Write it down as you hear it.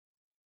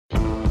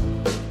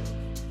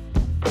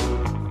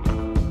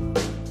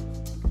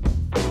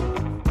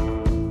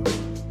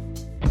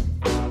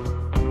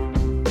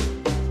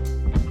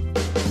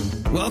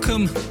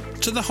Welcome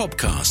to the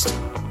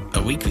Hobcast,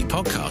 a weekly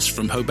podcast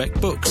from Hobeck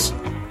Books,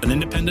 an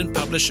independent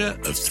publisher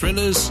of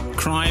thrillers,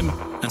 crime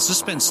and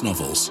suspense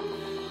novels.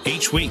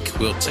 Each week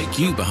we'll take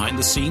you behind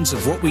the scenes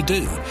of what we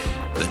do,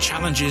 the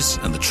challenges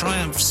and the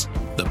triumphs,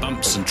 the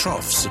bumps and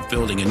troughs of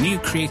building a new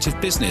creative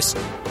business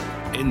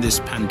in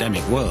this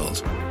pandemic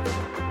world.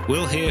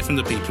 We'll hear from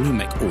the people who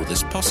make all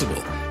this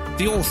possible,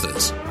 the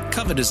authors,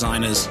 cover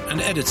designers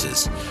and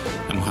editors,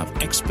 and we'll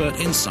have expert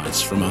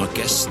insights from our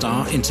guest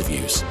star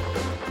interviews.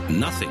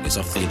 Nothing is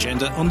off the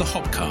agenda on the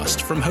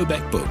Hobcast from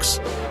Hobeck Books,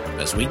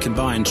 as we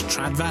combined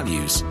trad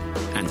values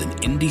and an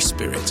indie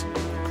spirit.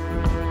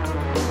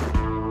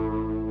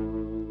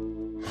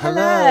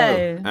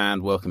 Hello.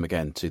 And welcome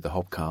again to the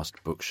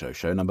Hobcast Book Show,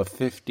 show number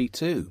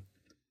 52.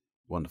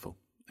 Wonderful.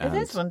 It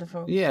is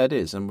wonderful. Yeah, it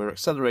is. And we're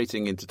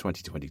accelerating into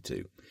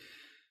 2022.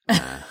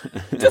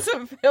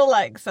 Doesn't feel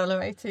like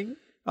accelerating.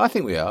 I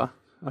think we are.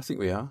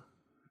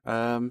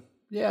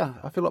 Yeah,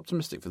 I feel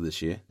optimistic for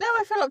this year. No,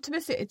 I feel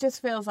optimistic. It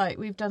just feels like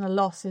we've done a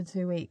loss in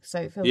 2 weeks, so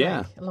it feels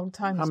like a long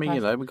time. I mean,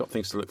 we've got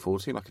things to look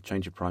forward to, like a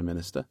change of Prime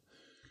Minister.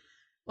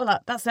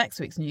 Well, that's next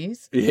week's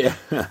news. Yeah.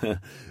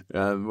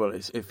 Well,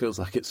 it feels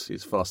like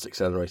it's fast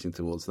accelerating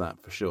towards that,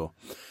 for sure.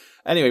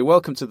 Anyway,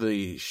 welcome to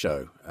the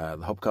show, the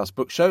Hobcast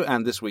Book Show,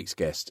 and this week's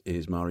guest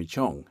is Mairi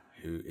Chong,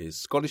 who is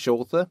Scottish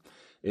author.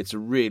 It's a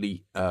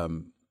really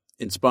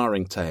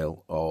inspiring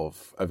tale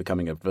of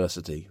overcoming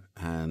adversity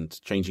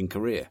and changing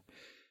career.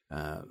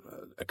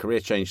 A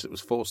career change that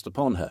was forced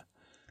upon her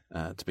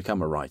to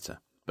become a writer,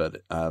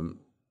 but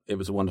it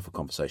was a wonderful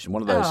conversation.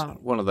 One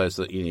of those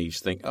that you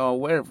just think,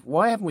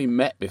 why haven't we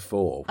met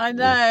before? I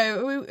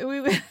know.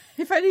 We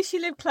if only she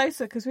lived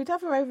closer, because we'd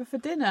have her over for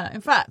dinner.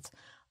 In fact,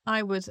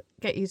 I would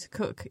get you to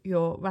cook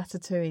your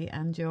ratatouille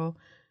and your.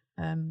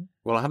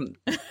 Well, I haven't.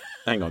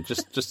 Hang on,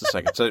 just a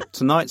second. So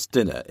tonight's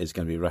dinner is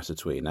going to be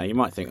ratatouille. Now you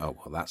might think, oh,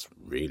 well, that's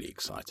really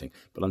exciting,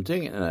 but I'm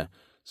doing it in a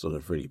sort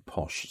of really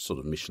posh, sort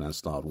of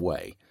Michelin-styled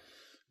way.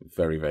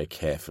 Very, very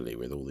carefully,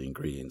 with all the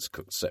ingredients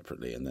cooked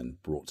separately and then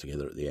brought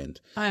together at the end.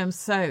 I am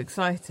so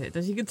excited,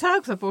 as you can tell,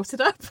 because I brought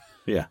it up.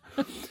 Yeah.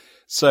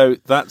 So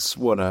that's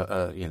what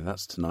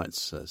that's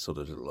tonight's sort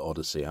of little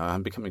odyssey.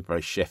 I'm becoming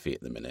very chefy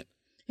at the minute.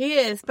 He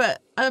is,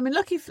 but I mean,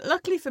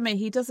 luckily for me,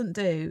 he doesn't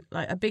do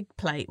like a big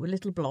plate with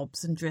little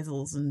blobs and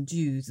drizzles and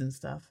dews and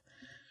stuff.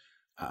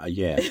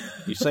 Yeah,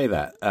 you say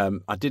that.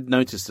 I did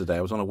notice today,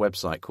 I was on a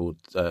website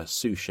called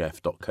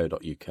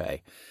souschef.co.uk.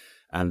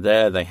 And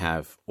there they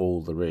have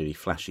all the really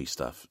flashy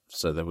stuff.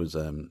 So there was,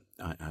 I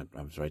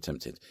was very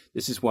tempted.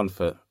 This is one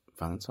for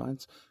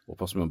Valentine's or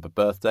possibly one for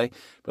birthday.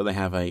 But they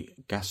have a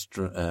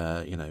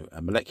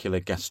a molecular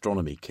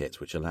gastronomy kit,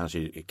 which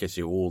it gives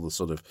you all the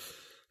sort of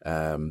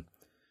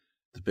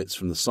the bits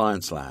from the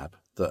science lab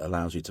that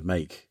allows you to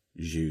make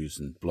jus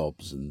and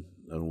blobs and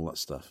all that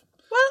stuff.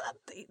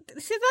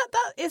 See,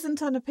 that isn't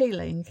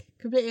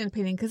completely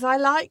unappealing, because I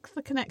like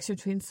the connection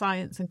between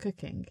science and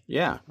cooking.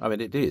 Yeah, I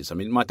mean, it is. I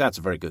mean, my dad's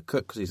a very good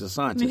cook because he's a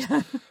scientist.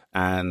 Yeah.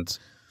 And,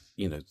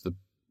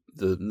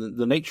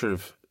 the nature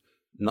of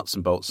nuts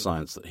and bolts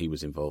science that he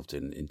was involved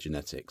in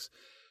genetics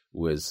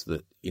was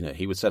that,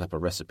 he would set up a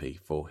recipe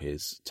for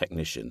his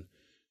technician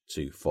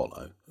to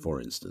follow,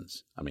 for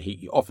instance. I mean,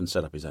 he often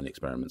set up his own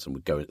experiments and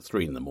would go at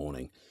 3 a.m.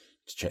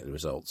 to check the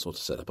results or to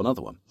set up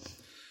another one.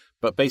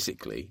 But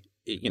basically,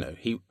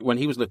 when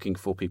he was looking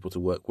for people to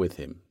work with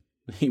him,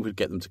 he would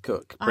get them to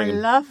cook. I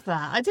love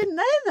that. I didn't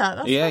know that.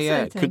 That's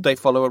fascinating. Could they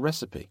follow a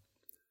recipe?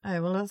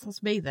 Oh, well,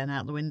 that's me then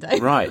out the window.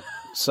 Right.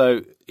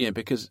 So,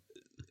 because,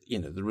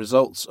 the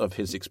results of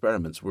his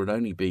experiments would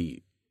only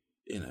be,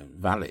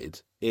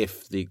 valid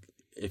if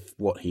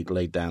what he'd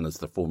laid down as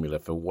the formula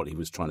for what he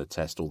was trying to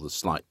test, all the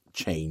slight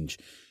change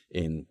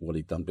in what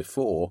he'd done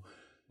before,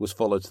 was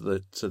followed to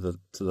the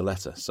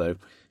letter. So,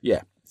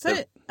 yeah. So,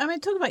 I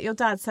mean, talk about your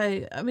dad.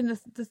 So, I mean,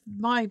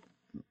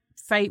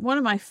 one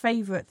of my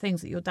favourite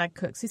things that your dad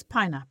cooks is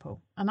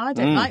pineapple. And I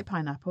don't like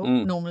pineapple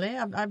normally.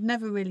 I've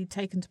never really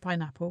taken to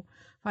pineapple.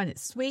 I find it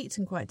sweet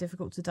and quite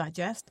difficult to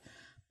digest.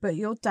 But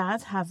your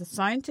dad has a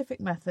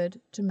scientific method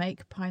to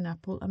make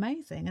pineapple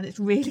amazing. And it's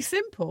really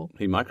simple.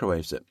 He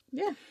microwaves it.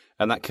 Yeah.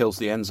 And that kills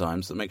the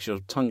enzymes that makes your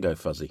tongue go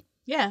fuzzy.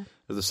 Yeah.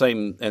 They're the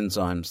same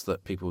enzymes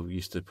that people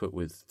used to put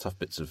with tough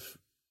bits of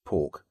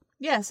pork.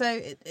 Yeah, so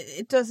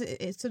it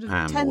sort of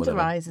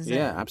tenderises it.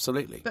 Yeah,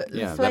 absolutely. But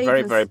they're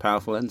very, very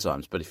powerful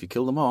enzymes. But if you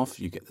kill them off,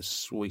 you get the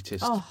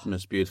sweetest,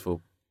 most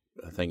beautiful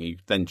thing. You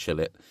then chill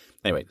it.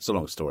 Anyway, it's a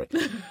long story.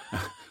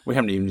 We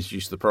haven't even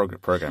introduced the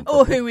program.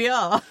 Or who we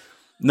are.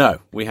 No,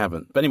 we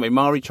haven't. But anyway,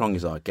 Mairi Chong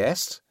is our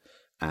guest,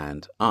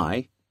 and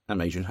I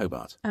am Adrian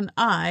Hobart. And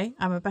I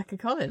am Rebecca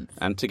Collins.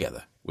 And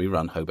together, we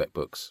run Hobeck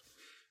Books.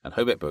 And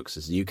Hobeck Books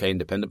is the UK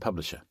independent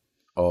publisher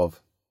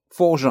of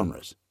 4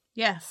 genres.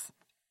 Yes.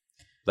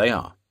 They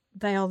are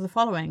the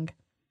following: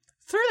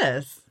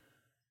 thrillers,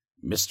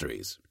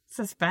 mysteries,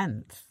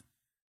 suspense,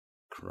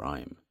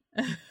 crime.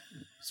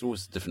 It's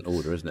always a different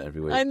order, isn't it, every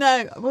week? I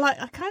know. Well,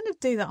 I kind of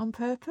do that on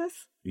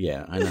purpose.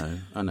 Yeah,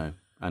 I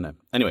know.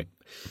 Anyway,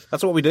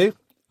 that's what we do.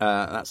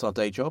 That's our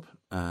day job,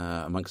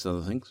 amongst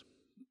other things.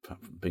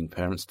 being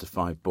parents to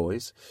 5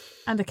 boys.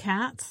 And a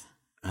cat.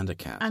 And a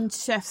cat. And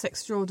chef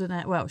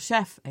extraordinaire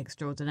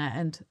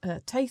and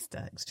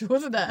taster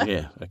extraordinaire.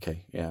 Yeah,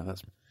 okay. Yeah,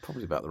 that's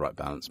probably about the right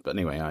balance. But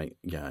anyway, I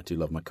do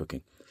love my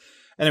cooking.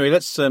 Anyway,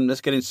 let's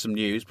get into some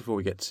news before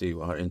we get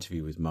to our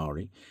interview with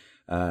Mairi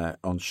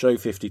on show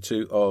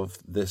 52 of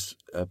this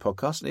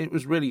podcast. And it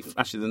was really,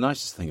 actually, the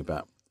nicest thing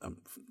about,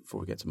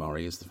 before we get to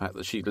Mairi, is the fact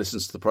that she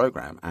listens to the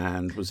programme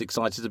and was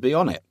excited to be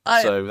on it.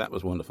 So that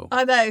was wonderful.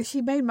 I know.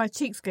 She made my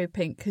cheeks go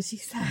pink because she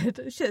said,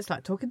 it's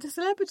like talking to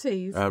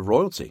celebrities.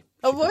 Royalty.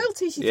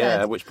 Royalty, she said.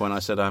 Yeah, at which point I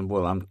said,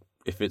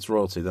 if it's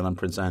royalty, then I'm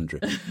Prince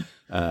Andrew.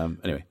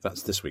 Anyway,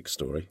 that's this week's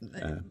story.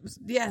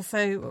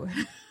 So...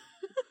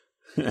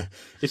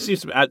 It seems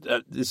to be,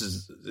 this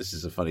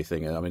is a funny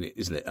thing, I mean,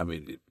 isn't it? I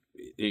mean,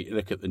 you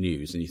look at the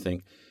news and you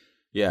think,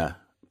 yeah,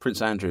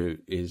 Prince Andrew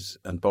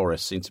and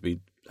Boris seem to be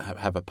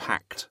have a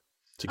pact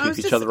to keep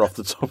each other off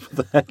the top of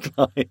the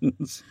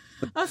headlines.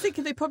 I was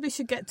thinking they probably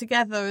should get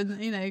together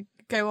and,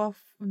 go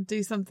off and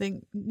do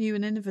something new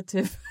and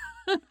innovative.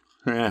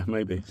 Yeah,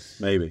 maybe.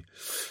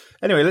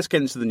 Anyway, let's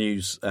get into the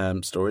news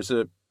stories.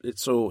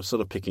 It's all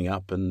sort of picking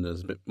up, and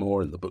there's a bit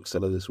more in the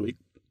bookseller this week.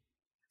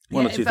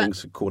 One or two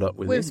things caught up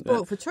with we're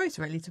spoilt for choice,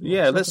 really.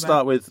 Let's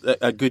start with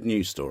a good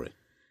news story.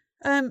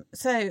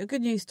 So, a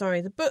good news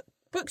story. The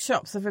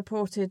bookshops have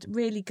reported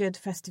really good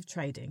festive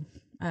trading.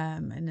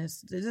 And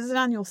there's an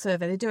annual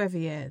survey they do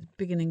every year,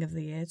 beginning of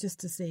the year, just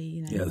to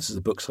see. Yeah, this is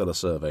a bookseller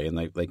survey, and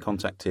they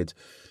contacted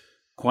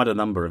quite a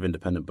number of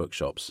independent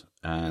bookshops,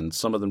 and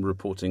some of them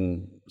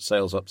reporting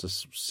sales up to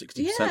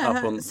 60%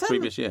 up on the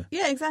previous year.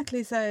 Yeah,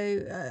 exactly.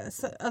 So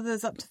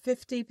others up to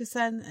 50%.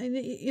 And,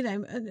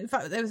 in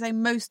fact, they were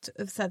saying most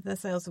have said their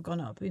sales have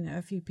gone up.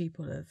 A few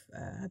people have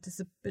had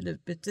a bit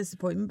of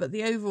disappointment, but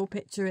the overall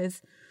picture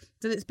is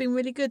that it's been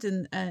really good,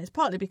 and it's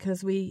partly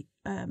because we,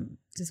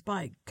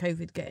 despite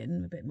COVID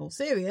getting a bit more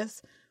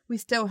serious, we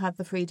still had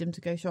the freedom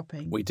to go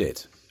shopping. We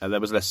did. And there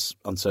was less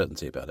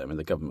uncertainty about it. I mean,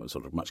 the government was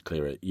sort of much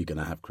clearer. You're going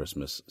to have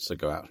Christmas, so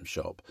go out and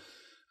shop.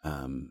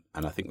 And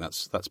I think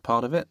that's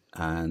part of it.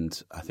 And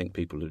I think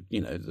people,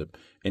 the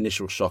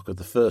initial shock of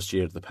the first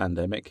year of the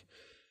pandemic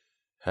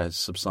has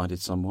subsided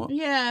somewhat.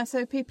 Yeah,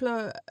 so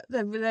people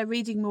they're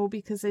reading more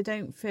because they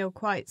don't feel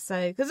quite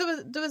so... Because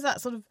there was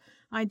that sort of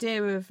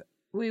idea of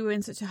we were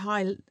in such a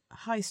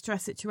high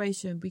stress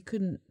situation, we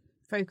couldn't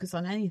focus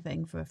on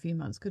anything for a few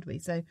months, could we?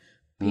 So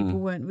people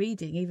weren't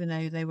reading, even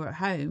though they were at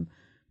home.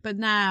 But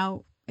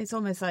now it's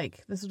almost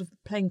like they're sort of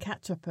playing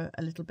catch up a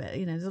little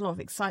bit. There's a lot of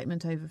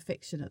excitement over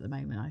fiction at the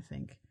moment, I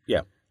think.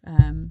 Yeah.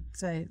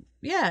 So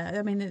yeah,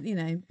 I mean,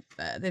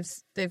 they've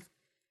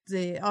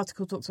the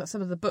article talks about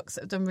some of the books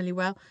that have done really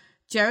well.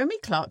 Jeremy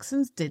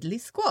Clarkson's Diddley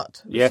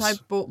Squat, which I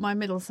bought my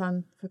middle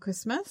son for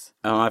Christmas.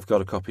 Oh, I've got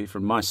a copy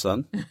from my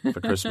son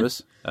for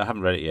Christmas. I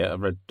haven't read it yet.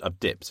 I've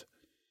dipped.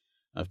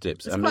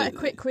 It's quite a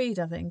quick read,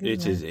 I think.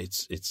 Isn't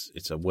it?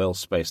 It's a well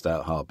spaced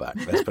out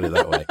hardback. Let's put it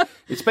that way.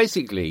 It's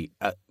basically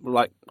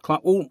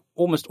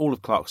almost all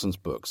of Clarkson's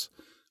books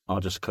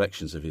are just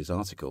collections of his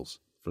articles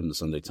from the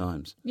Sunday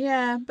Times.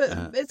 Yeah,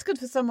 but it's good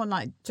for someone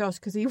like Josh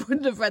because he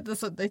wouldn't have read the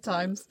Sunday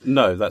Times.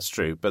 No, that's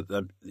true. But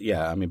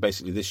I mean,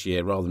 basically this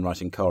year, rather than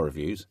writing car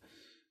reviews,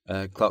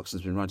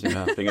 Clarkson's been writing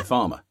about being a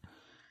farmer.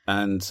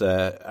 And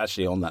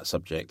actually on that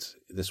subject,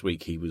 this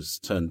week he was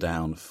turned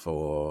down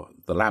for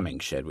The Lambing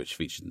Shed, which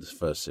featured in the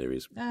first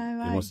series. Oh,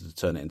 right. He wanted to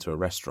turn it into a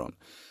restaurant,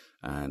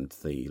 and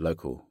the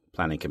local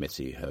planning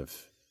committee have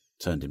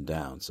turned him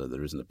down, so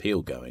there is an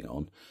appeal going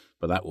on,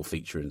 but that will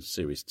feature in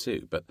series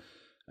 2. But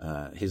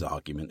his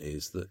argument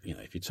is that,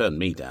 if you turn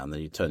me down, then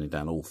you're turning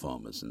down all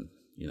farmers, and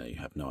you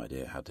have no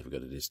idea how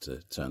difficult it is to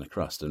turn a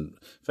crust. And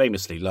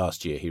famously,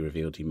 last year he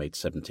revealed he made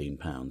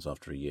 £17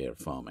 after a year of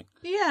farming.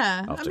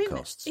 Yeah, after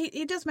costs.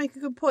 He does make a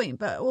good point,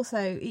 but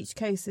also each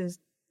case is,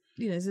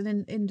 is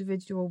an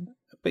individual.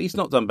 But he's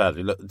not done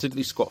badly. Look,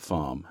 Diddley Squat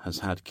Farm has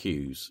had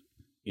queues.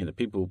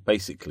 People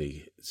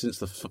basically, since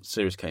the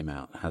series came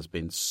out, has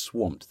been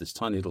swamped. This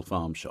tiny little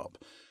farm shop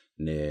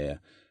near,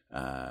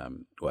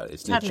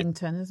 it's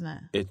Chadlington, isn't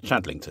it?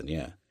 Chadlington,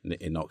 yeah,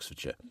 in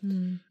Oxfordshire.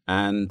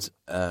 And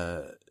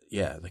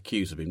the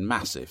queues have been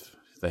massive.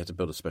 They had to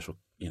build a special,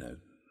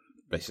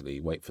 basically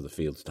wait for the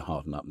fields to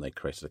harden up, and they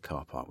created a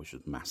car park which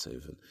was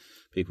massive, and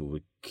people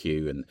would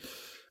queue.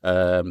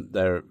 And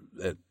they're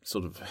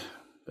sort of,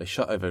 they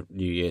shut over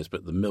New Year's,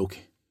 but the milk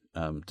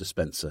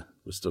dispenser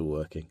was still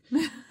working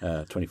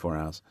 24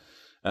 hours.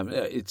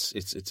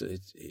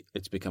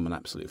 It's become an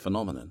absolute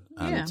phenomenon,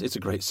 and it's a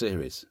great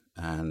series.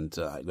 And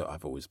look,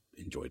 I've always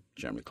enjoyed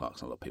Jeremy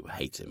Clarkson. A lot of people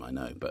hate him, I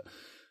know, but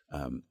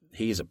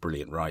he is a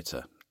brilliant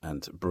writer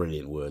and a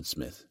brilliant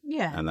wordsmith.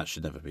 Yeah, and that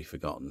should never be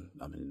forgotten.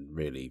 I mean,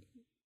 really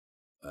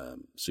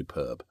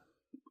superb.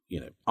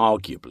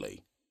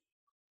 Arguably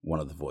one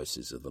of the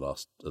voices of the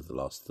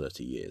last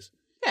 30 years.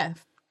 Yeah.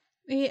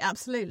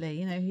 Absolutely,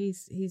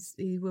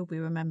 he will be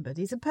remembered.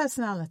 He's a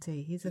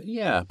personality.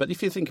 Yeah, but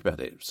if you think about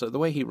it, so the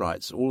way he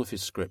writes all of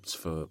his scripts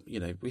for,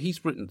 he's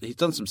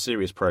done some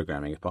serious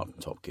programming apart from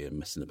Top Gear,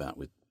 messing about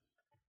with,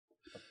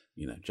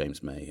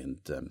 James May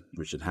and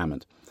Richard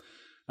Hammond.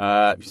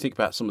 If you think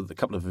about a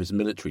couple of his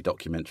military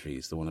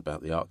documentaries, the one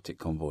about the Arctic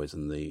convoys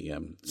and the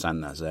San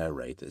Nazaire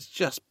raid, it's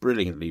just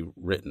brilliantly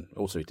written.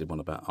 Also, he did one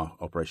about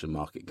Operation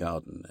Market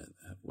Garden,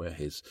 where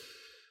his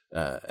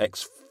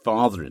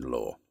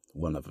ex-father-in-law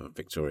won a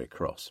Victoria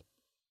Cross.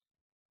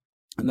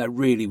 And they're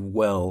really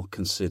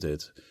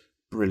well-considered,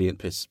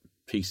 brilliant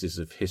pieces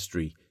of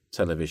history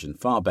television,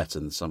 far better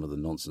than some of the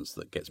nonsense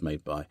that gets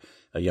made by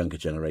a younger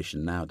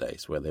generation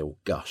nowadays, where they all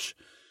gush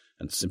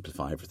and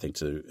simplify everything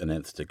to an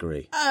nth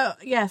degree. Oh,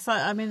 yes.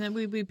 I mean,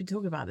 we've been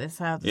talking about this,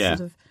 how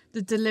sort of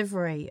the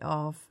delivery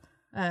of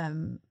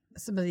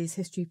some of these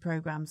history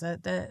programmes,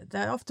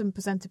 they're often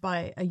presented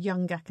by a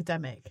young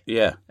academic.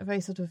 Yeah. A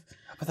very sort of...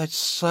 But they're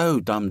so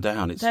dumbed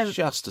down. It's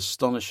just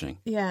astonishing.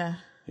 Yeah.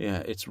 Yeah,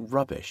 it's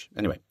rubbish.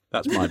 Anyway,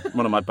 that's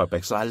one of my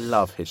bugbears. I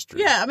love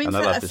history. Yeah, I mean,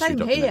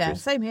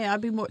 Same here. I've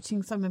been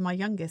watching some with my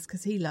youngest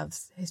because he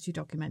loves history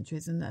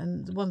documentaries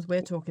and the ones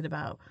we're talking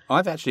about.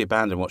 I've actually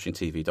abandoned watching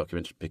TV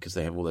documentaries because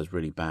they have all those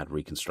really bad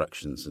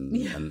reconstructions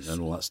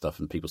and all that stuff,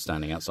 and people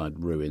standing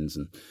outside ruins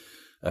and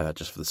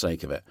just for the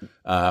sake of it.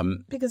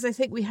 Because they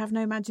think we have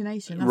no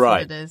imagination. That's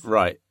what it is.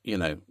 Right.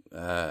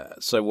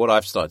 So what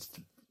I've started,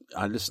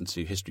 I listen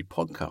to history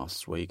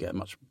podcasts where you get a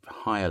much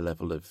higher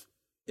level of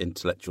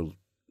intellectual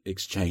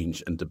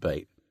exchange and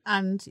debate.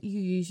 And you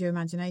use your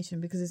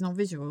imagination because it's not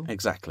visual.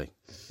 Exactly.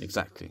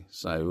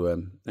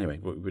 So anyway,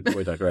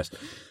 we digress.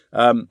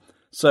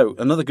 So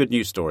another good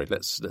news story.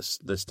 Let's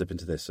dip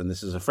into this. And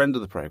this is a friend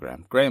of the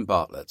programme, Graham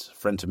Bartlett,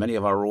 friend to many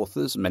of our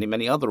authors,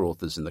 many other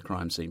authors in the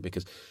crime scene,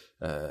 because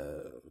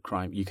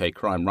UK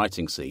crime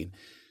writing scene,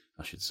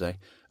 I should say.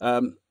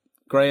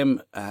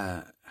 Graham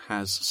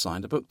has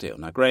signed a book deal.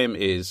 Now, Graham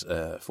is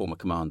a former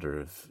commander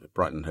of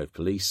Brighton and Hove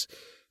Police,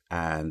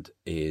 and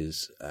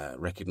is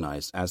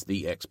recognised as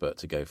the expert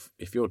to go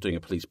if you're doing a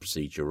police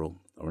procedural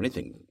or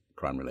anything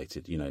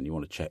crime-related, and you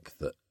want to check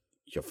that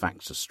your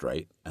facts are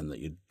straight and that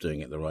you're doing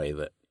it the way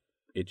that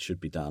it should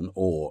be done,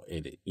 or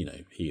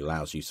he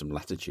allows you some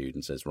latitude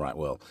and says, right,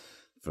 well,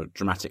 for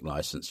dramatic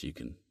licence, you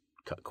can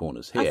cut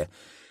corners here.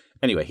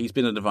 Anyway, he's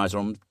been an advisor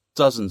on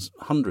dozens,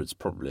 hundreds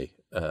probably,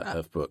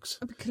 of books.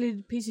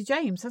 Included Peter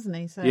James, hasn't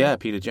he? So. Yeah,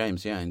 Peter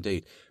James, yeah,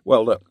 indeed.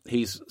 Well, look,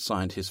 he's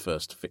signed his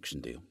first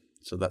fiction deal.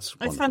 So that's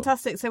wonderful. It's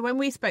fantastic. So when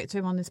we spoke to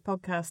him on this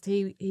podcast,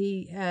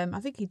 he I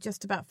think he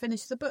just about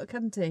finished the book,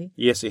 hadn't he?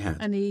 Yes, he had.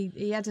 And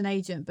he had an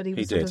agent, but he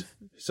did.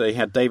 So he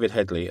had David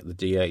Headley at the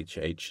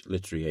DHH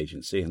Literary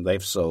Agency, and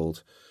they've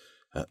sold,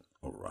 or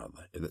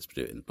rather, let's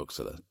do it in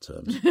bookseller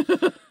terms.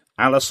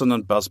 Alison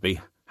and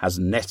Busby has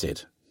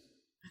netted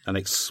an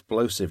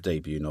explosive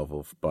debut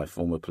novel by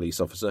former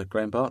police officer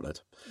Graham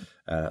Bartlett.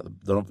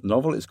 The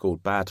novel is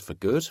called Bad for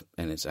Good,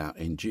 and it's out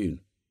in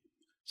June.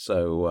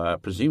 So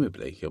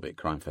presumably he'll be at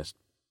Crime Fest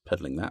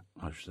peddling that.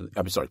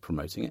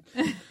 Promoting it.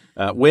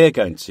 We're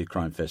going to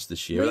Crime Fest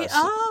this year.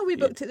 We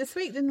booked it this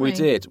week, didn't we?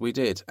 We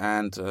did.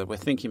 And we're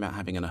thinking about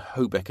having a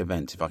Hobeck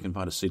event, if I can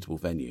find a suitable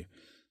venue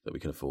that we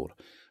can afford,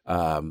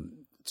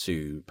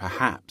 to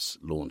perhaps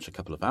launch a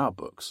couple of our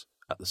books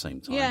at the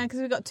same time. Yeah, because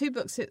we've got 2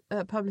 books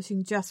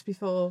publishing just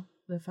before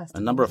the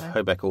festival. A number of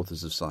Hobeck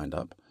authors have signed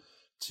up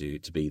to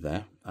be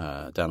there,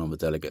 down on the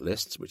delegate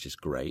lists, which is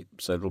great.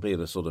 So it'll be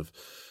the sort of...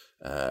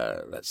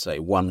 let's say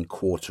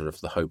 1/4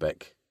 of the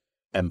Hobeck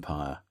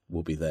empire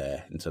will be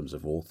there in terms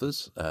of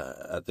authors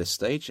at this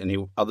stage.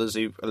 Any others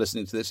who are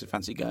listening to this who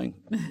fancy going,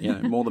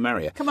 more the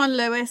merrier. Come on,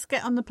 Lewis,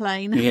 get on the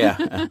plane. Yeah,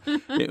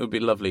 it would be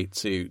lovely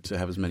to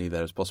have as many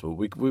there as possible.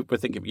 We're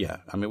thinking,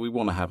 we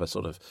want to have a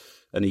sort of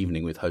an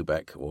evening with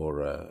Hobeck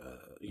or,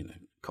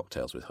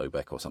 cocktails with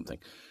Hobeck or something,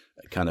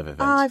 kind of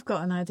event. I've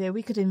got an idea.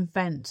 We could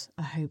invent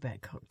a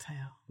Hobeck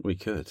cocktail. We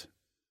could.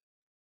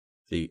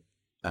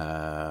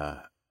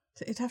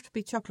 It'd have to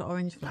be chocolate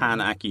orange flavour.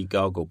 Pan-Aki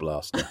Gargle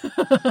Blaster.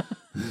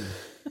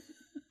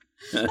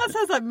 That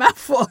sounds like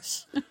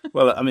mouthwash.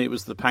 Well, it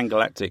was the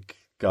Pan-Galactic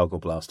Gargle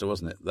Blaster,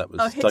 wasn't it? That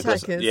was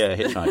Hitchhikers. Yeah,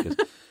 Hitchhikers.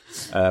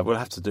 We'll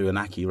have to do an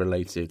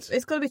Aki-related...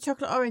 It's got to be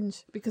chocolate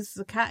orange because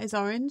the cat is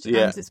orange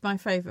and it's my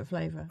favourite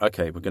flavour.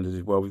 Okay, we're going to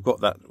do... Well, we've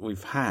got that...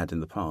 We've had in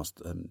the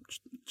past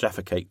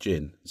Jaffa Cake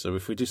Gin. So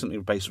if we do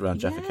something based around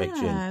Jaffa Cake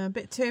Gin... Yeah, a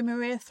bit Tia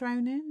Maria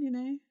thrown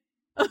in,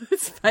 Oh,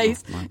 his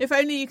face. If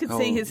only you could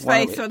see his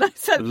face when I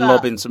said that.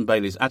 Lobbing some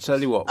Baileys. I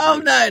tell you what. Oh,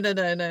 no.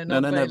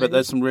 No, but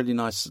there's some really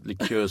nice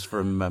liqueurs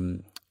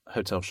from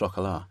Hotel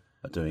Chocolat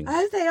are doing.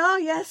 Oh, they are,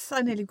 yes.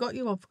 I nearly got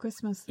you one for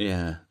Christmas.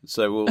 Yeah.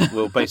 So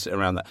we'll base it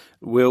around that.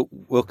 We'll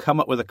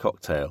come up with a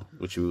cocktail,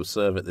 which we will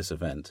serve at this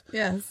event.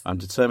 Yes. I'm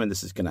determined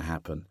this is going to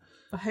happen.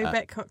 A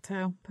Hobeck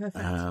cocktail.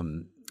 Perfect.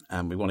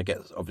 And we want to get,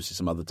 obviously,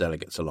 some other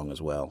delegates along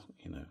as well.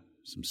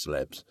 Some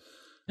celebs.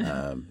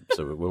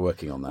 So we're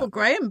working on that. Well,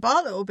 Graham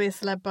Bartlett will be a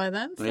celeb by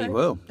then. So. He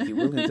will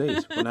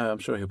indeed. Well, no, I'm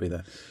sure he'll be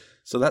there.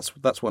 So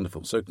that's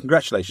wonderful. So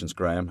congratulations,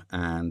 Graham,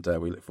 and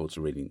we look forward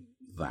to reading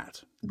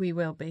that. We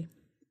will be.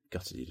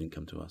 Gutted you didn't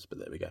come to us, but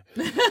there we go.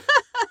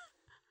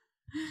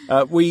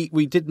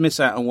 We did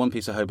miss out on one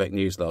piece of Hobeck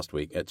news last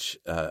week, which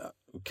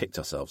kicked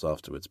ourselves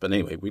afterwards. But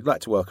anyway, we'd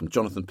like to welcome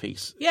Jonathan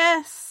Peace.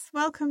 Yes,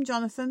 welcome,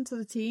 Jonathan, to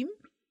the team.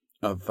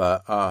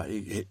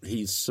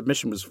 His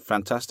submission was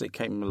fantastic.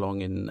 Came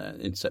along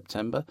in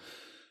September,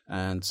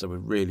 and so we're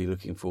really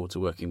looking forward to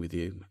working with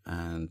you.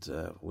 And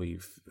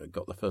we've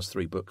got the first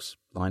 3 books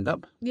lined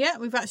up. Yeah,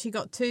 we've actually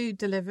got 2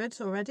 delivered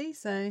already.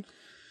 So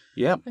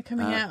yeah, they're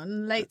coming out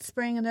in late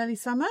spring and early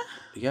summer.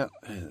 Yeah.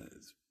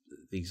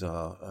 These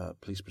are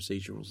police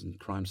procedurals and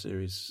crime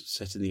series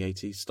set in the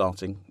 80s,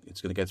 starting.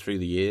 It's going to go through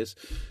the years.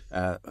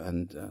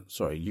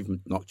 Sorry, you've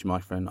knocked your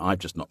microphone. I've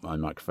just knocked my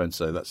microphone,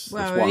 so that's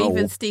one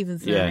even all.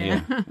 Stevenson.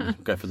 Yeah.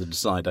 Go for the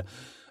decider.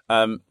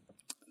 That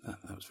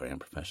was very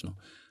unprofessional.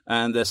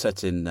 And they're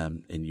set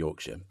in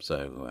Yorkshire,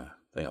 so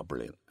they are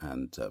brilliant.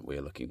 And we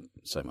are looking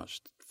so much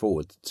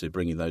forward to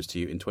bringing those to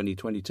you in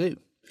 2022.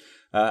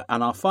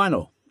 And our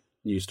final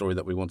news story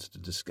that we wanted to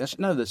discuss.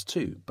 No, there's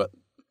 2, but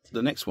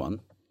the next one.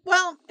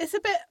 Well, it's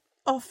a bit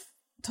off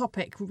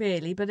topic,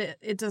 really, but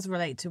it does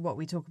relate to what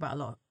we talk about a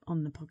lot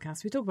on the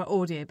podcast. We talk about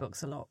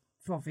audiobooks a lot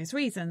for obvious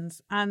reasons.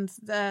 And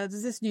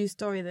there's this news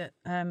story that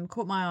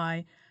caught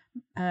my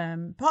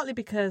eye, partly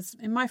because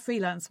in my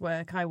freelance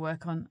work, I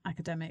work on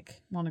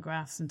academic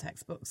monographs and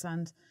textbooks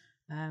and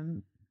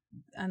on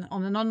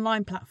an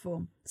online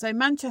platform. So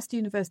Manchester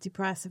University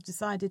Press have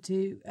decided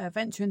to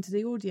venture into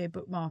the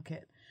audiobook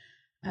market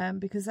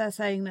because they're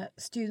saying that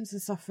students are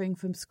suffering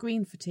from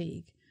screen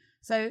fatigue.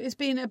 So it's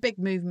been a big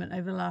movement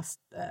over the last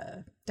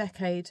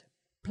decade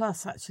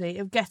plus, actually,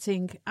 of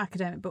getting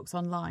academic books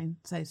online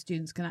so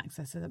students can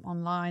access them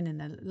online in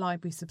their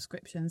library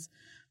subscriptions.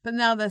 But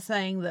now they're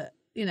saying that,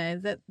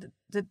 that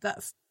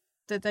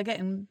they're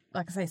getting,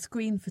 like I say,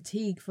 screen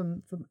fatigue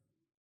from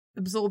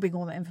absorbing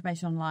all that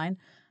information online,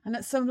 and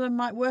that some of them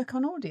might work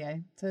on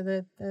audio. So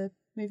they're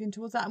moving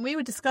towards that. And we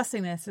were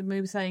discussing this, and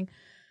we were saying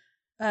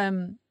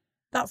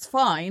that's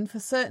fine for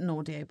certain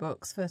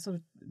audiobooks, for sort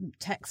of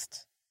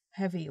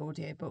text-heavy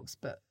audiobooks,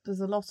 but there's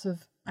a lot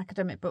of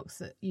academic books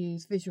that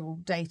use visual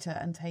data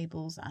and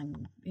tables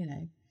and,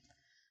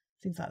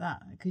 things like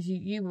that. Because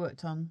you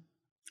worked on...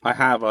 I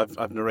have.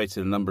 I've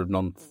narrated a number of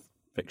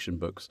non-fiction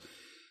books,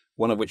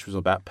 one of which was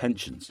about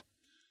pensions.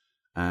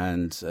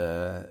 And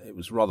it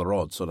was rather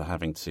odd sort of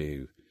having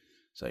to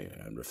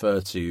refer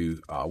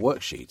to our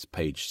worksheet,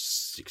 page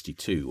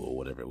 62 or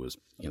whatever it was,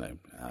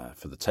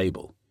 for the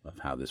table of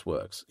how this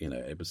works.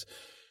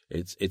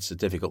 It's a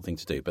difficult thing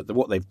to do. But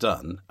what they've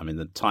done,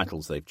 the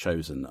titles they've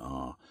chosen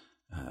are,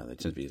 they tend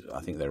to be,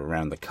 I think they're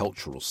around the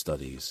cultural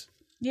studies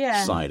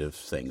side of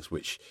things,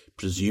 which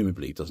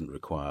presumably doesn't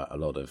require a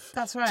lot of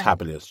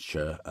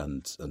tabulature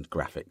and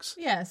graphics.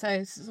 Yeah, so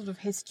it's sort of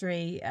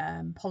history,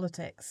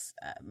 politics,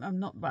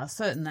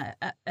 certain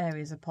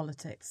areas of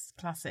politics,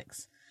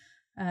 classics.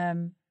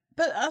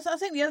 But I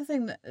think the other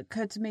thing that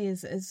occurred to me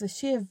is the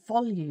sheer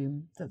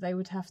volume that they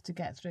would have to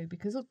get through,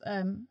 because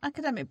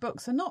academic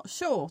books are not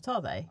short,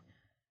 are they?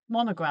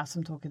 Monographs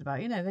I'm talking about,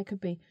 they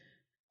could be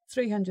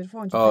 300,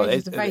 400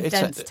 pages of very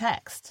dense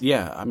text.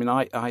 Yeah,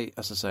 I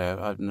as I say,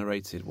 I've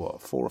narrated, 4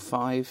 or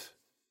 5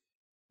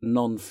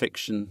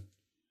 non-fiction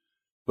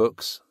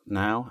books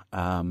now,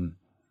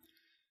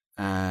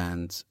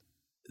 and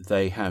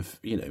they have,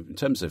 in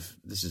terms of,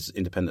 this is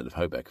independent of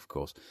Hobeck, of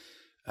course,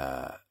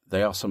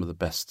 they are some of the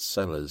best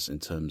sellers in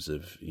terms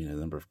of, the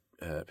number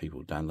of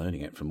people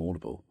downloading it from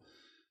Audible.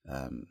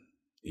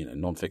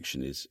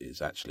 Non-fiction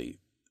is actually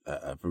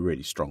a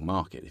really strong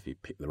market if you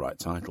pick the right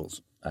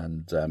titles.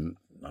 And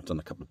I've done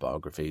a couple of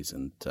biographies,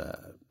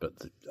 but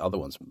the other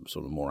ones are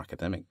sort of more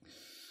academic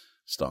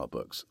style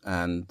books,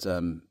 and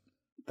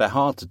they're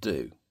hard to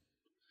do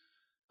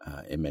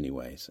in many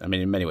ways.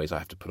 In many ways, I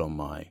have to put on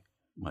my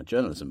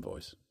journalism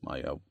voice,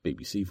 my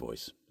BBC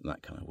voice, and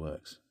that kind of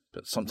works.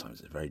 But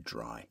sometimes it's very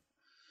dry.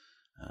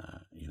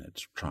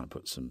 To try and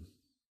put some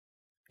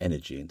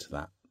energy into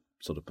that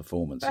sort of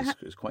performance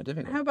is quite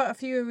difficult. How about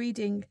if you were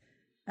reading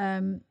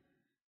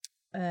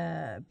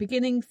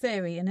Beginning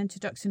Theory, an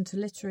Introduction to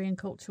Literary and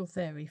Cultural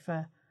Theory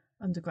for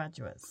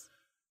undergraduates?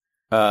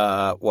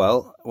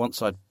 Well,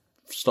 once I'd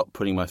stopped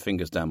putting my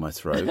fingers down my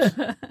throat,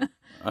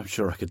 I'm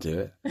sure I could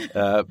do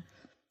it.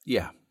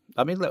 Yeah.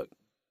 Look,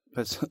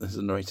 there's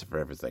a narrator for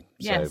everything.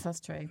 Yes, that's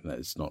true.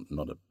 It's not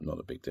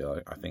a big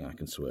deal. I think I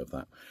can swerve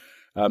that.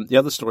 The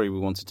other story we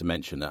wanted to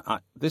mention,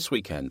 this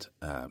weekend,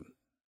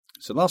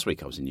 so last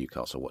week I was in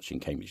Newcastle watching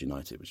Cambridge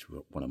United, which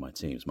was one of my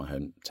teams, my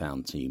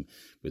hometown team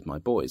with my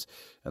boys,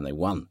 and they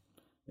won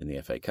in the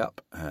FA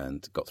Cup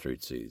and got through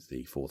to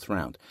the 4th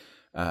round.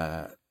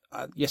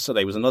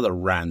 Yesterday was another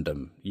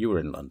random, you were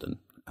in London,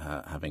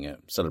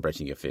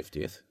 celebrating your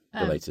 50th,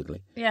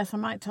 belatedly. Yes, I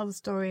might tell the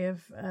story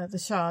of the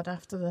Shard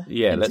after the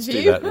interview. Let's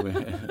do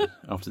that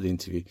after the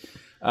interview.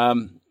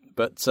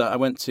 But I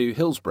went to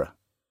Hillsborough,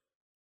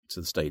 to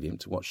the stadium,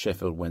 to watch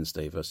Sheffield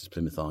Wednesday versus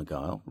Plymouth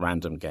Argyle,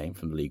 random game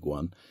from League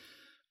One.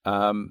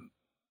 And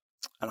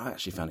I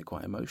actually found it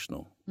quite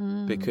emotional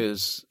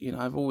because,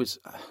 I've always,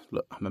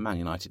 I'm a Man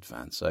United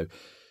fan, so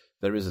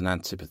there is an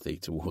antipathy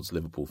towards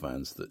Liverpool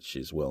fans that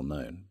is well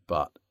known.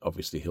 But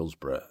obviously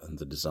Hillsborough and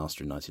the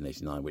disaster in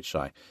 1989, which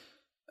I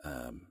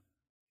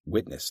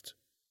witnessed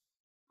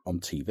on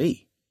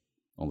TV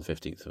on the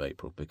 15th of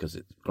April, because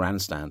it's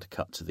grandstand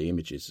cut to the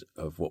images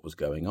of what was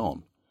going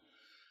on.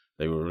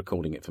 They were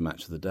recording it for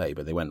Match of the Day,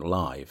 but they went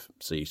live.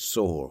 So you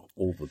saw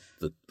all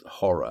the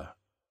horror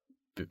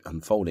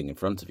unfolding in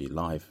front of you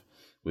live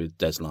with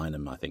Des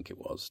Lynam, I think it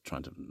was,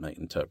 trying to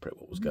interpret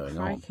what was going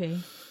on.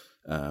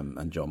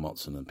 And John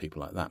Motson and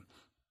people like that.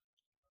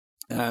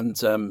 And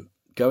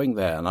going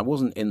there, and I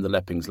wasn't in the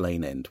Leppings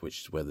Lane end,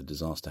 which is where the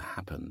disaster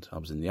happened. I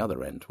was in the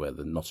other end where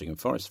the Nottingham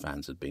Forest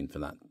fans had been for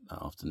that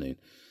afternoon.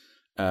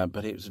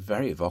 But it was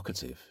very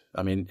evocative.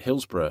 I mean,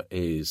 Hillsborough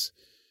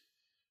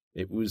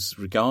it was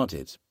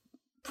regarded,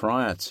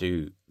 prior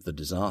to the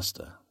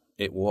disaster,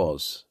 it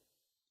was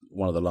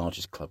one of the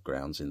largest club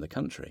grounds in the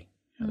country.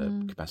 Had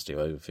a capacity of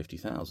over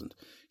 50,000.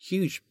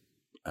 Huge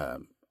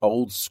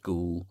old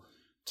school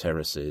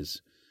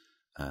terraces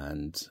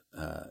and,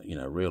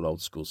 real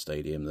old school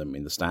stadium. I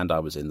mean, the stand I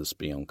was in, the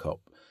Spion Kop,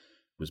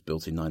 was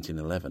built in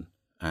 1911.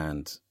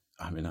 And,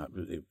 I mean,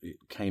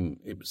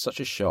 it was such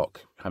a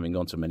shock, having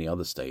gone to many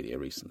other stadia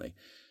recently.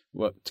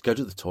 Well, to go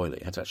to the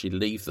toilet, you had to actually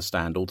leave the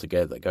stand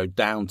altogether, go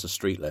down to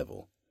street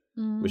level,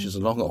 which is a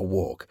long old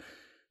walk,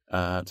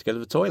 to go to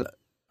the toilet.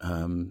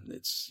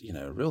 It's,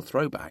 a real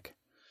throwback.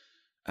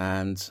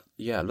 And,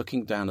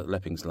 looking down at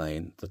Leppings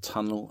Lane, the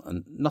tunnel,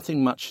 and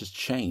nothing much has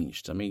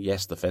changed. I mean,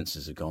 yes, the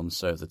fences are gone,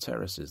 so have the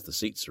terraces, the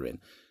seats are in,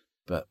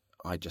 but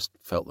I just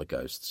felt the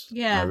ghosts.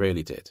 Yeah. I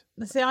really did.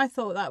 See, I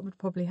thought that would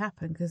probably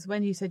happen, because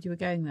when you said you were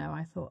going there,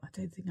 I thought, I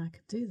don't think I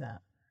could do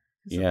that.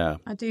 Yeah.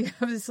 I do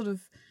have this sort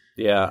of...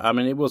 Yeah, I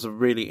mean, it was a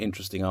really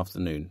interesting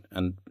afternoon.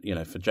 And,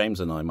 for James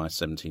and I, my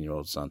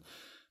 17-year-old son,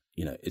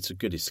 it's a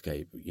good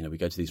escape. We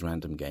go to these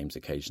random games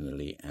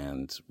occasionally,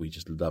 and we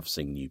just love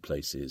seeing new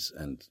places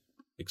and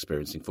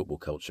experiencing football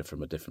culture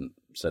from a different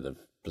set of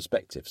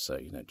perspectives. So,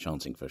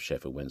 chanting for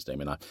Sheffield Wednesday. I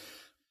mean,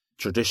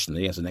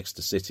 traditionally, as an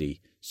Exeter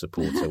City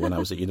supporter, when I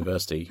was at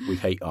university, we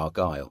hate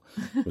Argyle.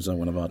 It was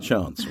one of our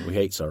chants. We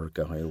hate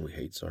Argyle, we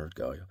hate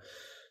Argyle.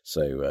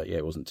 So,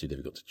 it wasn't too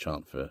difficult to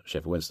chant for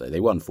Sheffield Wednesday. They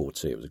won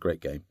 4-2. It was a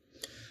great game.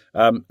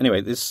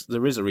 Anyway,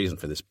 there is a reason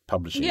for this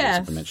publishing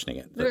reason for mentioning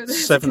it.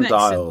 Seven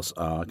Dials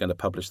are going to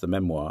publish the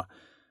memoir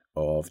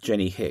of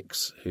Jenny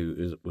Hicks,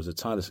 who is a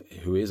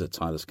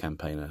tireless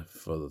campaigner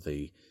for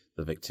the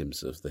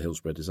victims of the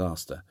Hillsborough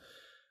disaster.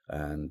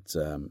 And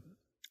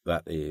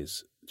that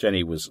is,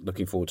 Jenny was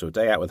looking forward to a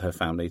day out with her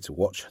family to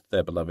watch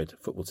their beloved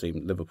football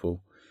team,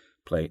 Liverpool,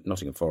 play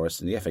Nottingham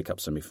Forest in the FA Cup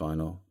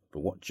semi-final. But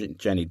what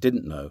Jenny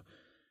didn't know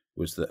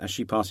was that as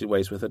she parted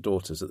ways with her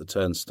daughters at the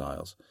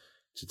turnstiles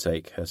to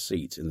take her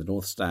seat in the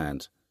North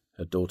Stand,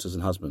 her daughters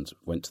and husband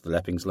went to the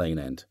Leppings Lane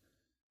end,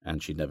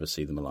 and she'd never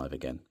see them alive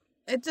again.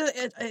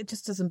 It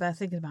just doesn't bear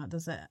thinking about,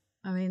 does it?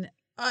 I mean,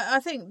 I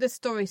think this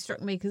story struck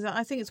me because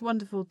I think it's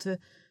wonderful that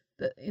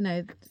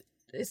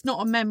it's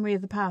not a memory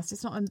of the past.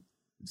 It's not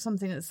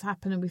something that's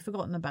happened and we've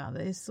forgotten about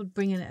it. It's sort of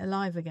bringing it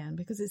alive again,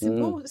 because it's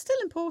important. It's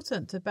still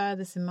important to bear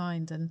this in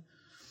mind. And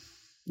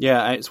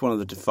yeah, it's one of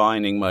the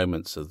defining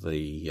moments of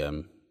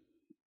the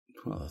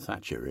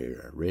Thatcher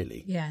era,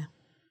 really. Yeah,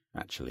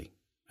 actually,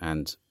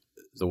 and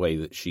the way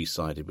that she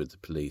sided with the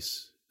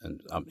police. And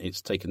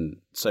it's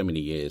taken so many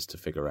years to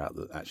figure out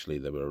that actually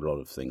there were a lot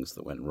of things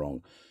that went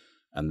wrong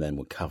and then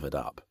were covered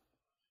up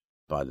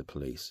by the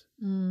police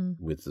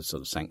with the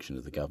sort of sanction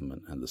of the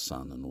government and the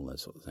Sun and all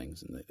those sort of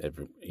things. And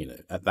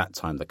at that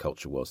time, the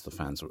culture was the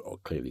fans were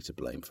clearly to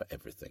blame for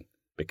everything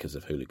because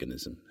of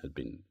hooliganism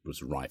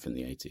was rife in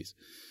the 80s.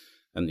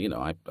 And,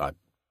 I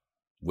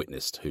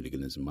witnessed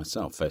hooliganism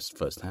myself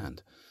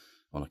firsthand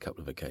on a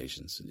couple of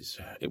occasions. And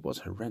it was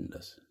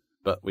horrendous.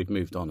 But we've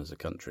moved on as a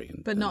country.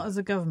 But not as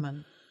a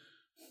government.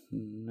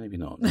 Maybe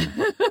not.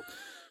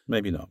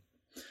 Maybe not.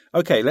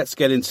 Okay, let's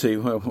get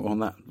into, on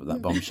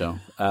that bombshell,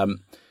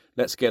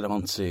 let's get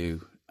on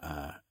to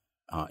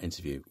our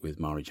interview with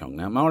Mairi Chong.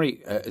 Now,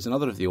 Mairi is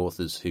another of the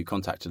authors who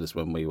contacted us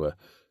when we were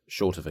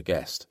short of a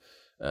guest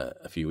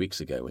a few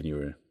weeks ago when you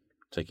were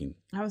taking...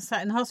 I was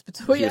sat in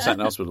hospital, You were sat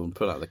in hospital and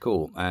put out the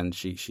call. And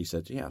she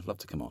said, yeah, I'd love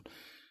to come on.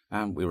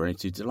 And we were only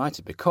too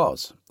delighted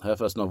because her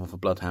first novel for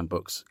Bloodhound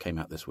Books came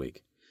out this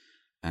week.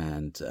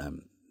 And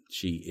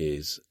she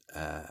is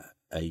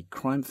a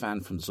crime fan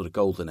from the sort of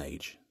golden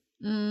age,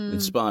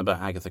 inspired by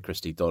Agatha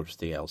Christie,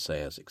 Dorothy L.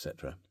 Sayers,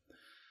 etc.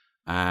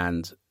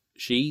 And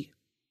she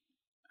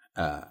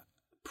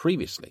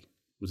previously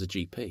was a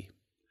GP,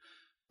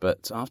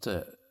 but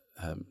after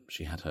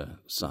she had her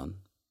son,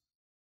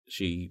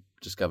 she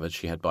discovered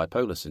she had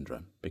bipolar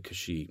syndrome because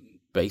she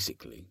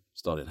basically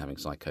started having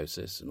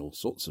psychosis and all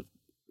sorts of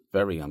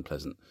very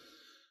unpleasant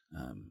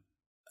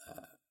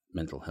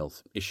mental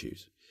health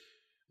issues,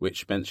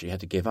 which meant she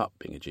had to give up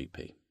being a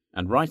GP.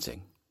 And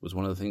writing was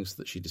one of the things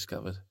that she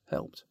discovered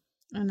helped.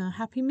 And a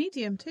happy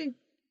medium, too.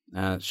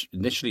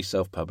 Initially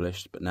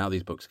self-published, but now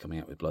these books are coming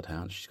out with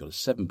Bloodhound. She's got a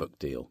 7-book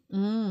deal.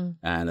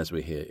 And as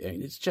we hear,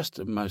 it's just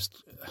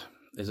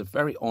there's a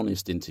very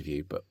honest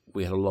interview, but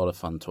we had a lot of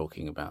fun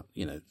talking about,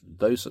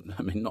 those,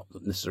 not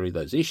necessarily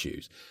those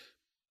issues,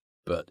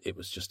 but it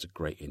was just a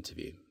great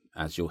interview,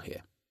 as you'll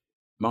hear.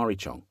 Mairi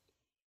Chong.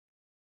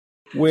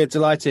 We're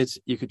delighted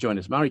you could join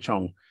us. Mairi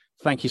Chong,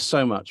 thank you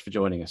so much for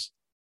joining us.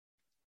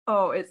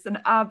 Oh, it's an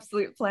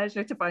absolute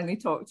pleasure to finally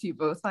talk to you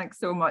both. Thanks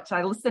so much.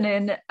 I listen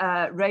in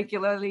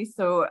regularly,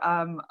 so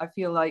I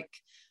feel like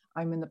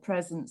I'm in the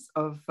presence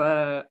of,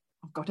 oh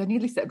God, I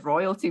nearly said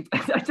royalty,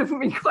 but I don't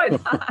mean quite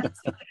that.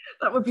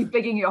 That would be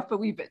bigging you up a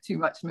wee bit too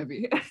much,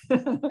 maybe.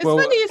 It's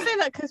funny you say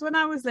that, because when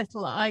I was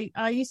little, I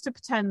used to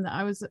pretend that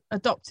I was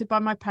adopted by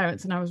my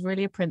parents and I was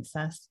really a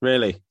princess.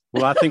 Really?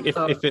 Well, I think if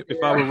I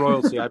were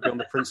royalty, I'd be on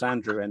the Prince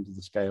Andrew end of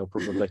the scale,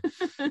 probably.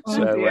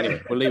 So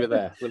anyway, we'll leave it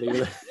there.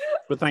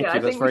 But thank you.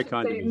 That's very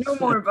kind of you. No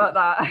more about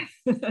that.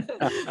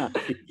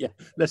 Yeah,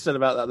 less said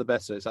about that, the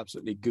better. It's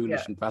absolutely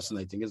ghoulish and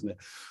fascinating, isn't it?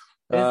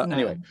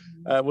 Anyway,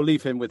 we'll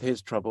leave him with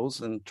his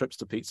troubles and trips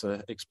to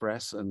Pizza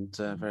Express and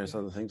various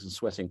other things and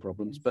sweating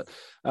problems. But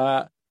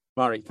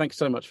Mairi, thanks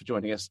so much for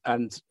joining us.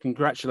 And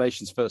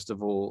congratulations, first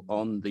of all,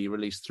 on the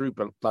release through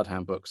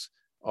Bloodhound Books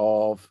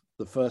of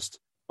the first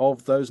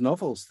of those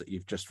novels that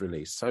you've just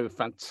released. So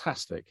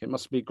fantastic. It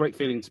must be a great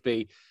feeling to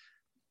be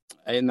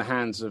in the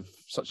hands of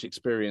such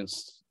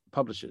experienced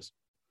publishers.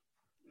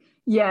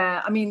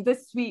 Yeah, I mean,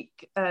 this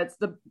week,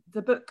 the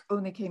book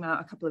only came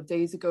out a couple of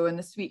days ago, and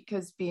this week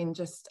has been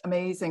just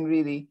amazing,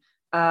 really.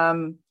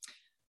 The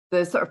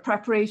sort of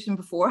preparation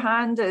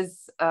beforehand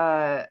is,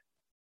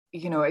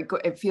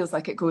 it feels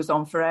like it goes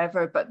on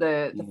forever, but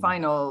the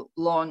final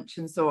launch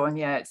and so on,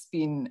 it's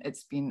been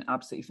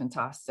absolutely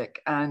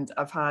fantastic. And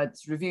I've had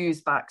reviews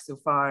back so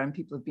far, and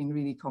people have been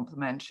really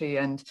complimentary,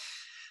 and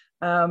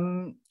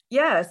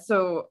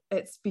so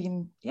it's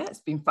been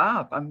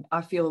fab.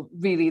 I feel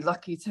really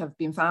lucky to have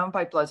been found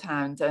by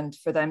Bloodhound and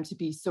for them to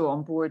be so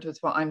on board with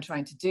what I'm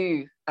trying to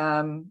do.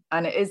 And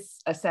it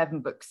is a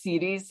 7-book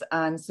series,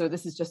 and so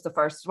this is just the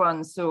first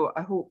one. So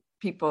I hope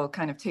people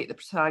kind of take the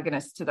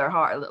protagonist to their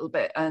heart a little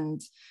bit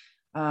and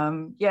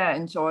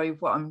enjoy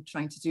what I'm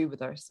trying to do with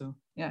her. So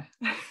yeah.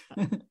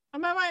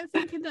 Am I right in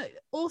thinking that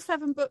all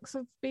 7 books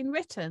have been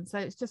written? So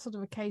it's just sort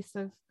of a case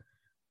of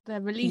they're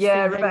releasing.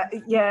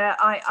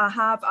 I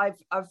have.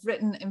 I've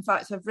written. In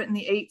fact, I've written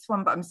the 8th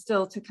one, but I'm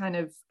still to kind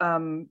of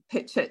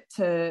pitch it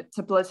to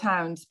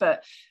Bloodhound.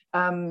 But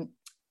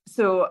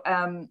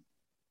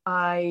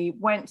I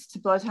went to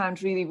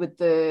Bloodhound really with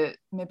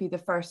maybe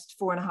the first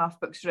 4.5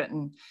 books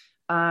written,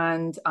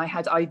 and I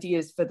had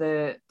ideas for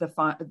the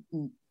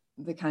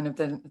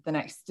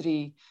next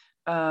 3.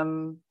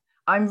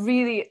 I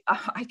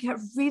get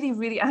really,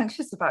 really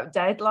anxious about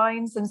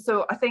deadlines. And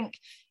so I think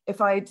if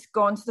I'd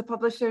gone to the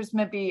publishers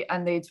maybe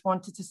and they'd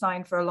wanted to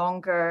sign for a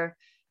longer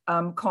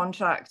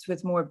contract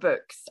with more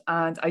books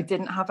and I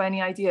didn't have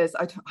any ideas,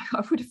 I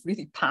would have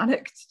really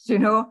panicked,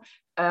 So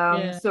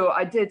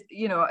I did,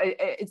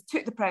 it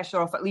took the pressure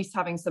off at least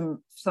having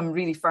some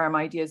really firm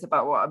ideas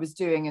about what I was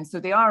doing. And so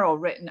they are all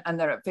written and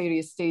they're at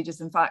various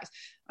stages. In fact,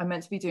 I'm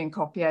meant to be doing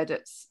copy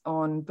edits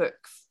on book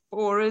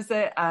 4, is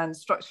it? And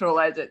structural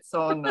edits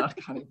on, I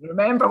can't even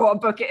remember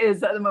what book it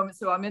is at the moment.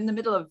 So I'm in the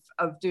middle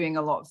of doing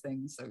a lot of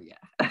things. So yeah.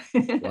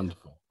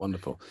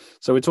 Wonderful.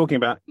 So we're talking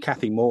about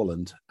Cathy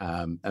Morland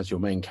as your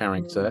main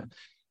character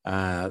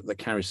that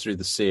carries through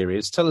the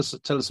series. Tell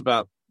us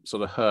about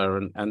sort of her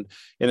and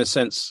in a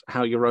sense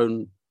how your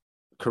own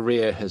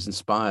career has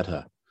inspired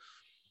her.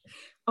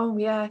 Oh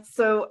yeah.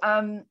 So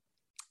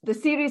the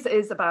series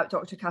is about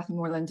Dr. Cathy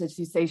Morland, as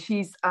you say.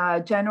 She's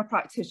a general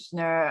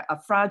practitioner, a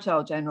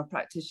fragile general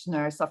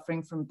practitioner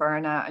suffering from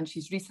burnout, and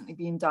she's recently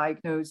been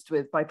diagnosed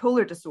with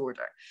bipolar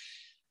disorder.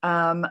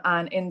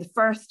 And in the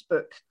first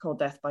book called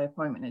Death by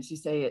Appointment, as you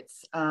say,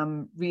 it's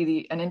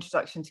really an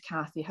introduction to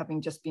Cathy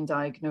having just been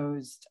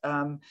diagnosed.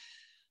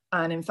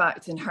 And in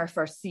fact, in her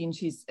first scene,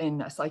 she's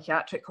in a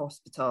psychiatric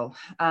hospital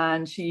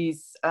and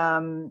she's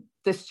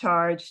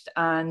discharged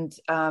and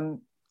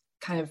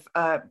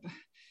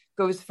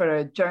goes for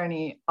a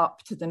journey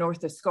up to the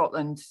north of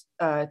Scotland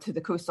to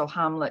the coastal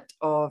hamlet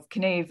of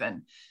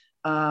Carnarvon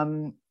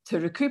to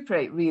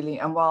recuperate, really.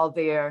 And while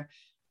there,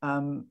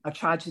 a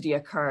tragedy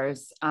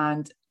occurs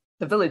and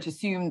the village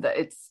assumed that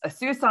it's a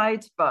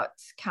suicide, but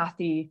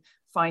Cathy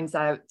finds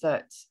out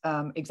that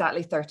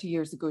exactly 30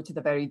 years ago to the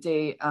very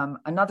day,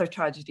 another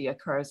tragedy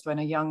occurs when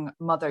a young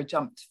mother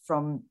jumped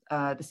from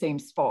the same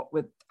spot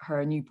with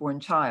her newborn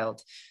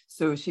child.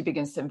 So she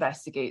begins to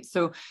investigate.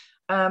 So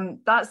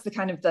that's the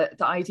kind of the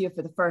idea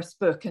for the first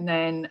book. And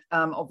then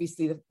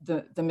obviously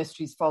the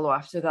mysteries follow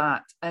after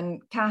that.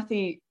 And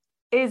Cathy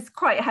is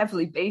quite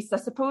heavily based, I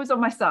suppose,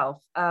 on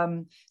myself.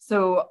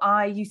 So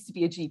I used to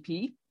be a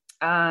GP.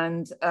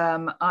 And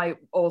I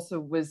also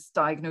was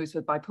diagnosed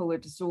with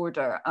bipolar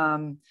disorder,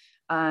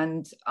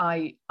 and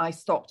I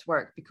stopped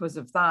work because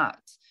of that.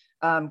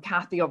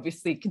 Cathy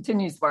obviously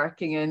continues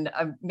working, and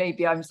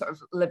maybe I'm sort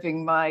of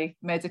living my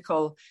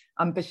medical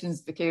ambitions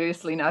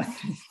vicariously now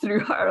through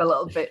her a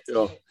little bit.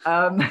 Sure.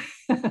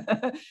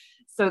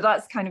 So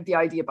that's kind of the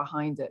idea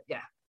behind it.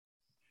 Yeah.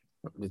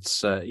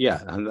 It's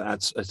and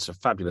it's a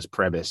fabulous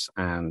premise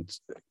and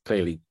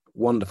clearly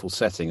wonderful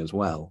setting as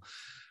well.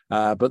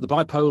 But the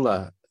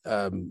bipolar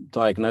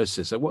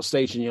diagnosis, at what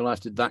stage in your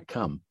life did that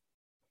come?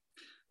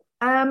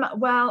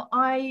 Well,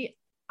 I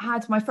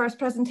had my first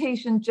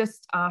presentation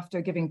just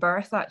after giving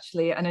birth,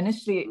 actually. And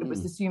initially it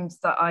was assumed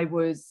that I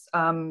was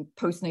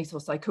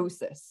postnatal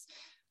psychosis.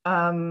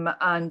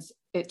 And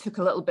it took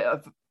a little bit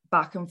of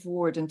back and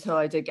forward until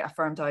I did get a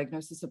firm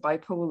diagnosis of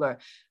bipolar.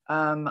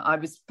 I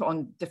was put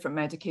on different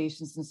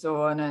medications and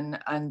so on,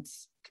 and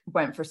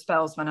went for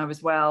spells when I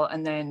was well.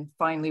 And then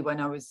finally,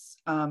 when I was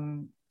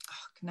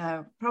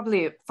now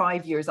probably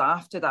 5 years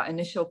after that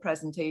initial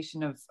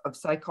presentation of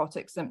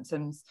psychotic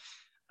symptoms,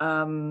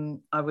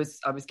 I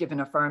was given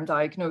a firm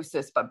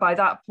diagnosis. But by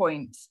that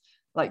point,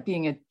 like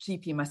being a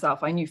GP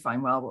myself, I knew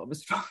fine well what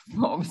was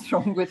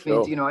wrong with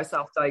me. You know, I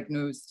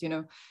self-diagnosed. You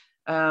know,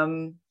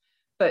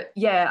 but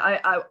yeah,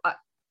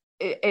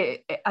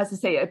 as I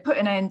say, it put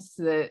an end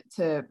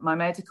to my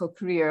medical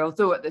career.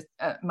 Although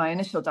at my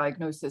initial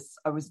diagnosis,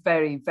 I was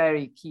very,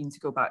 very keen to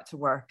go back to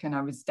work, and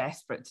I was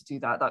desperate to do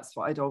that. That's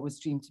what I'd always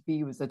dreamed to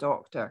be, was a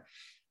doctor.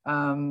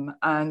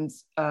 And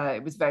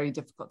it was very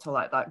difficult to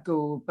let that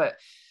go. But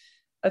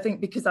I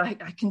think because I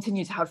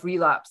continue to have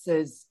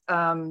relapses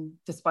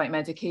despite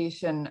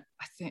medication,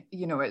 I think,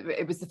 you know,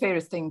 it was the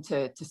fairest thing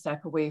to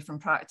step away from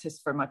practice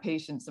for my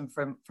patients and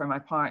for my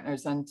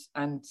partners, and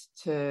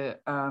to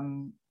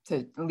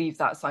leave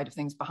that side of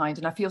things behind.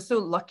 And I feel so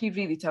lucky,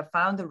 really, to have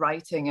found the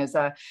writing as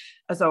a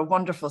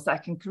wonderful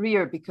second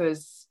career,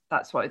 because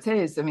that's what it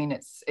is. I mean,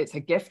 it's a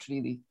gift,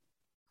 really.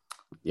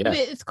 Yeah,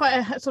 it's quite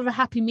a sort of a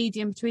happy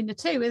medium between the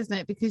two, isn't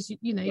it? Because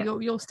you know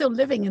you're still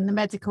living in the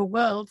medical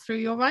world through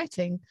your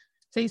writing,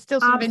 so you're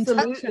still sort of in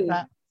touch with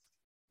that.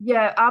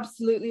 Yeah,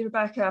 absolutely,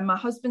 Rebecca. My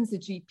husband's a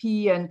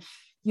GP, and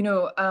you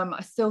know,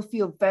 I still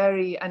feel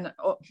very, and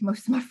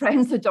most of my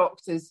friends are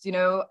doctors, you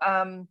know,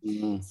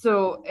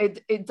 so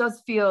it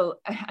does feel,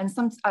 and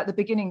at the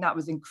beginning that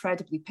was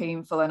incredibly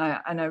painful, and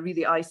I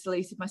really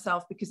isolated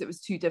myself because it was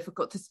too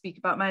difficult to speak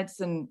about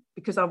medicine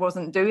because I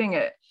wasn't doing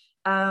it.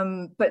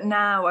 But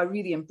now I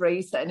really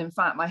embrace it, and in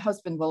fact, my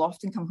husband will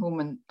often come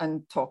home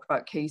and talk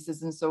about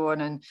cases and so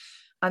on,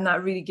 and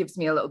that really gives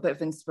me a little bit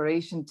of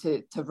inspiration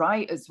to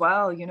write as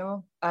well, you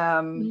know.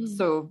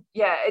 So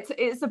yeah,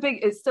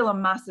 it's still a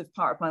massive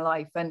part of my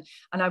life, and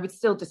I would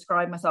still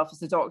describe myself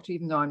as a doctor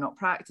even though I'm not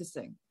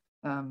practicing.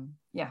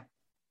 Yeah,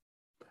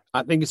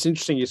 I think it's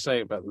interesting you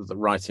say about the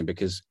writing,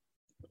 because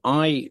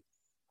I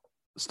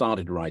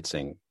started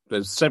writing.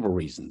 There's several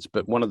reasons,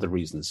 but one of the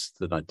reasons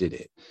that I did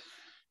it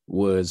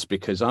was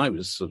because I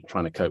was sort of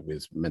trying to cope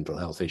with mental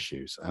health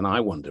issues, and I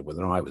wondered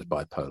whether I was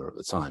bipolar at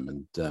the time.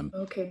 And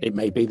it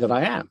may be that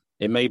I am.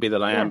 It may be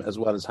that I am, as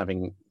well as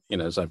having, you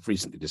know, as I've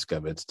recently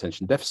discovered,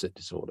 attention deficit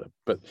disorder.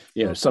 But,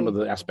 you know, some of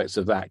the aspects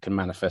of that can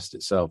manifest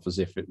itself as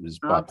if it was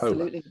bipolar.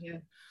 Absolutely,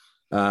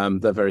 yeah.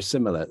 They're very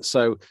similar.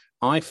 So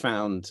I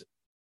found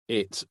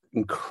it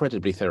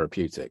incredibly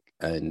therapeutic,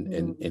 and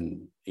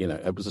in you know,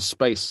 it was a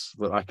space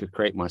that I could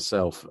create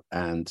myself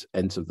and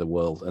enter the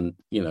world, and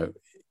you know,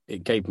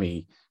 it gave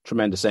me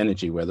tremendous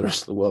energy where the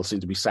rest of the world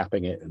seemed to be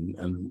sapping it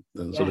and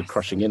sort of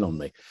crushing in on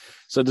me.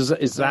 So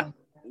is that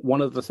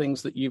one of the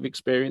things that you've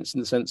experienced, in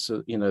the sense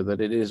of, you know,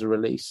 that it is a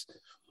release?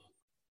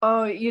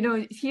 Oh, you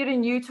know,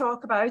 hearing you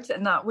talk about it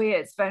in that way,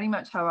 it's very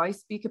much how I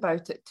speak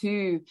about it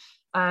too.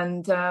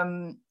 And,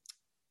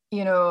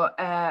 you know,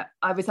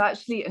 I was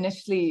actually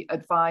initially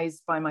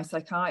advised by my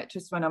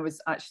psychiatrist when I was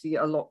actually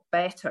a lot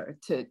better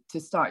to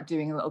start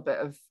doing a little bit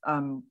of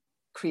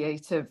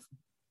creative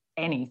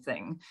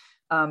anything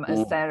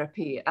as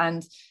therapy.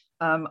 And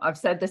I've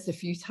said this a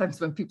few times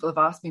when people have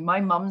asked me,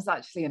 my mum's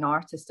actually an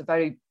artist, a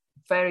very,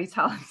 very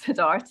talented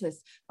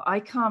artist, but I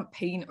can't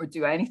paint or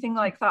do anything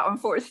like that,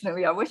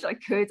 unfortunately. I wish I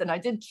could, and I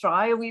did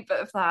try a wee bit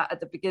of that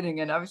at the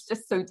beginning, and I was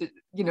just so,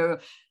 you know,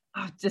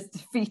 just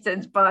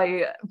defeated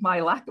by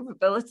my lack of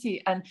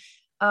ability. And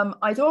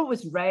I'd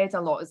always read a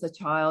lot as a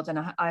child, and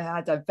I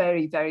had a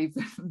very, very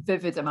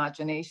vivid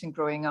imagination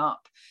growing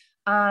up.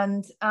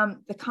 And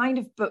the kind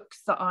of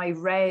books that I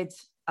read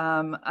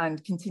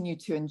and continue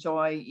to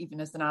enjoy even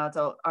as an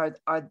adult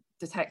are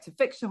detective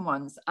fiction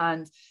ones.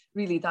 And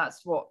really,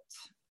 that's what,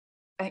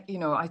 you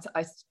know, I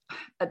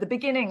at the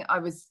beginning I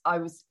was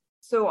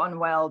so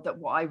unwell that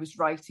what I was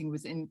writing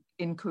was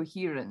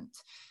incoherent.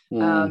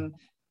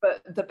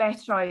 But the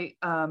better I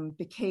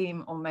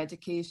became on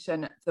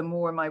medication, the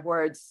more my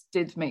words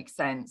did make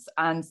sense,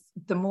 and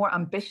the more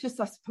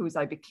ambitious, I suppose,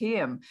 I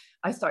became.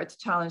 I started to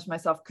challenge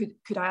myself.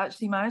 Could I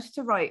actually manage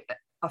to write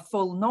a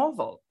full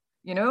novel?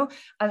 You know,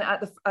 and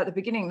at the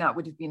beginning that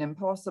would have been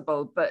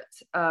impossible. But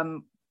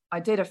I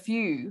did a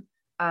few,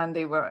 and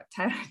they were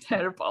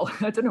terrible.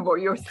 I don't know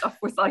what your stuff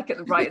was like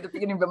right at the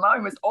beginning, but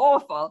mine was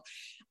awful.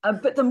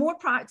 But the more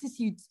practice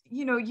you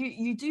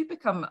do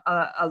become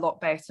a lot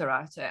better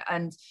at it.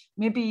 And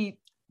maybe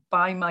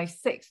by my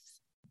sixth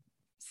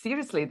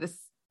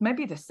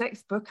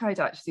book I'd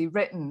actually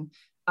written,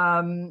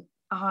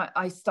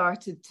 I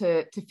started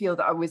to feel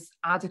that I was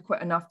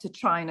adequate enough to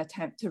try and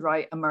attempt to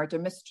write a murder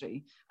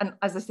mystery. And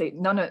as I say,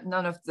 none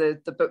of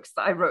the books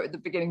that I wrote at the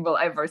beginning will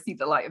ever see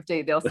the light of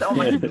day. They'll sit on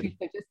my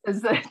computer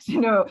just as,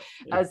 you know,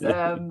 as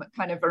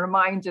kind of a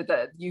reminder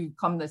that you've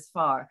come this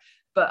far.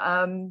 But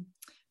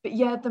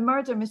yeah, the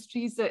murder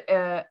mysteries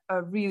are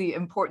a really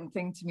important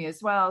thing to me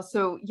as well.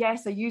 So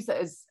yes, I use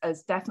it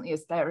as definitely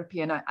as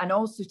therapy, and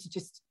also to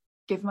just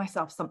give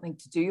myself something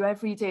to do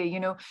every day. You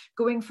know,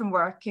 going from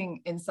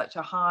working in such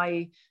a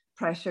high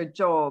pressure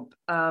job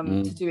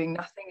to doing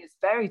nothing is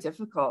very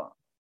difficult.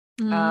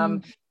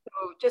 So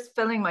just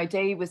filling my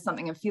day with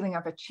something and feeling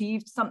I've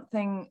achieved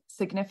something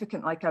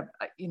significant, like a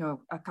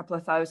couple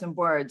of thousand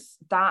words,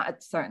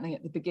 that certainly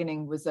at the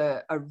beginning was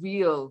a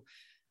real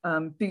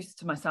boost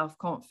to my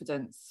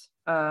self-confidence.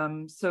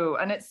 So,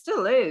 and it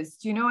still is,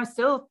 you know, I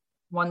still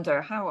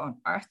wonder how on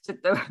earth did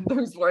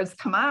those words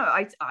come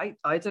out.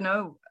 I don't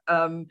know.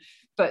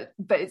 But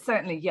it's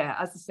certainly, yeah,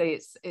 as I say,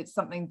 it's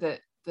something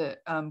that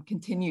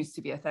continues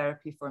to be a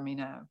therapy for me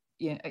now.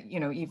 Yeah,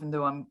 you know, even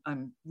though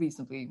I'm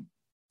reasonably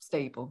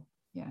stable.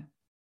 Yeah.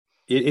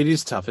 It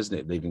is tough, isn't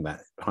it, leaving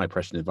that high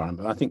pressure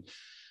environment? I think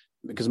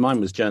because mine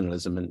was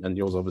journalism and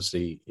yours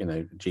obviously, you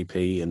know,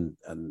 GP and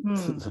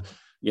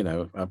you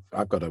know,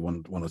 I've got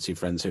one or two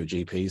friends who are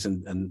GPs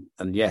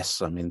and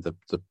yes, I mean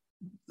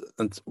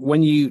and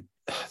when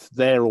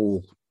they're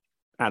all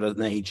at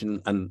an age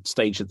and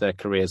stage of their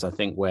careers, I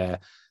think, where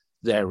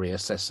they're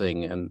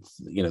reassessing, and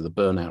you know, the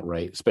burnout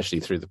rate, especially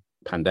through the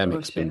pandemic,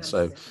 has been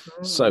so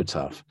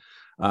tough.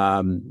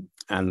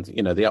 And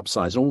you know, the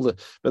upsides, but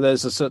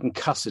there's a certain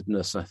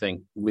cussedness, I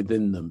think,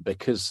 within them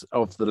because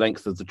of the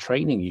length of the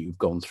training you've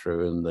gone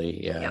through and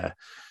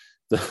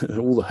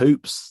all the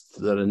hoops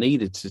that are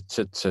needed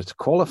to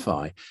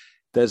qualify.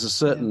 There's a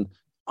certain,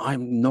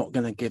 I'm not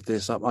going to give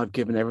this up. I've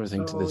given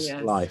everything to this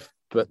life,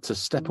 but to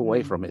step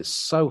away from it is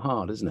so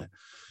hard, isn't it?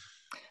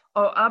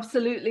 Oh,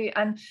 absolutely.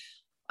 And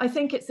I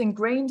think it's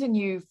ingrained in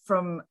you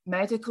from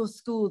medical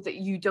school that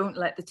you don't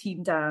let the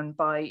team down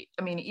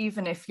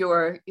even if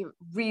you're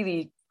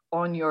really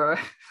on your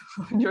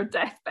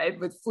deathbed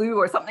with flu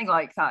or something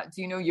like that,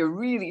 you know, you're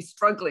really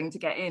struggling to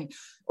get in,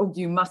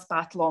 you must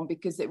battle on,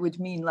 because it would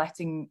mean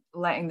letting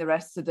the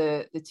rest of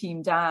the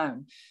team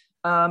down.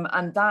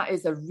 And that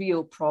is a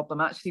real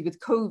problem. Actually, with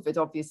COVID,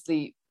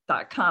 obviously,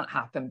 that can't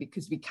happen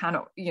because we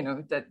cannot, you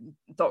know, that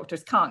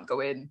doctors can't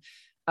go in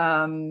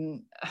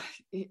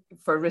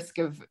for risk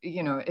of,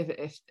 you know,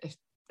 if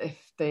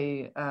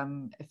they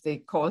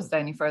caused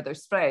any further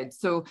spread.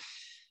 So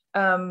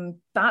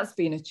that's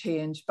been a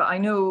change. But I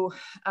know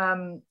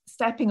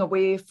stepping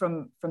away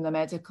from the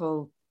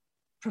medical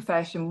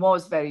profession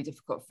was very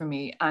difficult for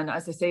me. And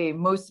as I say,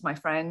 most of my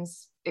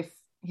friends,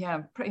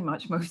 pretty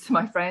much most of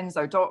my friends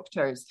are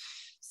doctors.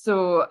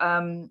 So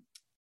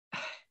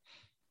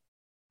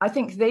I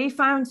think they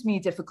found me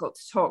difficult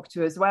to talk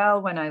to as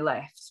well when I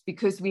left,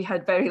 because we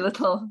had very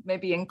little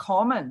maybe in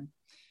common.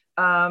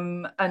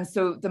 And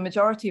so the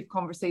majority of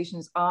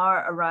conversations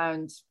are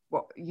around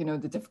what, you know,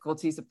 the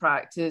difficulties of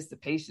practice, the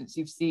patients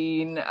you've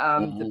seen,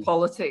 the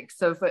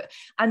politics of it.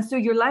 And so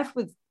you're left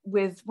with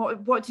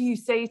what do you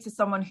say to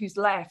someone who's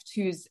left,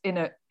 who's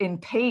in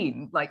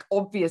pain, like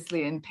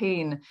obviously in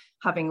pain,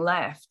 having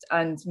left,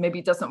 and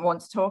maybe doesn't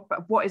want to talk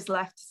about what is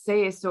left to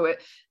say. So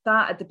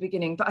that at the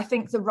beginning, but I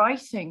think the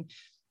writing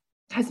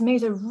has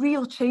made a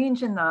real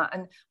change in that.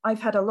 And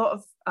I've had a lot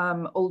of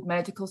old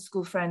medical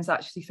school friends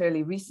actually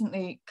fairly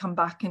recently come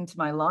back into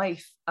my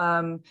life.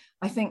 I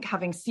think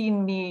having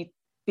seen me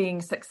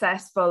being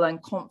successful and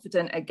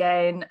confident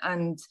again,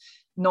 and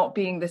not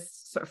being this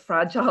sort of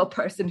fragile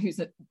person who's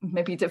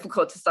maybe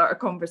difficult to start a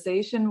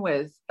conversation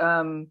with,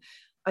 and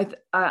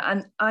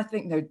I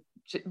think they're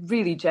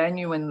really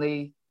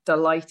genuinely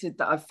delighted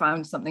that I've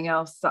found something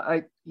else that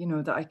I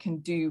can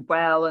do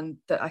well and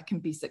that I can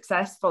be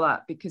successful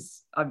at,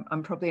 because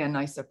I'm probably a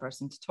nicer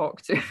person to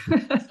talk to.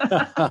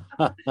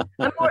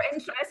 I'm more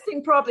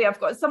interesting, probably. I've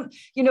got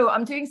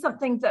I'm doing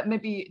something that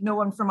maybe no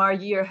one from our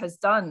year has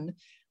done.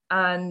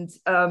 And,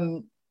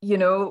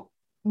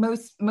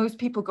 most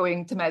people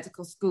going to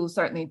medical school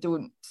certainly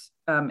don't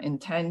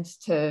intend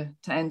to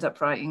end up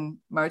writing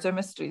murder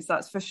mysteries,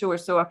 that's for sure.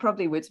 So I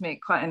probably would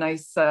make quite a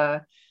nice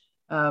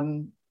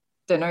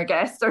dinner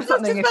guest or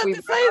something. I was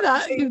just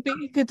about to say that.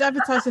 You could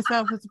advertise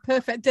yourself as a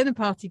perfect dinner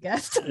party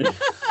guest.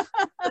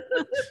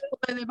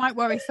 Although they might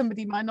worry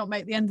somebody might not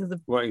make the end of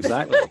the... Well,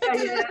 exactly.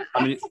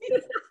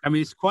 I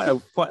mean, it's quite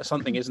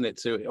something, isn't it,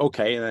 to,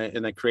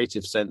 in a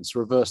creative sense,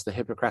 reverse the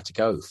Hippocratic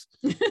Oath.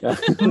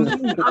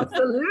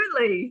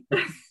 Absolutely.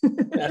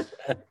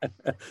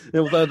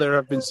 Although there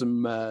have been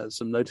some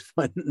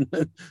notified,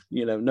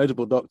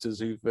 notable doctors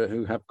who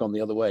have gone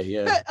the other way.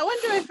 Yeah. But I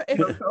wonder if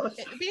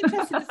it'd be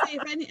interesting to see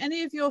if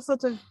any of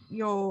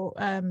your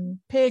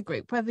peer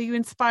group, whether you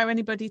inspire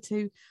anybody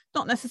to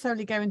not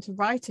necessarily go into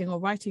writing or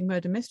writing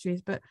murder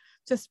mysteries, but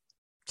just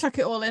chuck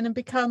it all in and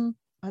become,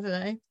 I don't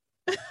know,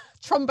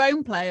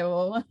 trombone player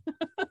or...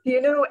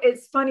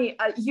 It's funny,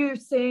 you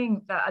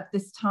saying that at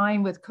this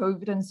time with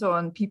COVID and so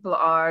on, people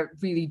are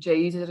really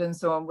jaded and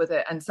so on with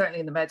it, and certainly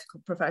in the medical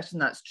profession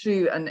that's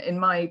true, and in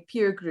my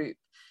peer group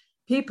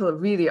people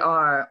really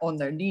are on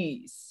their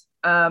knees.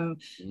 And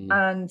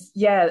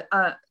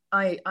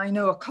I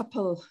know a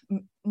couple,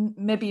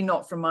 maybe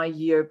not from my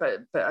year, but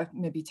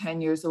maybe 10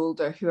 years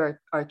older, who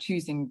are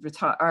choosing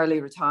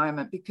early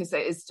retirement because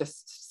it is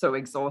just so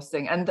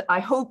exhausting. And I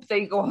hope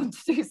they go on to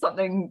do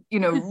something,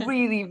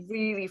 really,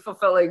 really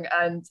fulfilling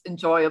and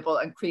enjoyable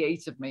and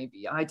creative,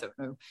 maybe. I don't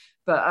know.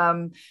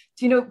 But,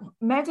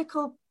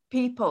 medical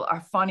people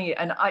are funny.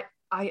 And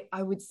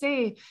I would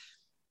say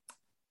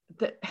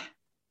that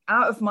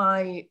out of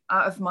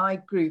my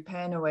group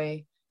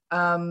anyway,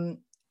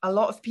 a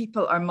lot of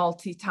people are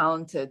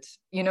multi-talented,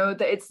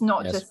 that it's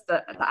not Yes. just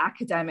the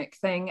academic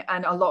thing.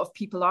 And a lot of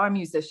people are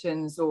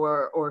musicians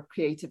or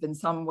creative in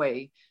some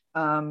way.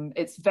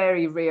 It's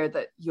very rare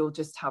that you'll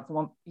just have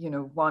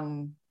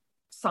one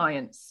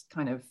science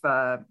kind of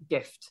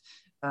gift.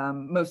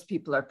 Most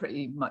people are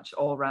pretty much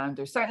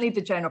all-rounders. Certainly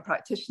the general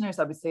practitioners,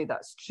 I would say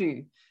that's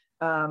true,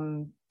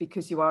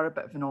 because you are a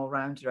bit of an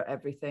all-rounder at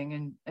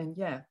everything. And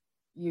yeah.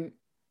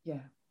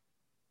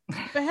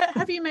 But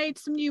have you made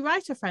some new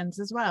writer friends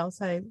as well?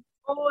 So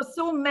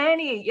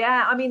many.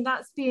 Yeah. I mean,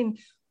 that's been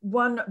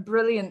one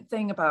brilliant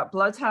thing about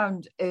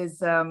Bloodhound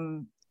is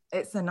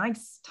it's a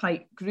nice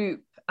tight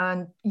group,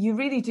 and you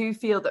really do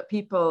feel that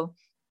people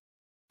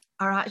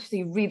are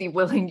actually really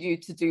willing you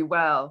to do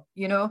well,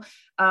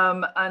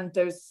 and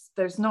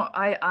there's not,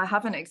 I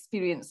haven't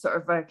experienced sort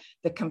of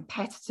the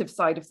competitive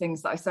side of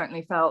things that I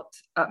certainly felt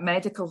at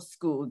medical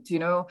school,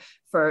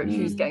 for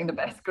who's getting the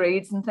best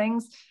grades and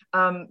things.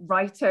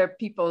 Writer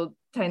people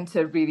tend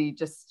to really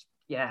just,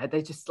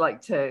 they just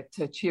like to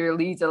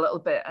cheerlead a little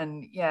bit.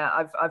 And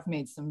I've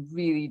made some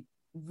really,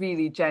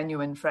 really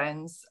genuine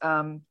friends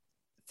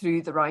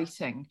through the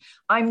writing.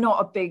 I'm not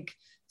a big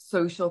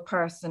social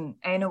person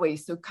anyway,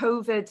 so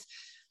COVID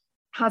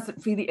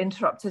hasn't really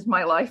interrupted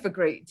my life a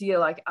great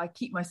deal. I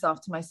keep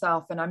myself to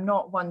myself, and I'm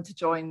not one to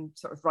join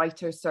sort of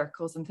writer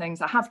circles and things.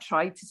 I have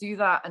tried to do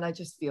that, and I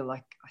just feel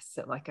like I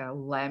sit like a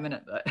lemon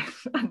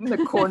in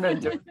the corner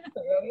and don't do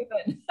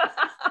anything.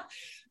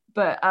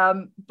 But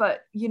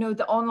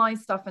the online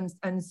stuff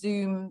and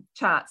Zoom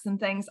chats and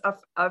things,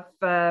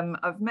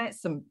 I've met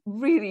some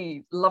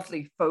really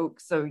lovely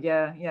folks. So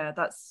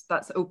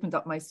that's opened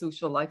up my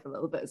social life a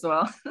little bit as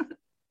well.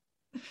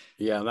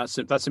 Yeah,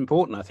 that's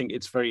important. I think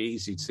it's very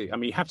easy to. I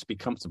mean, you have to be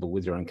comfortable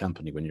with your own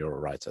company when you're a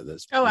writer.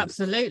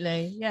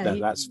 Absolutely,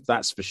 yeah.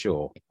 That's for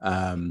sure.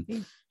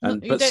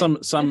 But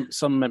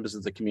some members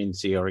of the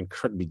community are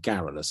incredibly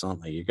garrulous,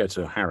 aren't they? You go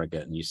to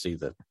Harrogate and you see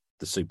the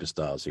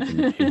superstars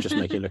who just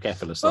make it look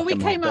effortless. Well, we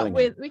came up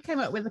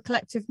with a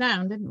collective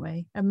noun, didn't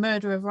we? A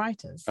murder of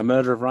writers. A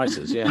murder of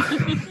writers, yeah.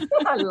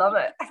 I love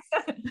it.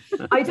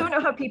 I don't know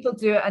how people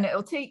do it, and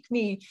it'll take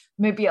me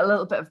maybe a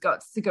little bit of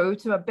guts to go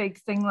to a big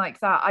thing like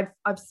that.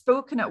 I've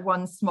spoken at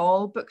one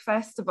small book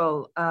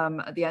festival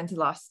at the end of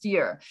last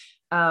year,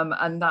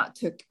 and that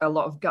took a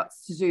lot of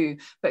guts to do.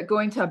 But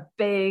going to a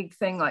big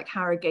thing like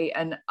Harrogate,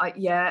 and I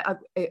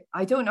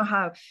don't know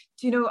how.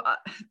 Do you know?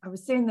 I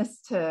was saying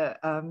this to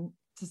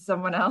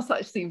someone else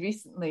actually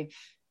recently.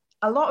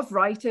 A lot of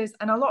writers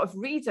and a lot of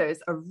readers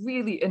are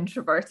really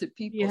introverted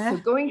people. Yeah. So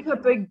going to a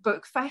big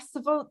book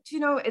festival,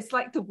 it's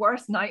like the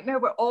worst nightmare.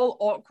 We're all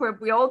awkward.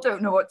 We all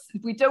don't know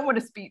we don't want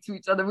to speak to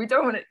each other. We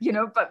don't want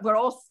to, but we're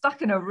all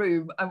stuck in a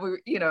room, and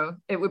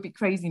it would be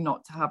crazy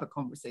not to have a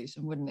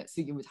conversation, wouldn't it? So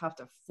you would have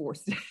to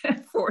force it.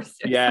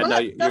 Yeah,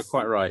 you're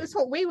quite right. That's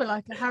what we were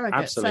like at Harrogate.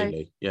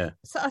 Absolutely, yeah.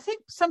 So I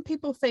think some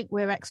people think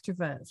we're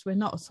extroverts. We're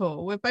not at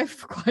all. We're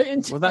both quite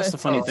introverted. Well, that's the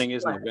funny thing,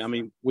 isn't it? I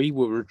mean, we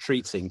were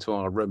retreating to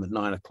our room at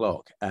 9:00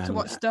 and to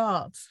watch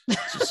darts.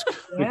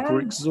 We were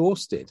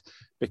exhausted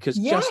because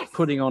just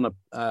putting on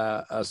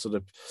a sort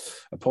of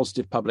a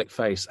positive public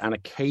face and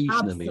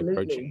occasionally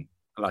approaching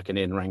like an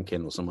Ian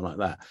Rankin or someone like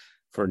that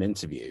for an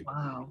interview,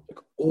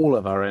 took all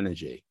of our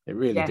energy. It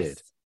really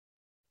did.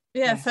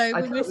 Yeah, so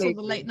we missed all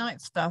the late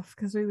night stuff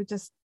because we were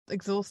just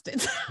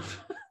exhausted.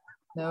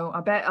 No,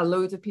 I bet a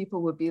load of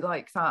people would be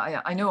like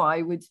that. I know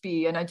I would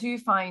be. And I do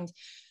find,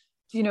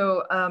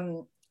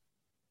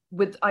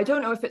 I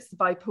don't know if it's the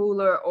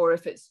bipolar or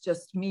if it's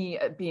just me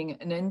being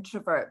an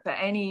introvert, but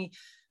any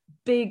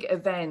big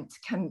event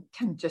can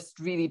just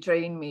really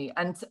drain me.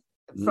 And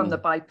from the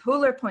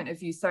bipolar point of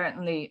view,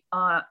 certainly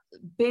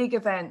big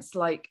events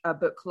like a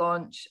book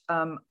launch,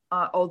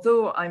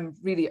 although I'm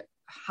really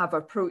have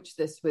approached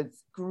this with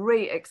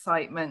great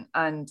excitement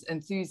and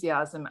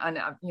enthusiasm, and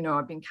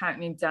I've been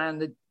counting down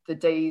the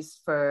days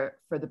for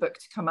the book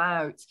to come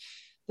out.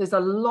 There's a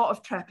lot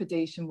of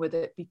trepidation with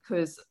it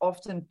because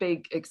often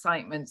big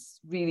excitements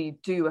really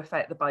do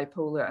affect the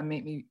bipolar and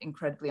make me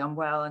incredibly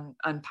unwell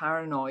and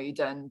paranoid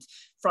and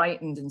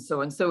frightened and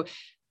so on. So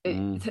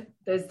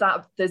there's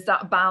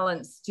that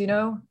balance,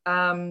 so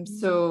I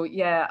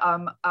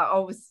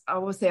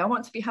always say I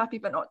want to be happy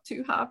but not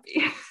too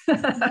happy.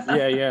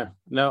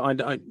 No, I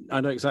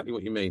know exactly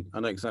what you mean.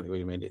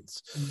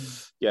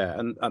 It's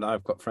and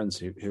I've got friends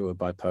who are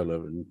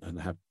bipolar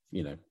and have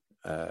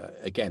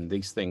again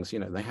these things,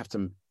 they have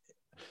to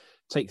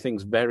take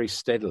things very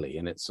steadily,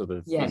 and it's sort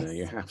of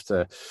you have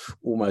to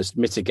almost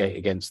mitigate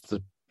against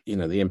the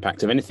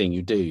impact of anything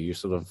you do.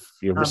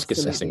 You're risk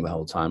assessing the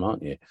whole time,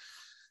 aren't you?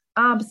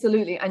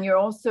 Absolutely. And you're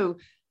also,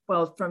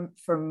 well,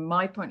 from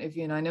my point of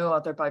view, and I know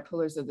other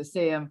bipolars are the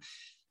same,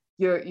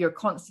 you're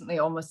constantly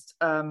almost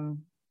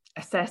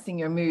assessing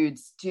your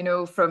moods, do you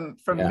know, from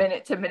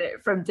minute to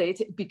minute, from day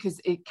to, because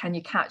can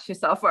you catch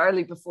yourself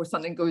early before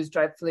something goes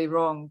dreadfully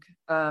wrong?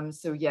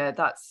 So yeah,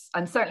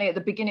 and certainly at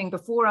the beginning,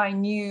 before I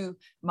knew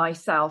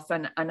myself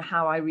and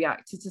how I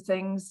reacted to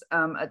things,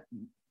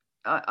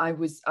 I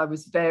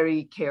was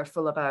very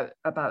careful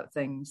about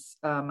things.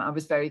 I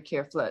was very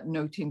careful at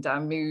noting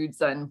down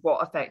moods and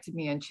what affected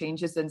me and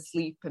changes in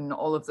sleep and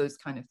all of those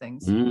kind of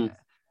things. Yeah.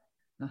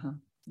 Uh-huh.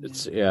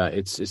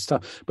 It's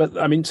tough. But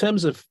I mean, in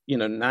terms of,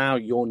 now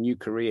your new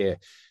career,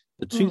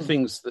 the two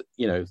things that,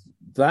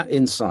 that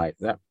insight,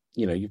 that,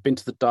 you've been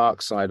to the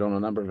dark side on a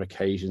number of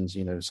occasions,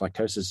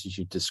 psychosis as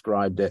you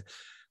described it,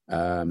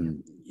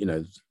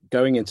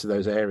 going into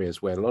those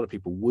areas where a lot of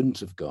people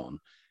wouldn't have gone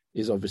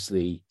is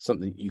obviously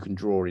something you can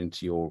draw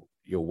into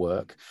your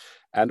work.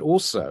 And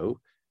also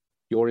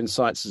your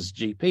insights as a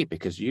GP,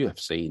 because you have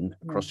seen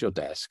across your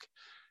desk,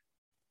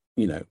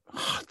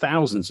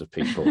 thousands of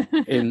people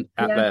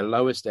at their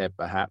lowest ebb,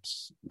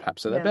 perhaps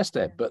at their best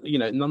ebb. But,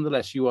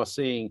 nonetheless, you've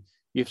seen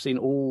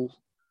all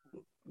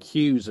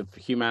hues of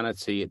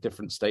humanity at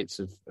different states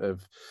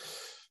of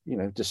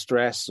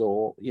distress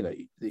or,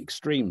 the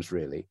extremes,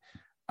 really.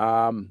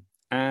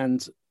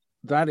 And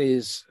that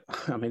is,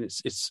 I mean,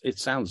 it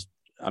sounds,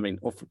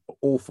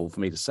 awful for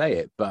me to say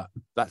it, but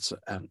that's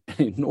an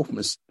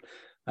enormous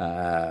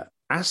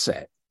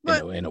asset.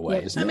 In a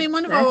way, isn't it? I mean,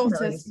 one of our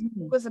authors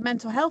was a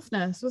mental health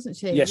nurse, wasn't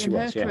she? Yes, she in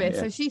was. Her career.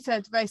 So she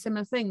said a very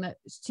similar thing, that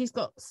she's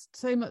got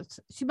so much.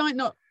 She might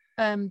not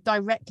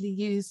directly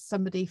use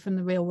somebody from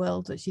the real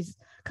world that she's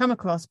come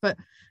across, but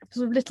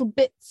sort of little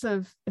bits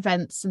of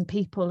events and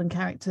people and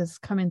characters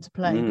come into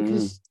play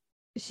because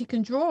she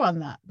can draw on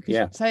that. So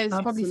it's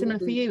Absolutely. probably similar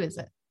for you, is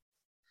it?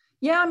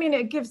 Yeah, I mean,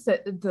 it gives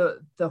it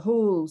the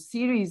whole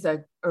series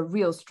a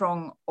real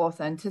strong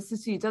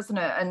authenticity, doesn't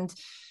it? And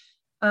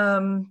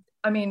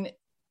I mean.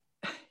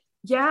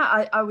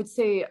 Yeah, I would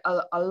say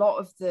a lot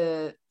of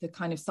the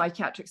kind of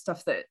psychiatric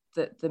stuff that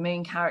the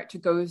main character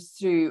goes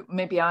through,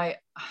 maybe I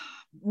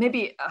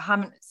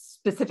haven't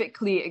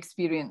specifically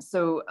experienced.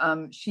 So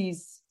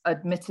she's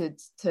admitted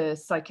to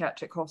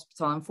psychiatric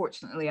hospital.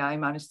 Unfortunately, I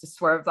managed to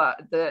swerve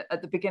that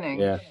at the beginning.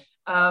 Yeah.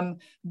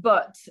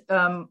 But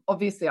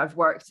obviously, I've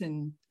worked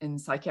in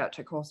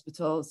psychiatric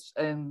hospitals,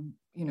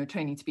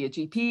 training to be a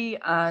GP,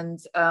 and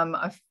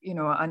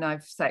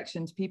I've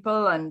sectioned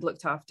people and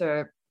looked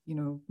after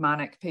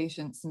manic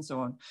patients and so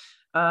on.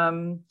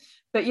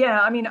 But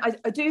yeah, I mean,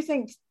 I do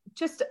think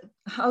just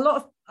a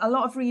lot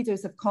of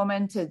readers have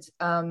commented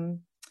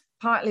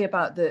partly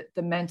about the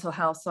mental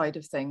health side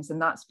of things,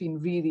 and that's been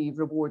really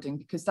rewarding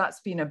because that's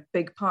been a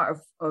big part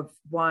of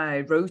why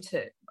I wrote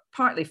it,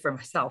 partly for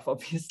myself,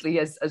 obviously,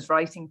 as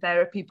writing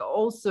therapy, but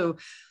also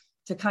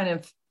to kind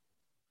of,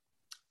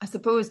 I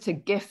suppose, to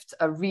gift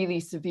a really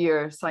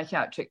severe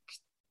psychiatric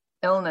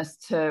illness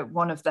to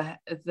one of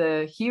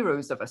the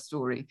heroes of a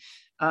story,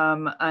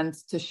 and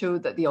to show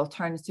that the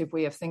alternative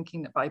way of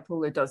thinking that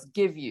bipolar does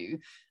give you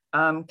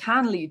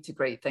can lead to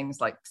great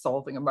things like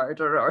solving a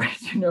murder, or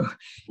and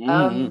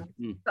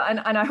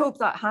I hope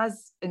that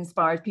has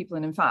inspired people.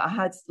 And in fact, I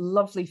had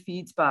lovely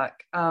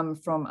feedback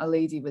from a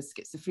lady with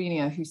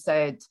schizophrenia who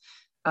said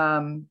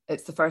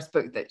it's the first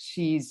book that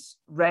she's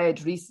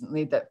read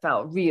recently that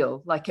felt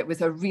real, like it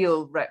was a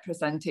real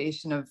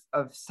representation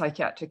of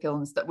psychiatric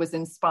illness that was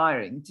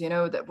inspiring,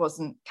 that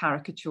wasn't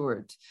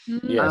caricatured.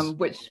 Yes.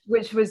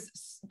 Which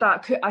was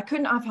that I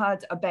couldn't have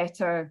had a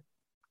better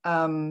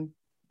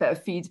bit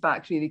of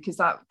feedback, really, because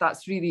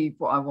that's really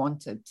what I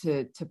wanted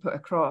to put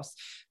across.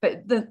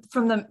 But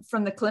from the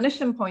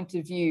clinician point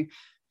of view,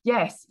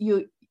 yes,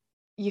 you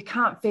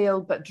can't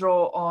fail but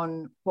draw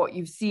on what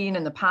you've seen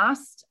in the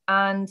past.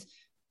 And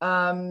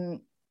I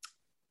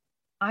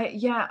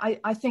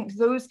think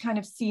those kind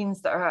of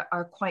scenes that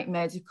are quite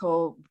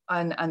medical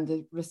and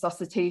the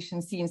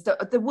resuscitation scenes,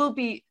 there'll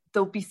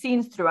be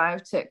scenes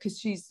throughout it,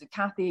 because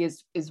Kathy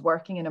is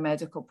working in a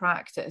medical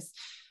practice,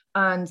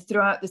 and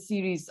throughout the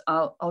series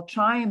I'll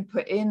try and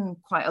put in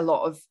quite a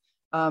lot of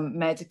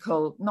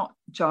medical, not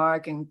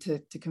jargon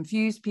to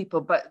confuse people,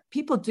 but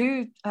people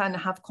do and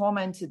have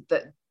commented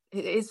that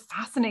it is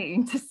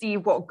fascinating to see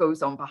what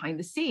goes on behind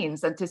the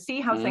scenes and to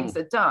see how things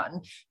are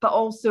done, but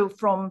also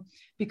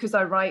because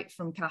I write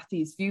from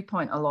Kathy's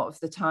viewpoint a lot of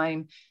the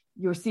time,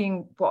 you're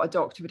seeing what a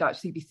doctor would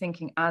actually be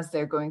thinking as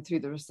they're going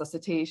through the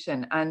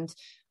resuscitation. And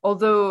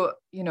although,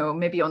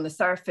 maybe on the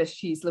surface,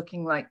 she's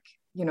looking like,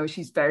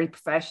 she's very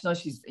professional,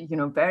 she's,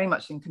 very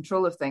much in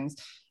control of things,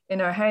 in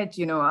her head,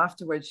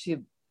 afterwards she,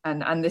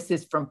 and this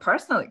is from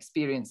personal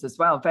experience as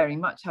well, very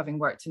much having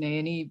worked in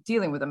A&E,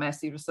 dealing with a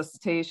messy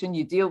resuscitation,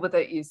 you deal with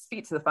it, you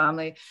speak to the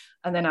family,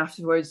 and then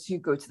afterwards you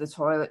go to the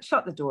toilet,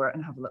 shut the door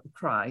and have a little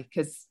cry,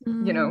 because,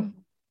 and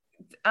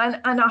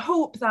I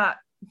hope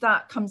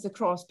that comes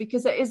across,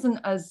 because it isn't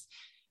as,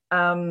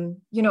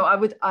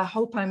 I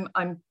hope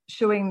I'm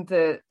showing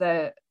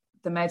the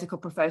medical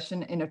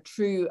profession in a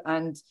true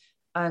and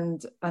an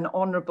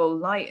honourable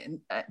light,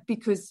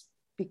 because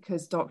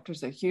because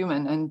doctors are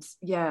human, and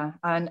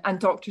and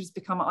doctors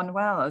become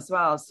unwell as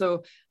well.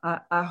 So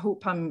I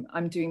hope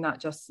I'm doing that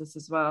justice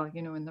as well,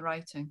 in the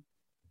writing.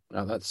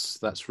 Oh,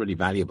 that's really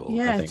valuable.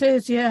 Yeah, I think. it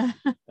is. Yeah,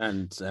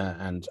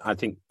 and I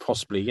think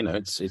possibly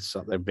it's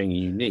like they're being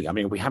unique. I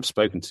mean, we have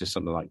spoken to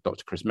something like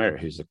Dr. Chris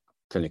Merritt, who's a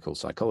clinical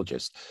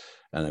psychologist,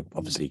 and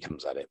obviously he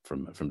comes at it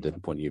from a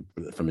different point of view,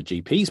 from a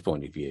GP's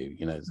point of view.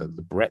 The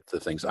breadth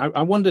of things.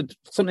 I wondered,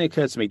 something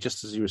occurred to me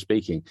just as you were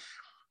speaking,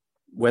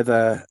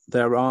 whether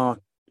there are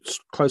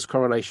close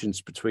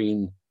correlations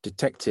between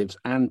detectives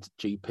and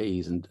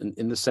GPs, and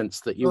in the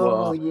sense that you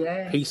are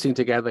piecing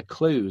together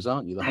clues,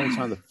 aren't you? The whole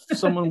time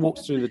someone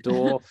walks through the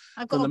door,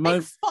 I've got a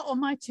big spot on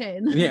my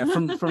chin. Yeah,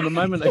 from the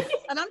moment,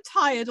 and I'm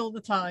tired all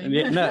the time.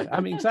 No,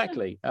 I mean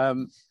exactly.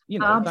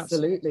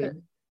 Absolutely.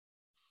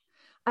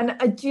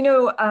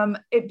 And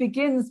it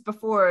begins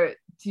before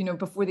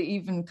they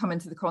even come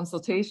into the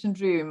consultation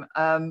room.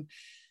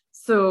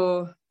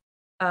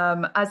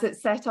 As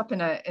it's set up in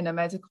a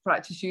medical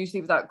practice,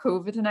 usually without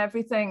COVID and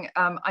everything,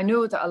 I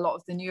know that a lot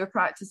of the newer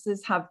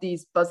practices have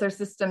these buzzer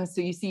systems,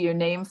 so you see your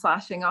name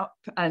flashing up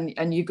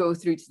and you go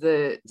through to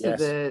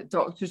the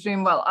doctor's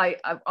room. Well,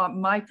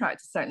 my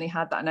practice certainly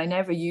had that, and I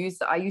never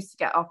used it. I used to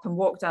get up and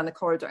walk down the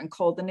corridor and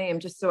call the name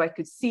just so I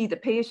could see the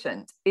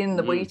patient in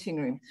the waiting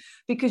room,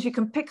 because you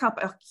can pick up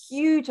a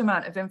huge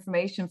amount of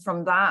information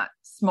from that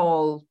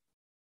small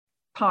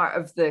part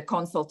of the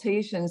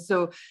consultation.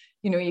 So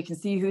you can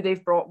see who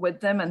they've brought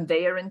with them and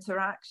their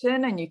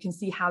interaction, and you can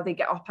see how they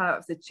get up out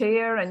of the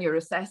chair, and you're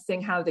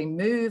assessing how they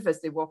move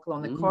as they walk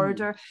along the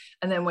corridor.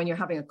 And then when you're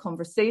having a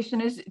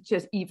conversation, is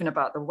just even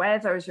about the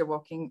weather as you're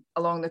walking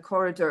along the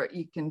corridor,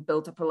 you can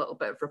build up a little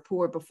bit of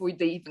rapport before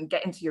they even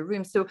get into your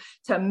room. So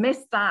to miss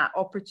that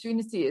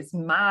opportunity is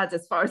mad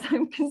as far as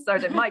I'm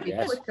concerned. It might be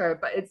quicker,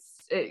 but it's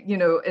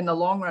in the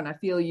long run, I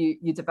feel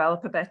you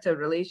develop a better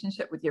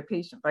relationship with your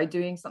patient by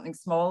doing something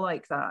small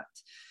like that.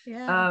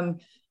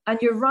 And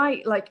you're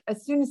right, like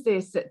as soon as they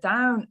sit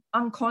down,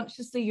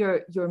 unconsciously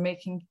you're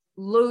making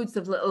loads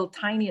of little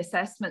tiny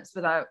assessments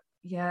without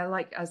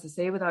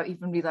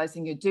even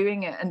realizing you're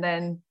doing it. And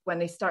then when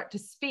they start to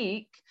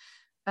speak,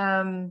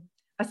 I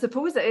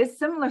suppose it is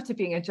similar to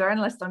being a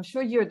journalist. I'm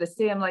sure you're the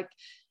same. Like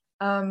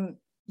you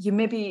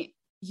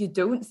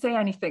don't say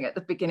anything at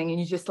the beginning and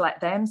you just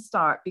let them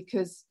start,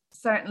 because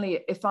certainly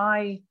if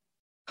I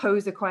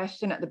pose a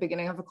question at the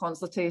beginning of a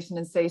consultation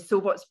and say, so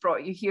what's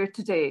brought you here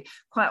today?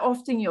 Quite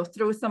often you'll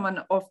throw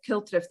someone off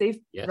kilter. If they've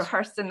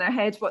rehearsed in their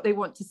head what they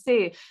want to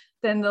say,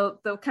 then they'll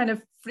kind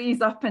of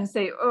freeze up and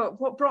say, oh,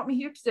 what brought me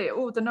here today?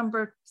 Oh, the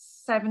number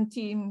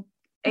 17A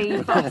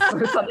bus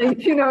or something,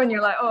 and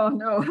you're like, oh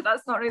no,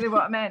 that's not really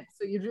what I meant.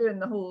 So you ruin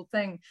the whole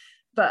thing.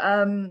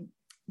 But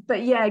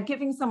yeah,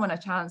 giving someone a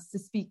chance to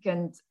speak,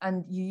 and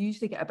you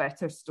usually get a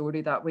better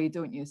story that way,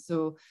 don't you?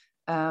 So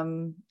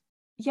I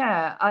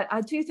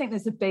do think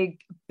there's a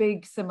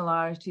big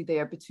similarity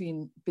there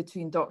between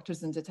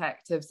doctors and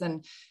detectives,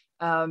 and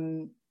I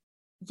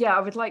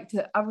would like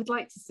to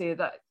say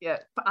that,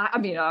 but I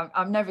mean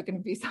I'm never going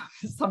to be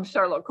some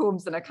Sherlock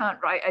Holmes, and I can't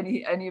write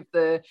any of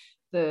the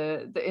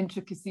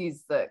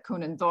intricacies that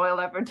Conan Doyle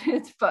ever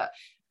did, but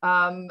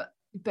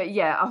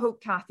yeah, I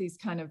hope Kathy's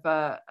kind of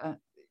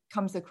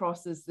comes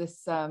across as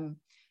this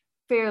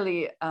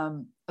fairly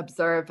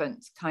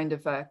observant kind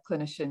of a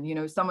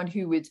clinician, someone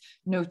who would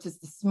notice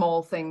the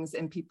small things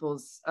in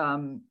people's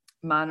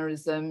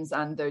mannerisms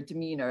and their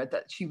demeanor,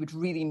 that she would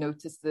really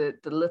notice the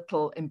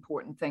little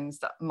important things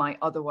that might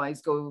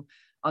otherwise go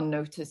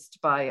unnoticed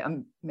by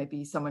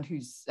maybe someone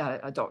who's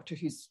a doctor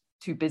who's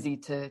too busy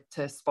to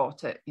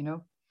spot it,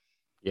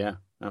 Yeah,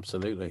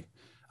 absolutely.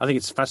 I think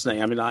it's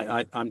fascinating. I mean,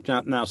 I'm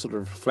now sort of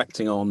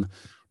reflecting on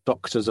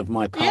doctors of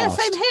my past. Yeah,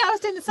 same here. I was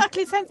doing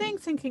exactly the same thing,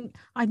 thinking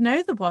I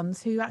know the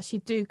ones who actually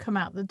do come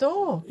out the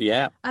door.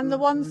 Yeah. And the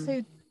ones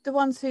who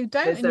don't.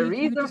 There's a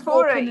reason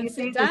for it. You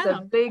see, there's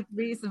a big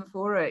reason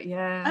for it.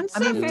 Yeah. And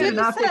some do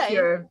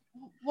say,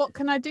 what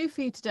can I do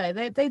for you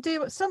today? They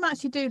do. Some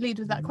actually do lead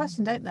with that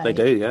question, don't they? They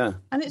do, yeah.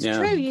 And it's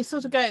true. You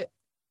sort of go,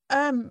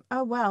 and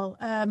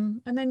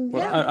then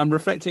I'm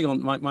reflecting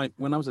on my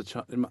when I was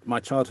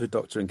my childhood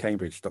doctor in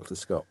Cambridge, Dr.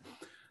 Scott.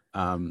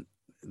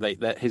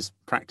 His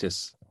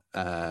practice.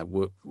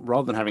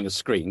 Rather than having a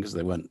screen, because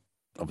they weren't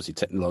obviously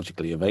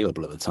technologically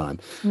available at the time,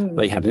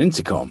 they had an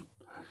intercom,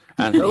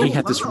 and he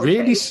had this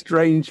really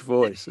strange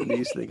voice, and he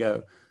used to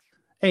go,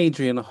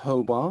 Adrian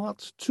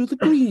Hobart, to the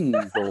green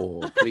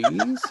door,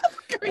 please.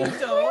 Green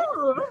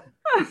door.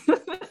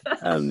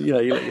 And you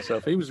let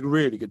yourself. He was a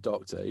really good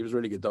doctor. And he was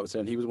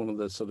one of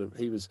the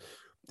he was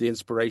the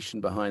inspiration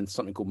behind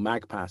something called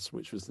MagPass,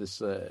 which was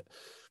this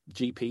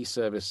GP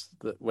service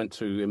that went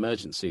to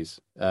emergencies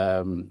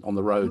on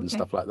the road and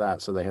stuff like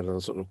that. So they had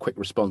a sort of quick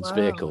response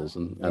vehicles,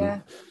 and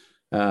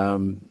he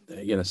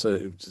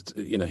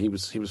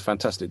was a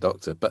fantastic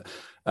doctor. But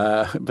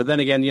then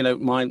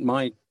again,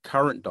 my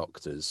current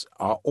doctors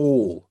are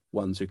all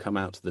ones who come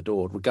out to the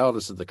door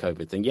regardless of the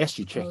COVID thing. Yes,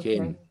 you check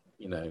in,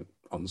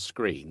 on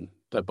screen.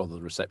 Don't bother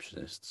the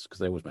receptionists because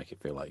they always make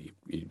it feel like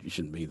you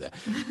shouldn't be there.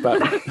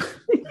 But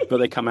but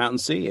they come out and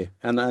see you,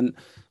 and then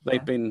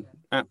they've been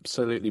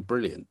absolutely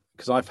brilliant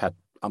because I've had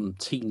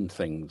umpteen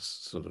things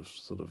sort of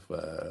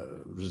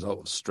result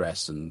of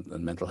stress and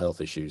mental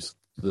health issues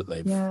that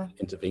they've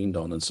intervened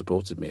on and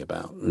supported me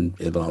about in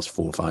the last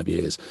 4 or 5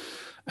 years,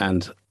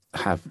 and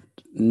have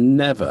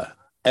never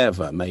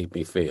ever made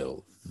me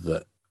feel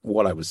that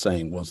what I was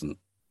saying wasn't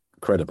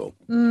credible.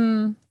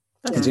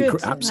 That's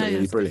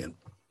absolutely brilliant.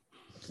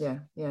 Yeah.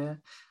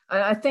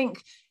 I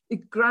think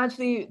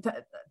gradually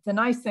the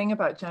nice thing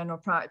about general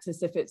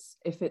practice, if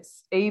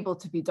it's able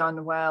to be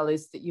done well,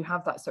 is that you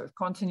have that sort of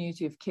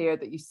continuity of care,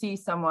 that you see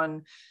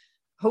someone,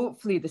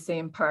 hopefully the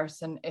same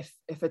person if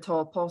at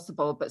all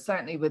possible, but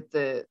certainly with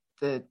the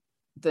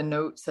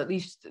notes, at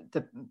least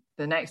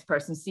the next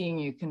person seeing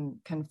you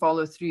can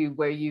follow through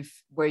where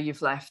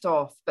you've left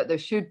off. But there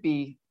should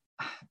be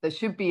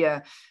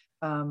an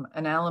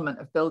element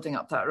of building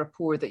up that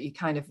rapport, that you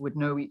kind of would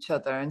know each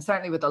other. And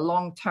certainly with a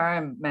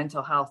long-term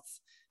mental health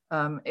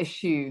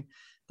issue,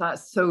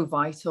 that's so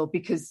vital,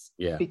 because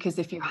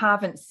if you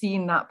haven't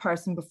seen that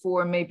person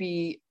before,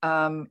 maybe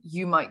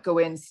you might go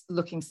in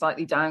looking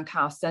slightly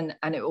downcast, and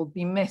it will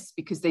be missed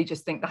because they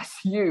just think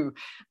that's you.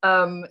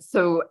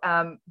 So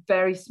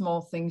very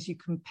small things you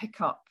can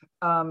pick up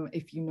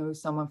if you know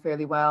someone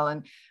fairly well,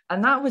 and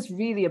that was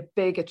really a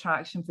big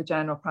attraction for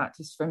general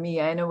practice for me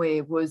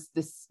anyway, was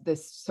this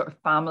sort of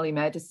family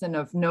medicine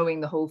of knowing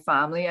the whole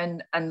family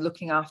and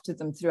looking after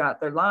them throughout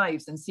their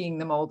lives and seeing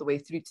them all the way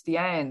through to the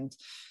end.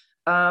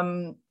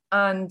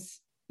 And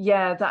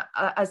yeah, that,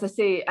 as I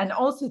say, and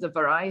also the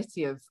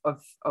variety of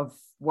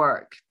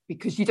work,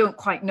 because you don't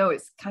quite know.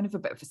 It's kind of a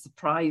bit of a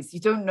surprise. You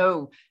don't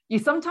know. You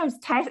sometimes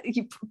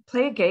you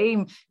play a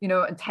game,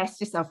 and test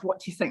yourself.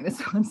 What do you think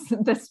this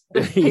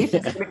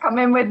patient's going to come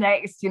in with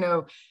next?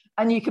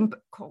 And you can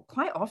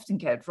quite often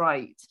get it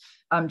right,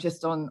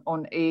 just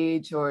on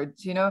age or,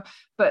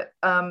 but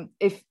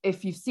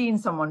if you've seen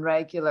someone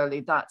regularly,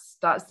 that's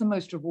the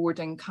most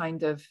rewarding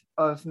kind of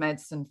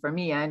medicine for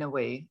me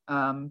anyway.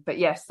 But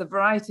yes, the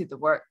variety of the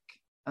work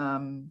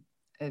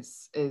it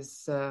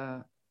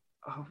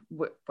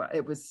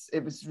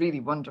was really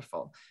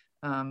wonderful.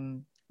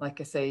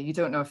 Like I say, you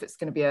don't know if it's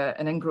going to be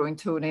an ingrowing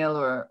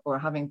toenail or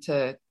having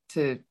to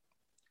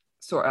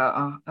sort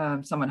out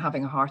someone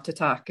having a heart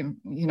attack, and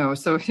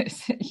so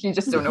you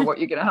just don't know what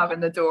you're going to have in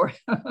the door.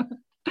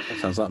 That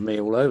sounds like me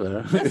all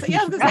over.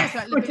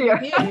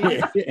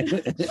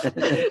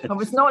 I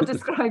was not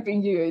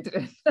describing you,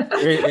 Adrian.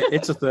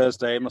 It's a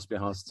Thursday. It must be a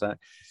heart attack.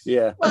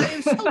 Yeah. Well,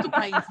 it was shoulder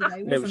pain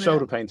today. It was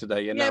shoulder pain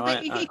today.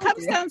 But he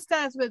comes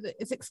downstairs with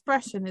his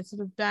expression is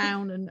sort of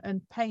down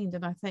and pained,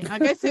 and I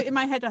go through it in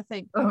my head. I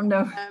think, oh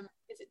no.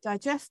 Is it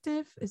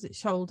digestive? Is it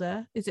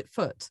shoulder? Is it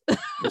foot?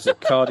 Is it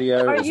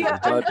cardio? Is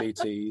it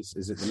diabetes?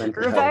 Is it the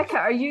mental Rebecca,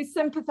 health? are you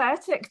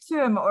sympathetic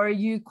to him, or are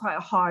you quite a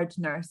hard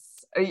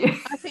nurse? Are you?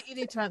 I think you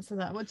need to answer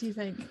that. What do you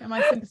think? Am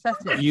I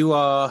sympathetic? You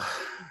are.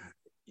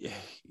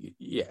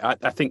 Yeah,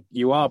 I think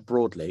you are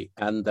broadly,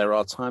 and there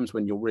are times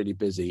when you're really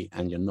busy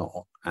and you're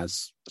not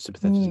as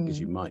sympathetic as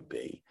you might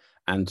be.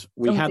 And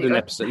we had an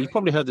episode. You've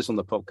probably heard this on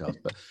the podcast,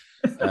 but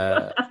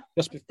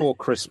just before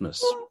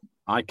Christmas,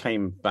 I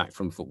came back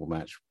from a football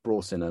match,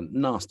 brought in a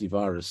nasty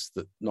virus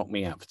that knocked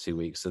me out for 2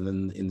 weeks, and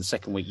then in the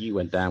second week you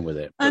went down with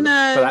it. I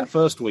know. For that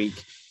first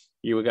week,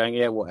 you were going,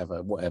 yeah,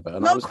 whatever.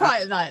 And not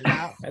quite like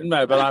that.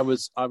 No, but I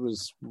was. I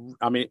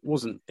mean, it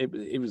wasn't.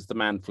 It was the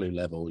man flu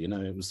level,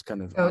 It was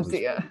kind of. Oh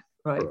dear,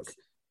 right.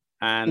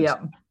 And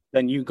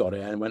then you got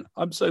it and went,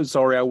 I'm so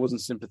sorry, I wasn't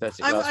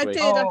sympathetic last week.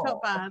 I did. I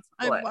felt bad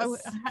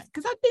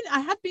because I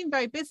had been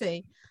very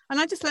busy,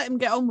 and I just let him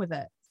get on with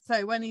it.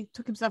 So when he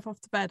took himself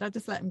off to bed, I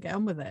just let him get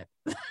on with it.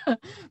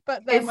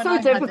 But then it's so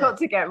difficult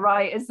to get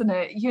right, isn't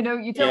it? You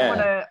don't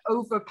want to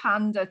over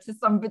pander to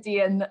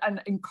somebody and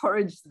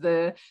encourage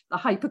the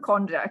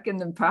hypochondriac in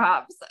them,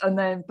 perhaps.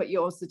 But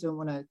you also don't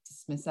want to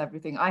dismiss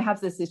everything. I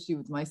have this issue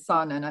with my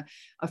son, and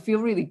I feel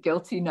really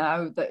guilty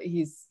now that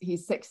he's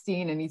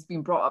 16 and he's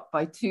been brought up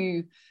by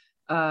two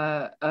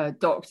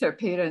doctor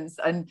parents,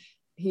 and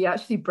he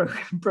actually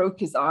broke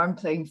his arm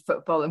playing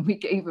football, and we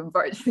gave him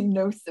virtually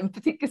no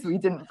sympathy because we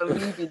didn't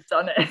believe he'd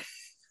done it.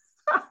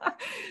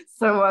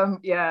 So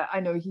I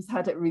know he's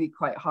had it really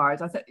quite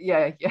hard. I think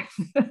I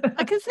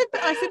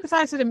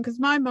sympathise with him because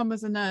my mum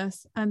was a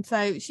nurse, and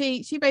so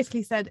she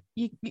basically said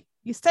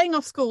you're staying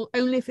off school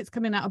only if it's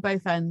coming out of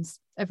both ends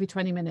every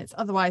 20 minutes,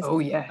 otherwise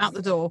out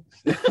the door.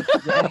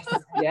 Yes.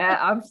 Yeah,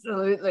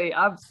 absolutely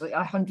I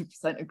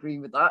 100% agree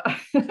with that.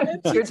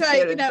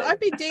 I've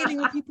been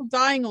dealing with people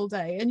dying all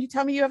day, and you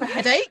tell me you have a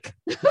headache.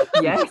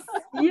 yes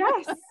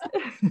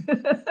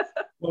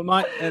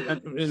Well,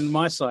 in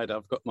my side,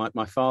 I've got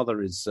my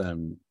father is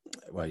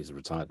he's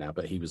retired now,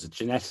 but he was a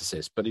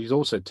geneticist, but he's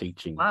also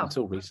teaching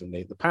until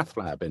recently at the Path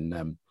Lab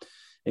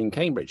in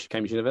Cambridge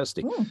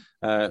University,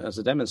 as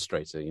a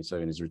demonstrator. So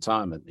in his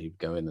retirement, he'd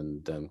go in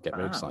and get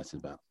very excited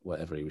about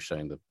whatever he was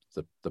showing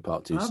the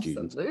Part 2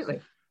 students.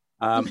 Absolutely.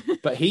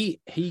 But he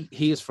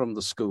is from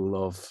the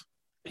school of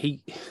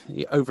he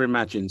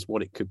overimagines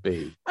what it could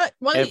be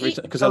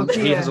because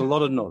he has a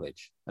lot of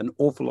knowledge, an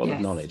awful lot of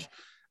knowledge,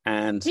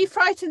 and he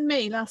frightened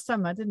me last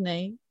summer, didn't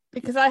he?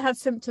 Because I had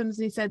symptoms,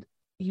 and he said,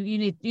 "You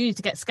need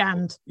to get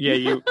scanned." Yeah,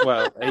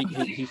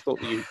 he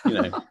thought you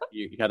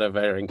had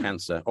ovarian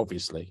cancer,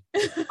 obviously.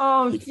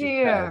 Oh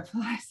dear.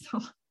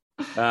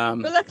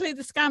 But luckily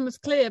the scan was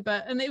clear.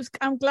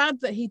 I'm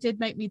glad that he did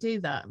make me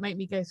do that, make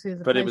me go through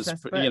the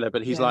process.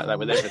 But he's like that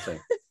with everything.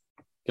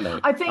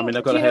 I think,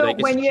 I've got a headache.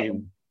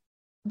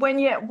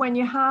 When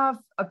you have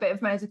a bit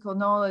of medical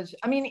knowledge,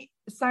 I mean,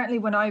 certainly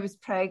when I was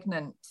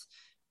pregnant,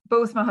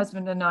 both my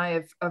husband and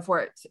I have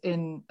worked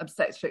in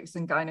obstetrics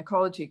and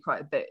gynecology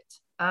quite a bit.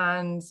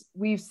 And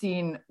we've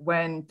seen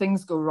when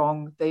things go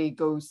wrong, they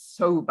go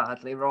so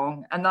badly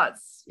wrong. And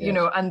that's,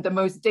 and the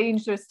most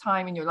dangerous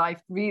time in your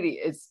life really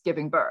is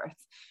giving birth.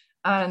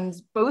 And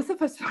both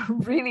of us were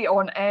really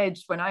on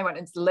edge when I went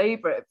into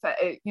labor.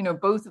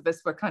 Both of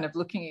us were kind of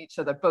looking at each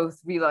other, both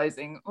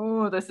realizing,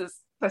 oh, this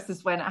is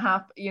when it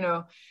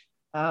happened,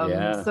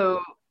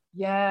 So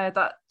yeah,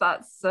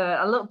 that's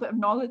a little bit of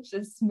knowledge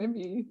is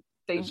maybe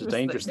dangerous. It's a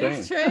dangerous thing.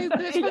 It's true,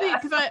 but it's funny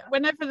because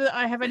whenever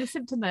I have any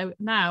symptom though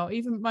now,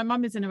 even my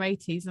mum is in her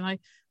 80s, and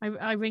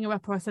I ring her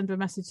up or I send her a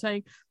message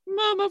saying,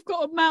 "Mum, I've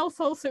got a mouth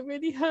ulcer, it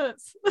really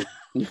hurts."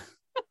 Well,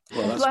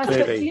 that's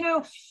clearly...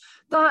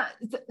 that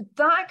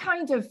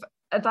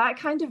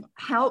kind of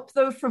help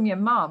though from your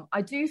mum,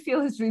 I do feel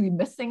is really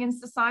missing in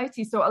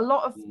society. So a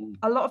lot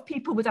of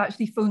people would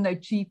actually phone their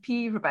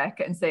GP,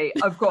 Rebecca, and say,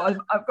 I've got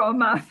a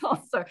mouth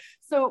ulcer.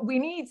 So we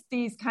need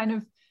these kind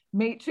of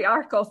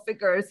matriarchal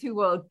figures who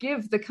will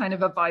give the kind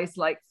of advice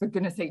like, for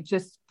goodness sake,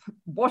 just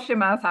wash your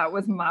mouth out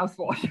with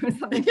mouthwash or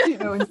something,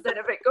 instead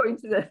of it going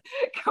to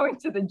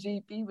the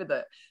GP with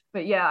it.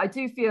 But yeah, I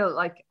do feel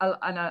like,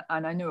 and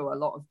I know a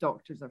lot of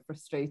doctors are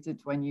frustrated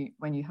when you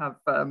have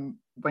phone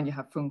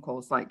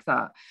calls like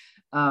that,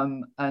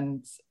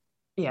 and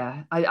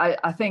yeah,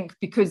 I think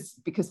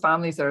because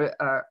families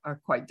are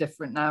quite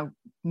different now,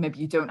 maybe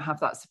you don't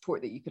have that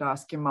support that you could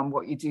ask your mum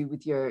what you do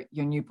with your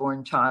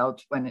newborn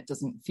child when it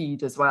doesn't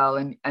feed as well,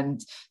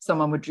 and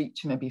someone would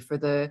reach maybe for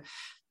the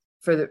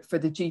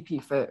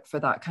GP for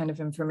that kind of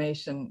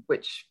information,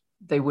 which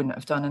they wouldn't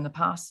have done in the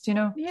past,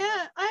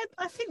 Yeah,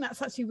 I think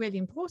that's actually really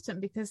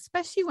important, because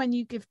especially when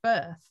you give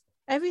birth,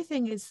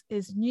 everything is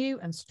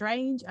new and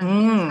strange, and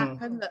things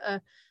happen that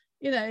are,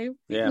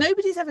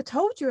 nobody's ever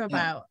told you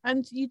about,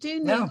 and you do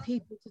need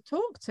people to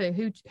talk to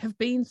who have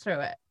been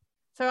through it.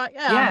 So I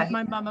have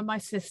my mum and my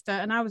sister,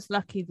 and I was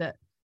lucky that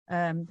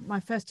my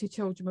first two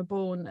children were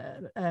born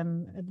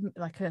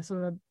like a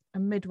sort of a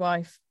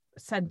midwife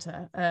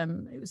centre.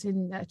 It was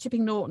in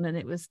Chipping Norton, and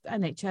it was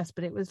NHS,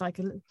 but it was like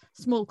a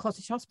small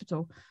cottage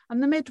hospital,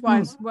 and the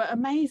midwives were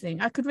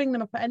amazing. I could ring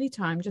them up at any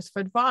time just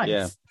for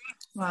advice.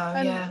 Wow.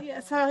 And I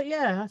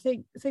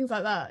think things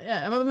like that.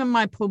 I remember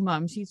my poor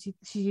mum, she's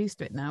used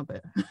to it now,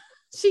 but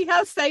she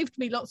has saved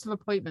me lots of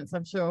appointments,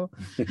 I'm sure.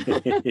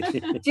 Both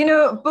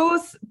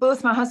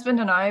my husband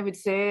and I would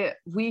say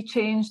we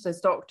changed as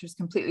doctors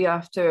completely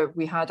after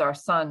we had our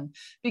son,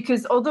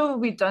 because although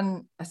we'd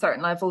done a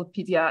certain level of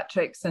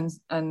pediatrics and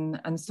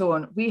so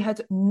on, we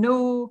had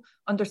no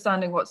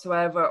understanding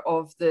whatsoever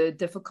of the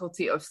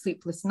difficulty of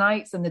sleepless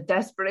nights and the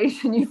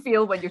desperation you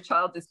feel when your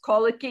child is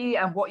colicky,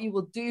 and what you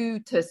will do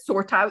to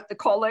sort out the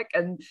colic,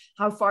 and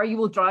how far you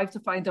will drive to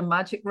find a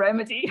magic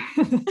remedy.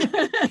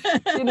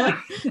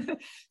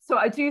 So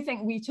I do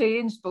think we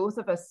changed, both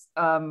of us,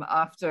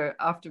 after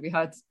we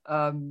had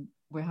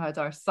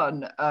our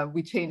son.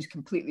 We changed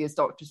completely as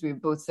doctors. We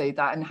would both say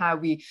that, and how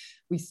we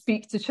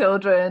speak to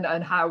children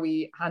and how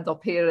we handle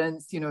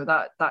parents,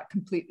 that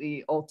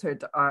completely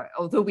altered our,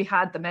 although we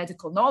had the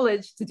medical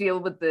knowledge to deal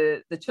with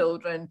the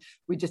children,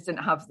 we just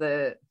didn't have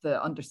the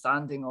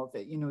understanding of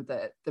it,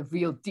 the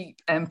real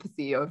deep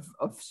empathy of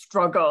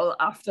struggle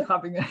after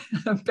having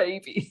a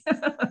baby.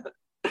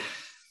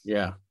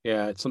 Yeah,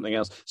 it's something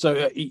else.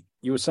 So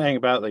you were saying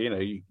about the,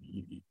 you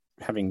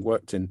having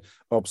worked in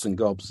obs and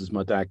gobs, as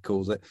my dad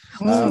calls it.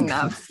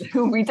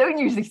 We don't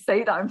usually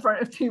say that in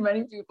front of too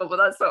many people, but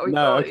that's what we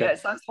call it. Yeah, it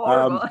sounds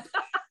horrible.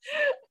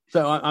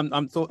 So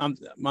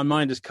my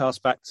mind is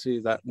cast back to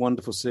that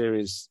wonderful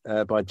series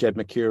by Jed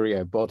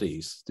Mercurio,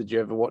 Bodies. Did you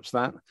ever watch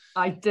that?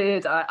 I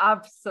did. I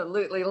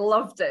absolutely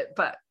loved it,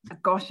 but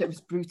gosh, it was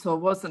brutal,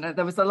 wasn't it?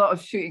 There was a lot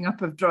of shooting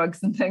up of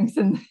drugs and things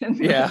in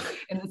the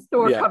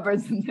store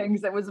cupboards and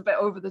things. It was a bit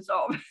over the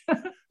top.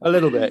 A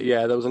little bit,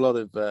 yeah. There was a lot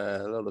of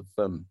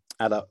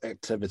adult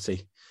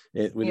activity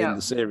within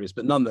the series,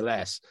 but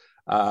nonetheless,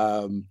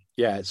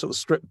 it sort of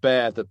stripped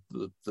bare the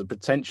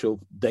potential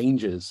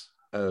dangers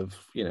of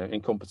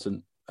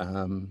incompetent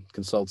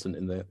consultant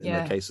in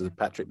the case of the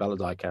Patrick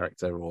Balladine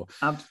character, or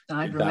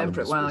I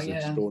remember it well. Was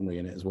extraordinary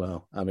in it as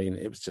well. I mean,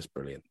 it was just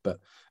brilliant. But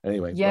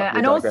anyway,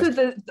 and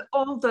also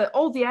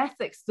all the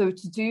ethics though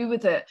to do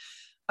with it.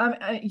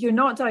 You're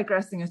not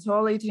digressing at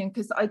all, Adrian,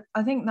 because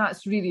I think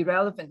that's really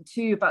relevant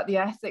too, about the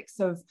ethics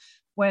of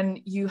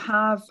when you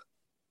have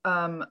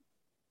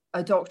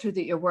a doctor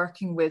that you're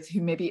working with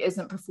who maybe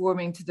isn't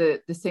performing to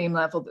the same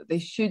level that they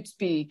should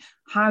be,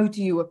 how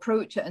do you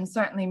approach it? And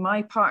certainly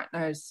my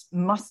partners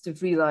must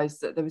have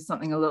realized that there was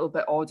something a little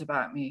bit odd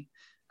about me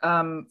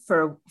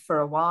for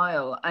a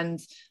while, and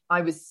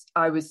I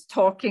was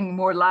talking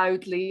more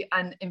loudly,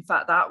 and in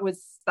fact that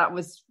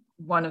was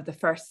one of the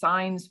first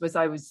signs. Was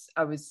I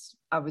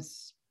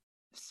was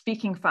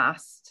speaking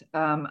fast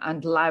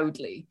and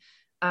loudly,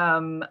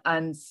 and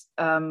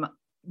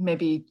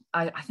maybe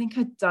I think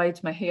I dyed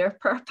my hair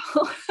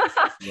purple,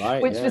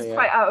 right, which was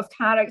quite out of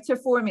character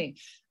for me,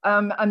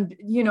 and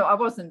I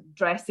wasn't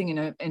dressing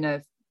in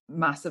a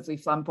massively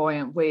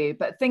flamboyant way,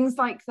 but things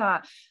like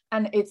that.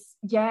 And it's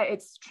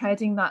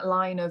treading that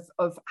line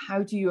of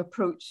how do you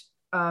approach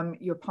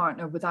your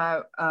partner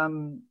without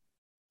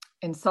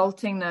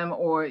insulting them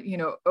or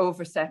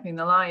overstepping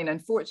the line.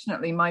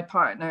 Unfortunately, my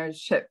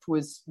partnership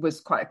was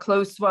quite a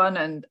close one,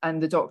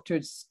 and the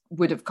doctors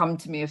would have come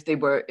to me if they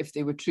were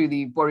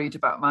truly worried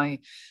about my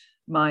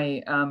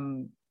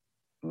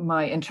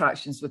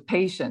interactions with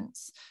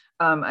patients,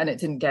 and it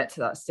didn't get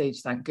to that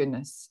stage, thank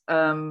goodness.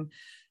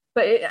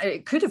 But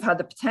it could have had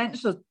the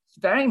potential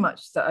very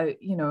much that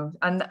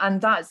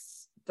and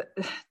that's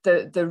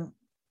the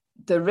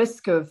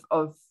risk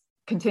of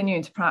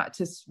continuing to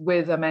practice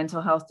with a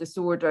mental health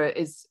disorder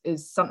is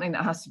something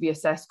that has to be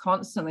assessed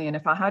constantly. And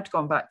if I had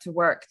gone back to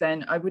work,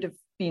 then I would have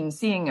been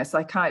seeing a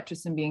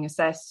psychiatrist and being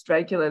assessed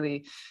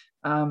regularly,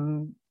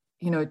 to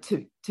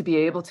be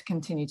able to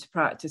continue to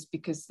practice,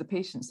 because the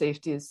patient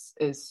safety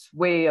is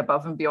way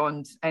above and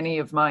beyond any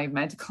of my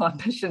medical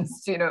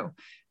ambitions, So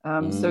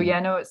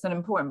it's an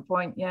important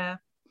point. Yeah,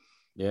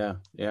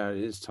 it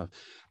is tough.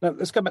 Now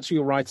let's go back to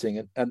your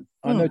writing, and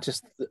I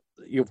noticed that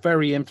you're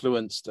very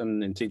influenced,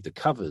 and indeed the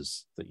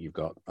covers that you've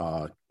got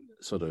are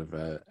sort of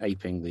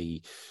aping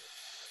the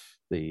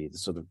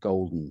sort of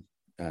golden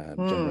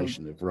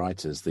generation of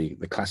writers, the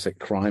classic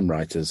crime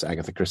writers,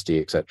 Agatha Christie,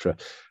 etc.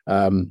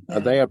 Are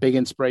they a big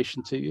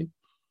inspiration to you?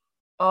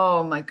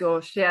 Oh my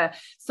gosh, yeah.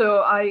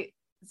 So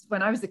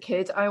when I was a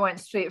kid, I went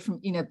straight from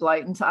Enid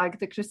Blyton to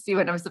Agatha Christie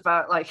when I was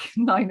about like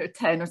 9 or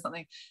 10 or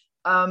something.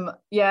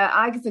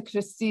 Agatha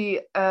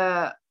Christie,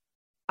 I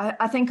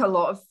think a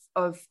lot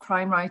of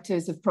crime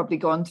writers have probably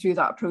gone through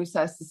that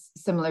process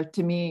similar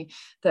to me,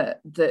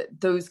 that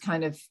those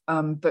kind of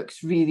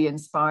books really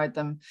inspired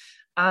them.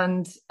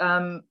 And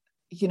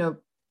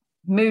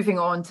moving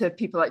on to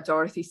people like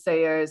Dorothy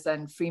Sayers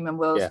and Freeman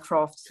Wills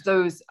Crofts,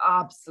 those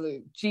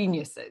absolute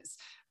geniuses,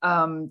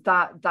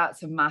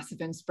 that's a massive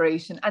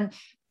inspiration. And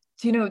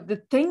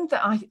the thing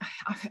that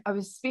I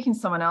was speaking to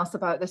someone else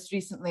about this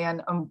recently,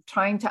 and I'm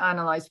trying to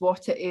analyze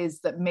what it is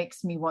that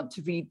makes me want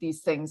to read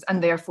these things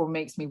and therefore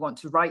makes me want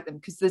to write them,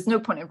 because there's no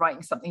point in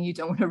writing something you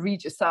don't want to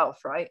read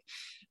yourself, right?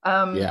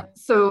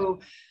 So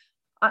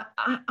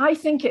I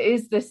think it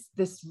is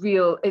this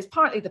real, it's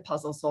partly the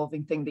puzzle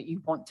solving thing that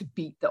you want to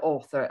beat the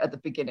author at the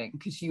beginning,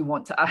 because you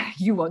want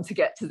to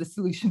get to the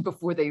solution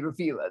before they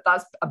reveal it.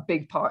 That's a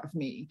big part of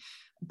me.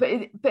 But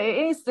it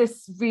is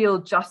this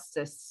real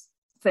justice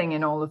thing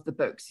in all of the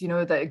books,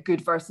 the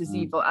good versus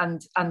evil,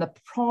 and the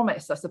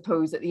promise, I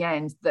suppose, at the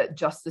end that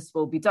justice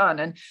will be done.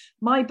 And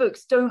my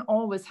books don't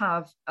always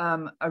have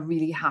a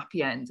really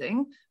happy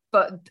ending,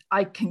 but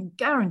I can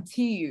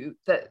guarantee you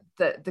that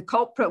the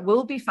culprit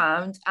will be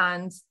found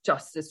and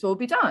justice will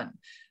be done.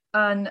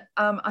 And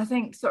I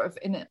think sort of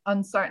in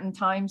uncertain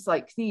times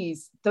like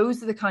these,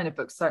 those are the kind of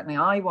books certainly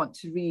I want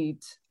to read,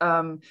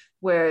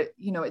 where,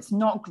 it's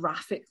not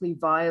graphically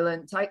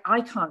violent.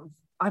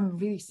 I'm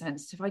really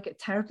sensitive. I get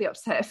terribly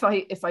upset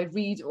if I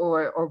read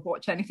or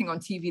watch anything on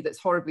TV that's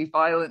horribly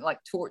violent, like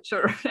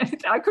torture.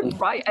 I couldn't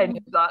write any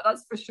of that,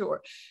 that's for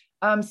sure.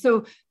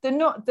 So they're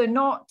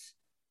not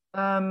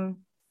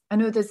I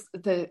know there's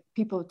the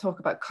people talk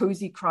about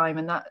cozy crime,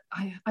 and that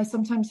I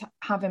sometimes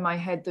have in my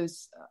head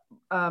those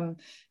kind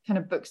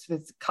of books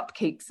with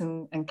cupcakes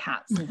and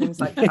cats and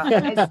things like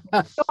that.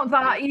 It's not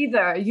that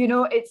either,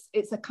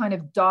 it's a kind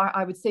of dark,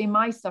 I would say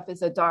my stuff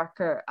is a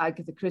darker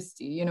Agatha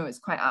Christie, it's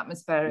quite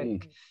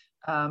atmospheric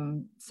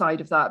side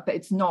of that, but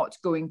it's not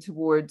going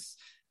towards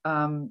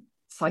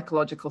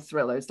psychological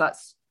thrillers.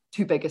 That's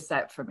too big a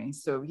step for me.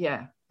 So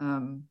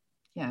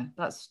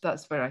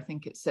that's where I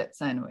think it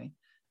sits anyway.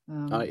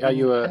 Are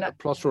you a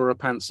plotter or a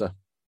pantser?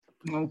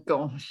 Oh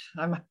gosh,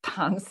 I'm a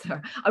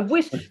pantser. I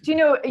wish,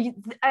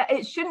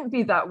 it shouldn't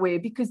be that way,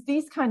 because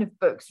these kind of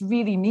books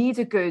really need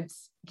a good,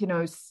 you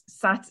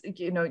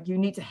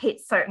need to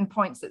hit certain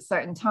points at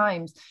certain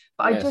times.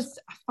 But yes.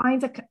 I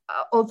find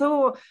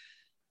although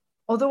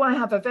I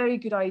have a very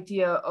good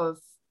idea of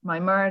my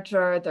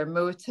murderer, their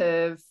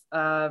motive,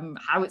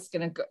 how it's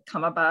going to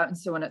come about and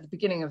so on at the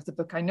beginning of the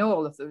book, I know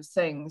all of those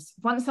things.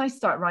 Once I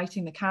start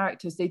writing the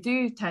characters, they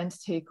do tend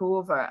to take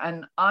over,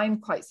 and I'm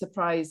quite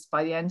surprised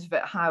by the end of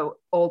it how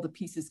all the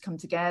pieces come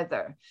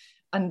together.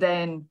 And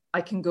then I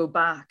can go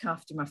back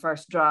after my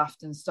first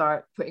draft and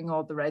start putting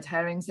all the red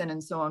herrings in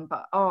and so on.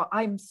 But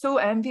I'm so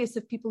envious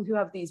of people who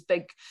have these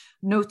big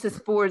notice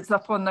boards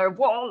up on their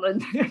wall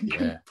and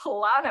can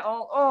plan it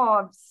all. Oh,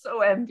 I'm so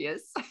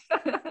envious.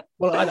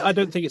 Well, I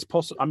don't think it's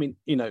possible. I mean,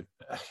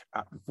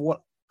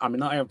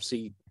 I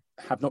obviously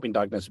have not been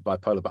diagnosed with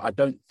bipolar, but I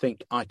don't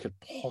think I could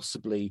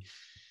possibly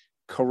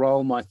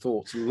corral my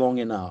thoughts long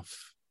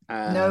enough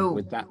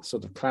with that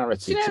sort of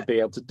clarity to be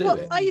able to do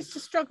it. I used to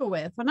struggle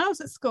with when I was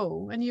at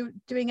school and you were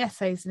doing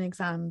essays and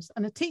exams,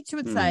 and a teacher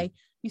would say,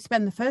 you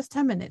spend the first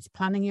 10 minutes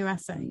planning your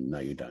essay. No,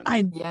 you don't.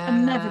 I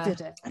never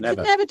did it. I could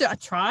never do it. I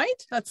tried.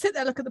 I'd sit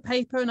there, look at the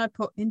paper, and I'd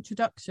put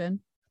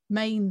introduction,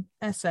 main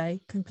essay,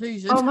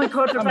 conclusion. Oh my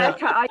God,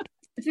 Rebecca, I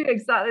do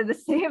exactly the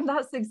same.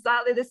 That's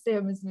exactly the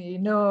same as me.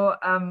 No,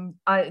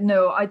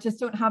 I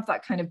just don't have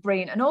that kind of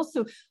brain. And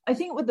also, I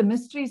think with the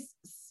mysteries,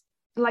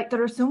 like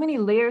there are so many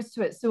layers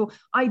to it. So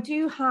I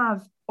do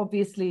have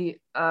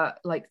obviously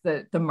like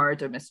the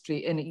murder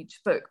mystery in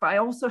each book, but I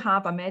also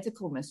have a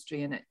medical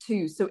mystery in it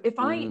too. So if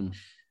I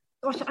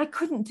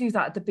couldn't do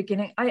that at the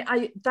beginning.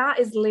 I that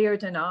is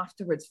layered in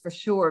afterwards for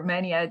sure.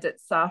 Many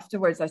edits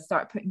afterwards, I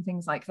start putting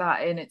things like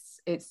that in.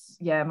 It's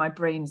my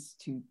brain's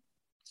too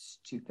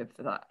stupid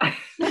for that.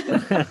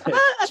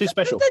 Too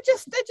special. They're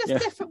just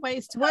different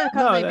ways to work,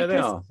 aren't they? They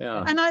are.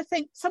 Yeah. And I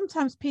think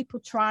sometimes people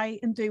try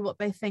and do what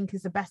they think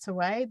is a better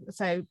way.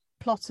 So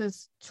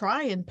plotters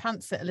try and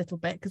pants it a little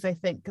bit because they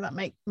think that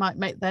might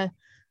make their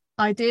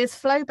ideas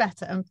flow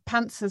better, and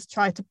pantsers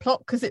try to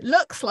plot because it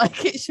looks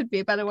like it should be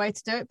a better way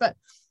to do it. But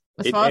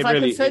as far as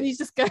I'm concerned, you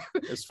just go.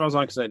 As far as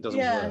I'm concerned, it doesn't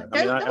work.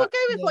 We'll go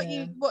with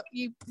what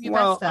you're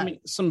best at. I mean,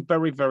 some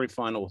very, very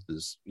fine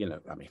authors,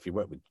 if you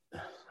work with,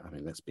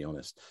 let's be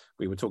honest,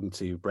 we were talking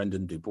to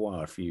Brendan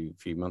Dubois a few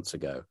months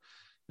ago,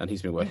 and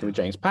he's been working with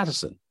James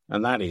Patterson,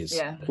 and that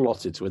is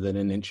plotted within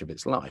an inch of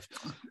its life.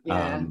 You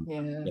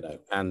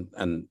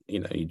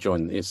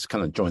join, it's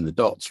kind of join the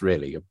dots,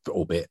 really,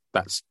 albeit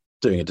that's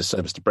doing a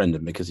disservice to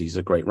Brendan because he's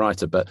a great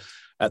writer. But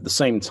at the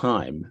same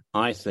time,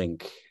 I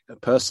think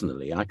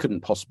personally, I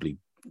couldn't possibly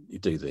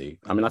do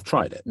I've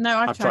tried it. No,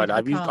 I've tried it.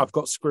 I've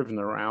got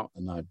Scrivener out,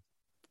 and I've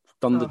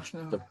done the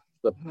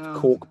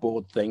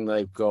corkboard thing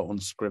they've got on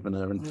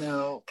Scrivener, and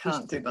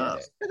can't do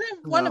that. But then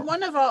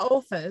one of our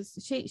authors,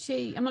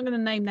 she I'm not going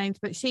to name names,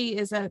 but she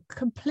is a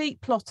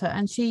complete plotter,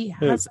 and she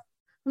has.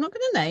 I'm not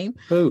going to name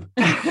who.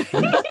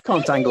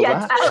 Can't tangle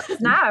that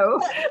now.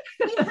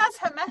 She has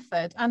her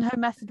method, and her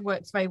method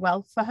works very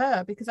well for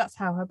her because that's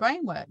how her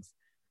brain works.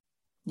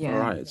 Yeah,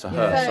 right. It's a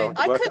her. So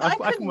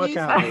I can work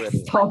out.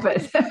 Stop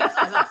it.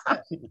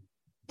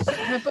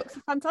 Her books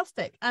are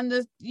fantastic,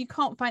 and you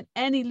can't find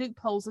any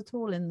loopholes at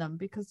all in them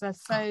because they're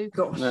so.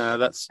 No,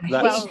 that's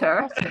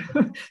hater.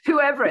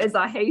 Whoever it is,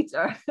 I hate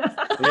her.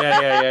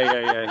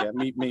 Yeah.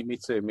 Me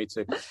too.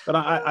 But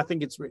I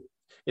think it's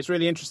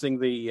really interesting.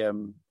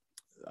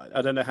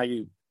 I don't know how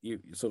you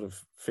sort of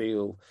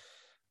feel,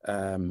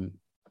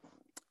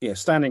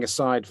 standing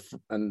aside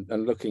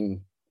and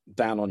looking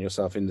down on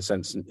yourself in the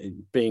sense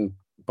in being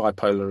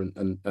bipolar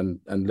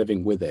and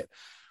living with it,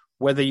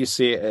 whether you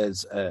see it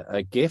as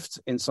a gift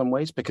in some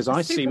ways, because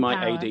I see my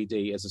ADD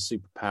as a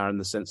superpower in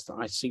the sense that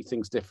I see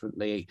things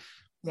differently.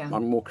 Yeah.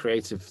 I'm more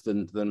creative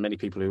than many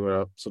people who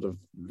are sort of,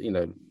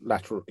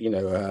 lateral,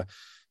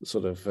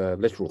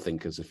 literal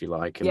thinkers, if you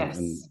like.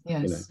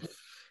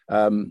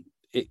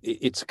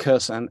 It's a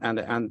curse and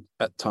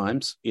at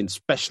times,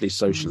 especially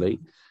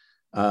socially,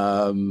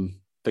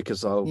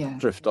 because I'll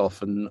drift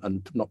off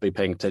and not be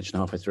paying attention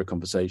halfway through a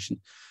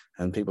conversation,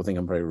 and people think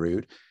I'm very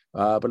rude.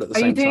 But at the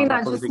same time, are you doing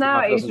that just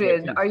now,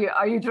 Adrian?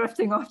 Are you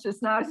drifting off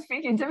just now,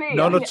 speaking to me?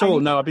 Not at all.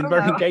 No, I've been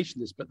very engaged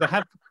in this.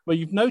 But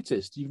you've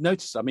noticed.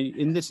 I mean,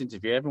 in this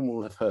interview, everyone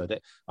will have heard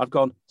it. I've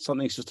gone,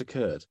 something's just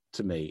occurred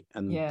to me,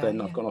 and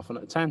then I've gone off on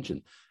a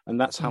tangent, and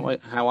that's how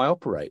I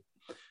operate.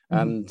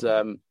 And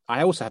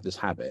I also have this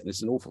habit, and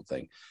it's an awful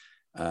thing,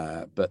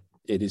 but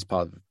it is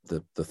part of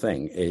the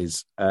thing,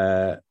 is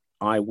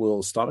I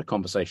will start a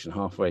conversation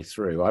halfway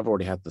through. I've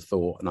already had the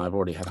thought, and I've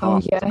already had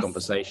half of the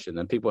conversation,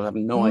 and people have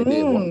no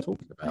idea what I'm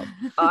talking about.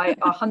 I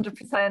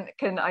 100%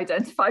 can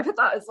identify with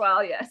that as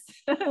well, yes.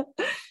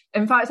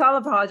 In fact,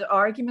 I'll have had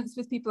arguments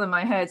with people in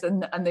my head,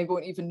 and they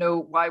won't even know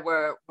why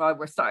we're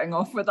starting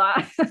off with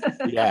that.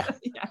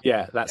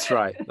 Yeah, that's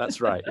right.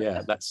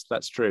 Yeah,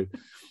 that's true.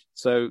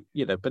 So,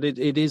 but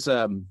it is,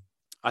 I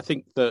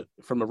think that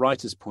from a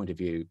writer's point of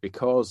view,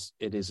 because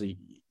it is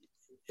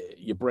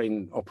your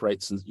brain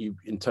operates and you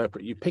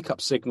pick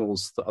up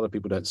signals that other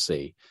people don't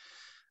see,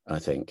 I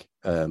think,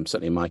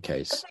 certainly in my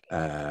case.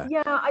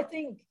 I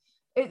think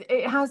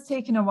it has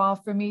taken a while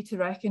for me to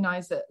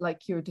recognize it,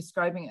 like you're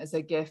describing it, as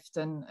a gift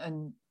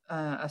and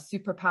a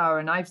superpower.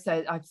 And I've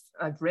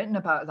written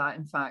about that,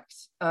 in fact,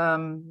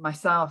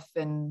 myself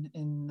in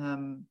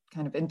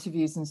kind of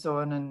interviews and so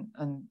on,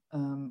 and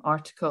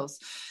articles.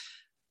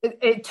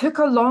 It took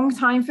a long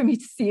time for me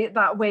to see it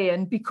that way,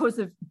 and because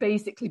of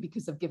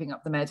giving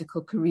up the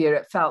medical career,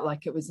 it felt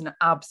like it was an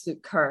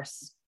absolute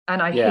curse, and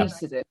I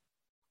hated it.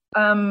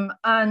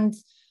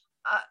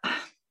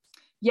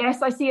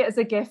 Yes, I see it as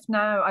a gift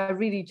now. I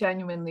really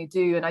genuinely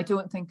do, and I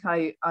don't think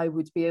I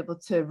would be able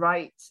to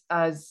write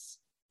as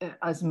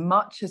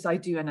much as I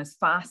do and as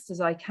fast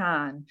as I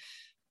can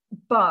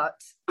But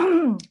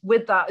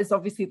with that is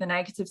obviously the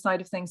negative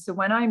side of things. So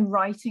when I'm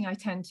writing, I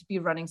tend to be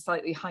running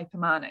slightly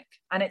hypomanic,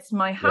 and it's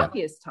my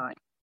happiest time.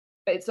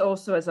 But it's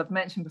also, as I've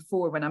mentioned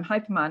before, when I'm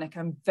hypomanic,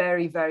 I'm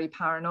very, very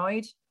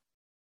paranoid.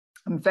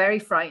 I'm very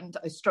frightened.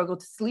 I struggle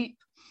to sleep.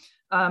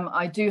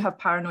 I do have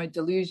paranoid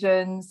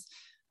delusions.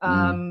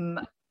 And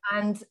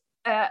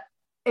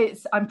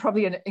I'm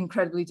probably an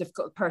incredibly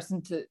difficult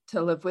person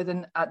to live with.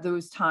 And at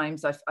those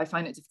times, I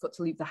find it difficult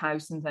to leave the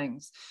house and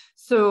things.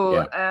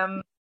 So,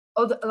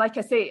 like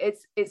I say,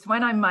 it's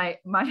when I'm my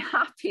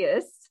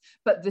happiest.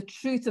 But the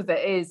truth of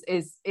it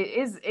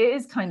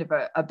is kind of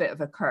a bit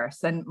of a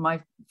curse. And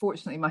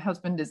fortunately, my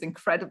husband is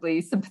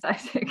incredibly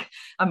sympathetic,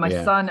 and my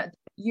son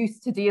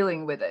used to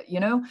dealing with it,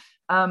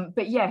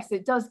 But yes,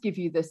 it does give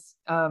you this.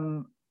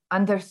 And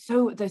there's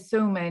so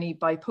many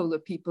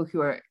bipolar people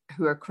who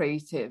are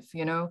creative,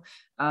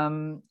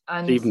 And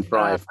Stephen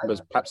Fry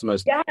was perhaps the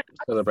most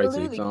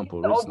celebrated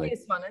example the recently.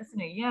 Obvious one, isn't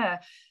he? Yeah.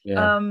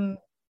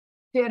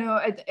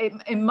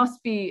 It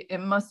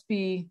must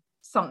be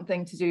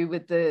something to do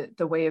with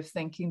the way of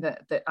thinking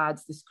that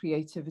adds this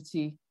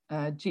creativity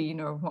gene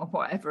or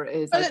whatever it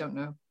is. I don't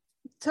know.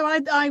 So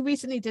I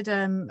recently did MA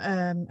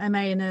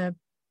and a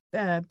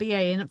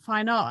BA in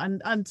fine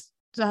art, and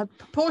the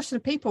proportion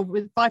of people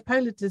with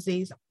bipolar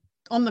disease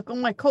on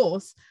my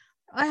course,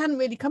 I hadn't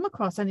really come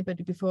across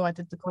anybody before I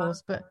did the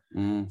course. But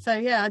so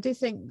I do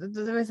think that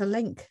there is a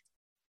link.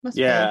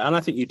 And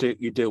I think you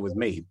deal with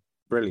me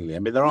brilliantly. I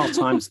mean, there are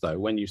times though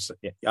when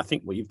I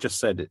think what you've just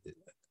said,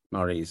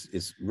 Mairi,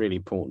 is really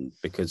important,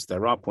 because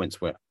there are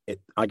points where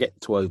I get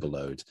to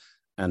overload,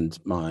 and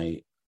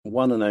my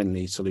one and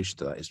only solution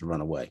to that is to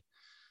run away,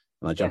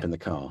 and I jump in the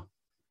car.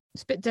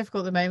 It's a bit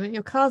difficult at the moment.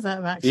 Your car's out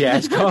of action. Yeah,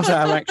 it's car's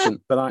out of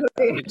action, but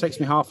it takes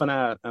me half an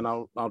hour, and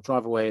I'll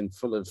drive away in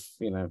full of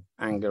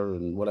anger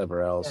and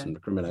whatever else, and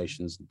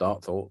recriminations, and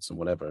dark thoughts, and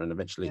whatever, and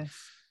eventually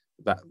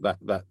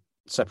that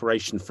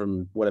separation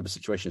from whatever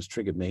situation has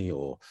triggered me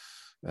or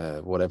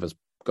whatever's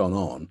gone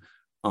on,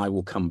 I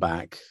will come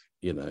back,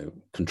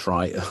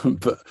 contrite,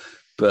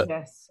 but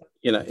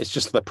it's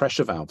just the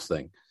pressure valve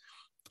thing.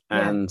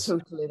 And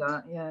totally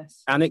that,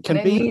 yes. And it can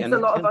and it be needs a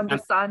lot of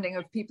understanding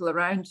of people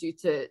around you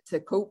to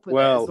cope with it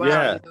as well.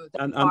 Yeah.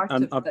 And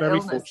I'm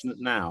very fortunate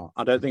now.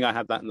 I don't think I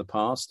had that in the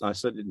past. I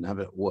certainly didn't have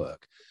it at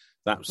work.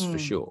 That's for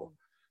sure.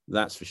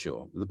 That's for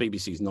sure. The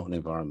BBC is not an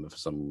environment for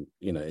some,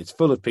 it's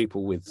full of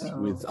people with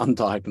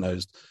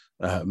undiagnosed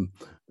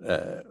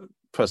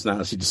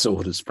personality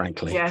disorders,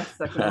 frankly. Yes,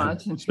 I can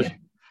imagine.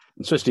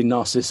 Especially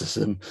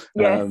narcissism.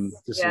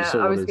 Yes,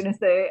 I was going to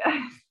say.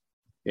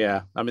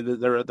 Yeah, I mean,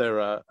 there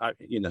are I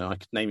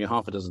could name you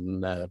half a dozen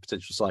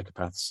potential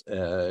psychopaths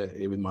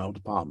in my old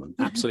department.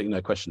 Absolutely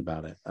no question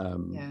about it.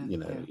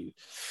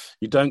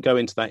 You don't go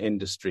into that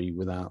industry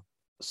without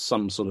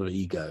some sort of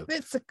ego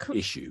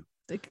issue.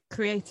 The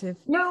creative.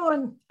 No,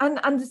 and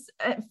it's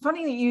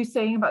funny that you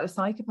saying about the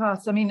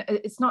psychopaths. I mean,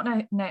 it's not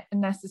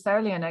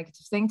necessarily a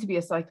negative thing to be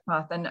a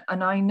psychopath, and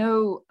I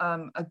know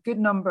a good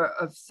number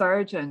of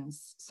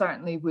surgeons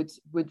certainly would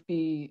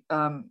be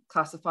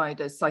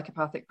classified as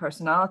psychopathic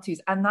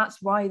personalities, and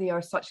that's why they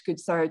are such good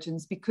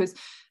surgeons, because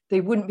they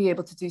wouldn't be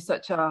able to do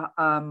such a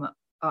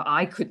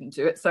I couldn't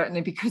do it, certainly,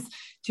 because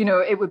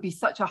it would be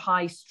such a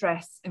high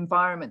stress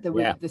environment.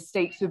 The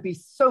stakes would be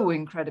so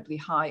incredibly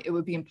high. It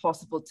would be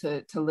impossible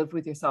to live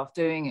with yourself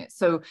doing it.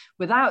 So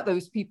without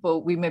those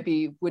people, we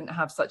maybe wouldn't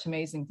have such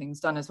amazing things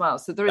done as well.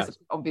 So there is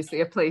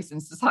obviously a place in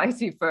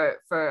society for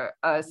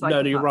psychopaths. No,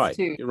 you're right.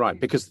 Too. You're right,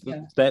 because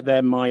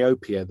their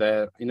myopia,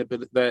 their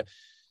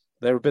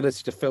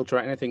ability to filter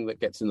out anything that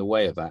gets in the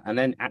way of that, and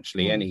then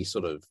actually any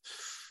sort of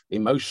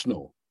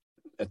emotional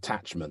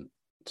attachment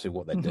to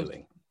what they're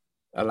doing,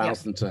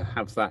 allows them to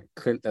have that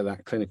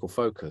clinical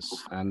focus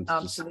and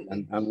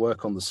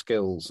work on the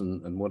skills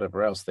and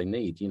whatever else they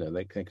need.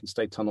 They can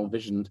stay tunnel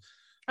visioned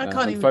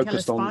and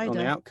focused on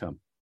the outcome.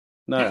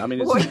 No, I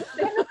mean,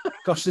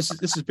 gosh, this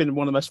has been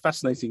one of the most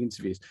fascinating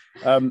interviews.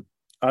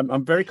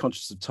 I'm very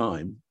conscious of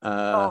time.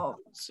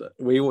 So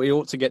we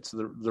ought to get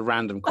to the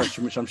random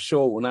question, which I'm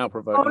sure will now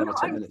provoke another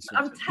 10 minutes.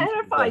 I'm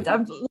terrified.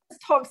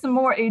 Let's talk some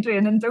more,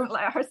 Adrian, and don't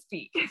let her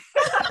speak.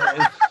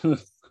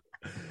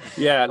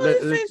 Yeah,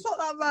 it's not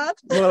that bad.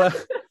 Well,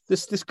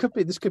 this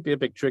could be a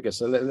big trigger.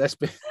 So let's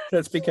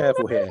be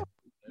careful here.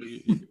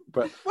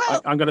 But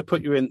I'm going to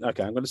put you in.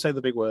 Okay, I'm going to say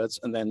the big words,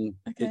 and then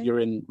you're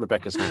in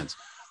Rebecca's hands.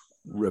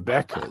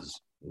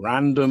 Rebecca's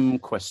random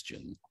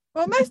question.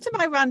 Well, most of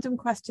my random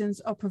questions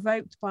are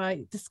provoked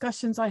by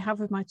discussions I have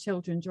with my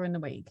children during the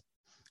week.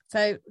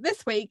 So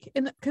this week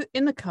in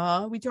the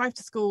car, we drive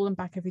to school and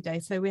back every day.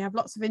 So we have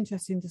lots of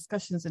interesting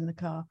discussions in the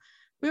car.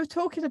 We were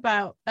talking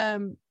about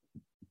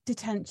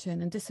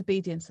detention and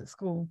disobedience at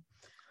school.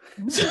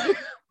 So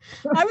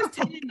I was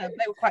telling them,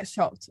 they were quite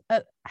shocked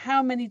at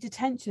how many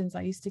detentions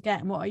I used to get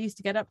and what I used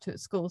to get up to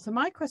at school. So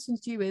my question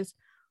to you is,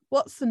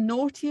 what's the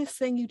naughtiest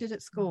thing you did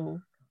at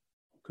school?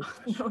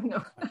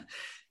 No.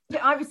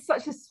 Yeah, I was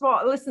such a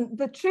swot. Listen,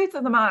 the truth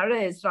of the matter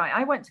is, right,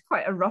 I went to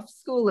quite a rough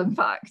school, in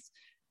fact.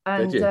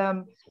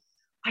 And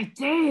I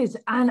did.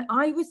 And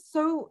I was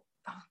so,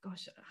 oh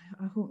gosh,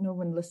 I hope no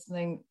one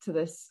listening to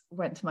this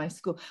went to my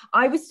school.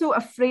 I was so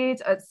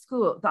afraid at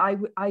school that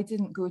I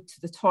didn't go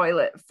to the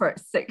toilet for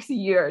 6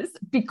 years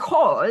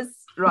because,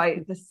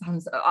 right, this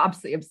sounds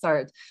absolutely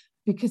absurd,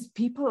 because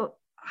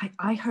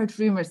I heard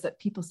rumours that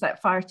people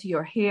set fire to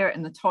your hair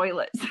in the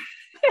toilet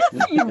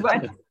if you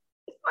went to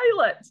the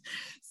toilet.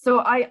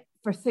 So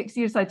for 6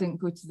 years, I didn't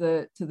go to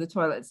the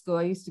toilet at school.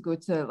 I used to go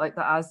to like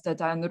the Asda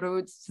down the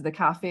road to the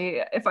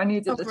cafe if I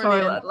needed the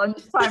toilet at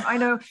lunchtime. I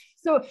know.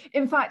 So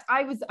in fact,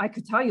 I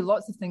could tell you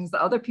lots of things that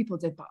other people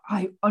did, but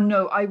I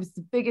was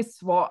the biggest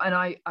swot, and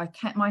I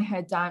kept my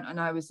head down, and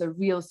I was a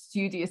real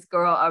studious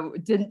girl. I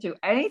didn't do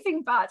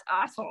anything bad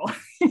at all.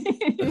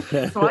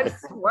 So I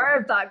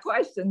swerved that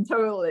question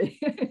totally.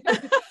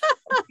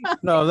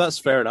 No, that's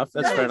fair enough.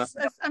 That's fair enough.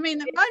 I mean,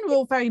 mine were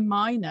all very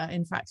minor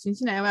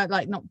infractions,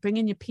 like not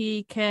bringing your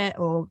PE kit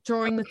or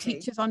drawing the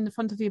teachers on the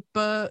front of your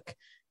book,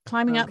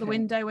 climbing out the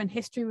window when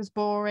history was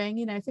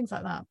boring, things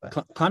like that.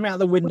 But climbing out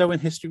the window when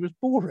history was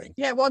boring?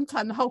 Yeah, one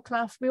time the whole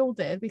class, we all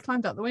did. We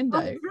climbed out the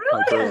window.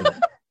 Oh, brilliant.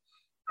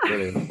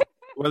 Brilliant.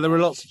 Well, there were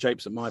lots of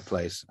japes at my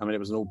place. I mean, it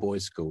was an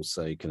all-boys school,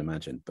 so you can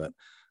imagine. But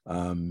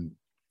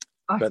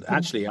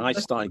actually, I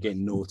started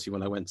getting naughty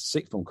when I went to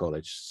sixth form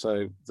college.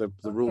 So the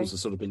rules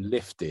have sort of been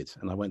lifted,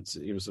 and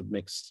it was a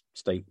mixed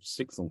state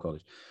sixth form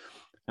college.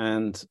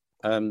 And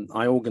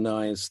I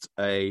organised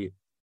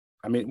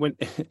when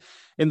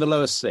in the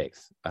lower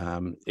sixth,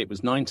 it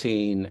was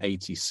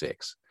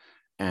 1986,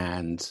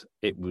 and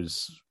it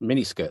was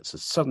miniskirts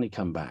had suddenly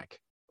come back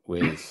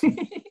with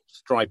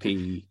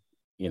stripy,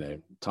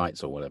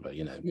 tights or whatever,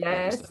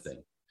 Yes. That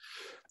thing.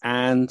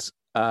 And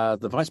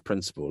the vice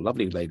principal, a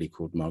lovely lady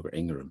called Margaret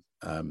Ingram,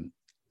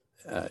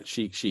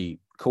 she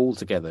called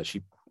together.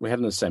 We had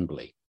an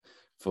assembly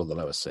for the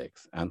lower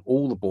sixth, and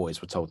all the boys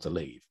were told to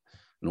leave,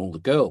 and all the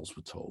girls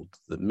were told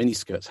that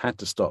miniskirts had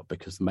to stop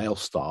because the male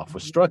staff were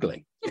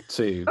struggling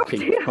to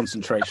keep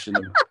concentration.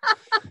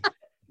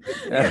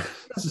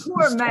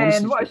 Poor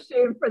men! What a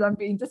shame for them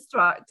being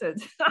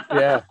distracted.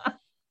 Yeah.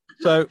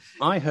 So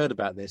I heard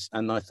about this,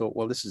 and I thought,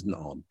 well, this isn't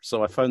on.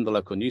 So I phoned the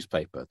local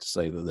newspaper to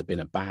say that there'd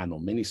been a ban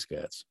on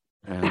miniskirts,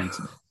 and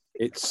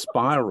it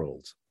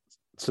spiraled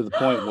to the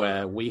point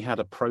where we had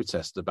a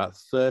protest. About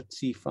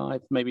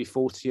 35, maybe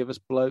 40 of us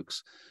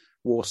blokes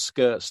wore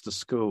skirts to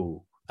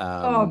school.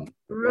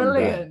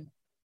 Brilliant.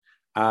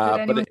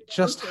 But it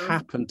just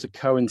happened to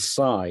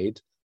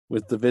coincide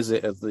with the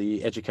visit of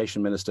the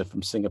education minister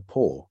from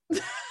Singapore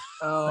to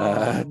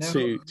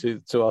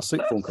our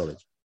sixth form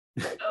college.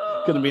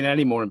 Couldn't have been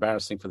any more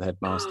embarrassing for the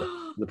headmaster,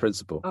 the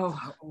principal. Oh,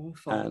 how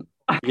awful. And,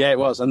 yeah, it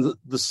was. And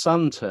the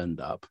Sun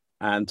turned up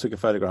and took a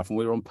photograph, and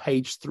we were on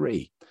page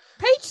 3.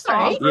 Page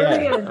 3?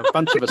 Yeah, a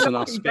bunch of us in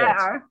our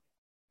skirts.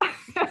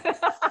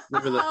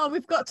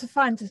 We've got to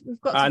find.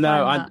 I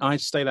know. I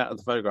stayed out of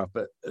the photograph,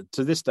 but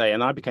to this day,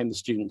 and I became the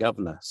student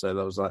governor, so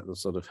that was like the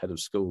sort of head of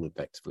school,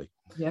 effectively.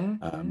 Yeah.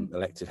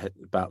 Elected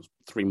about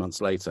 3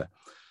 months later,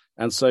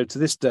 and so to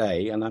this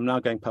day, and I'm now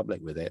going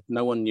public with it.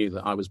 No one knew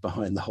that I was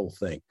behind the whole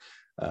thing,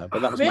 but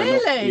that was really.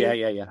 My mum.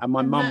 Yeah. And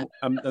my mum.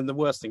 And the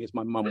worst thing is,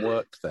 my mum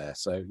worked there,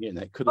 so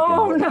it could have been.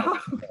 Oh no.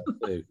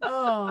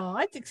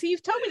 I see.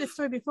 You've told me this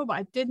story before, but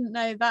I didn't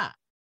know that.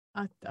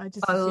 I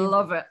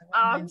love it.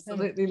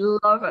 Absolutely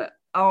love it.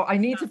 Oh, I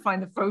need to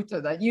find the photo.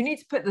 That you need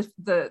to put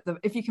the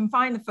if you can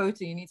find the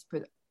photo, you need to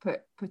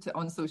put it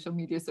on social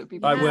media so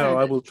people. I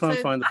will try and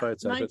find the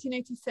photo.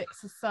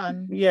 1986, the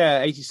Sun.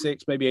 Yeah,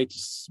 86, maybe 80,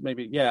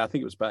 maybe. Yeah, I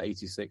think it was about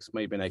 86,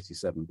 maybe in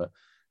 87. But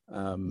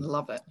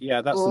love it.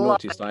 Yeah, that's the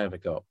naughtiest I ever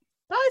got.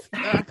 I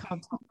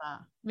can't top that.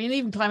 I mean,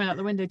 even climbing out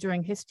the window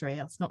during history,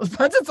 that's not as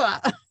bad as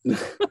that.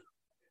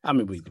 I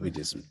mean, we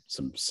did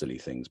some silly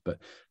things, but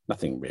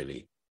nothing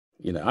really.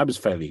 I was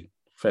fairly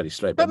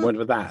straight, but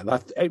with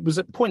that, it was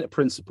a point of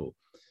principle.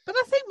 But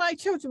I think my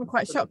children were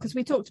quite shocked because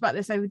we talked about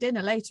this over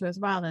dinner later as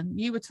well, and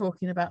you were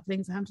talking about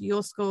things that happened to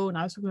your school, and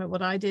I was talking about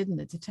what I did and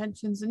the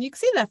detentions, and you can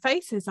see their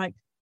faces like,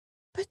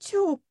 but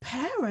your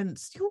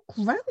parents, you're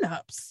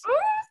grown-ups.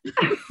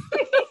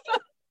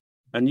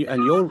 and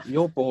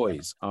your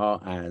boys are,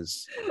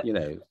 as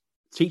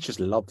teachers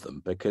love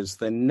them because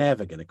they're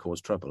never going to cause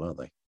trouble, are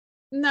they?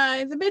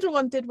 No, the middle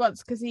one did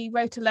once because he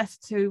wrote a letter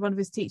to one of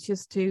his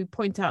teachers to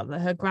point out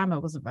that her grammar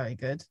wasn't very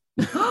good.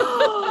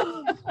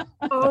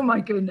 Oh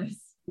my goodness.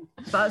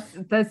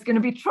 There's going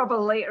to be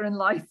trouble later in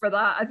life for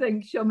that. I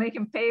think she'll make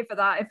him pay for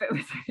that if it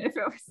was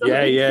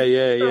yeah.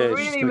 Really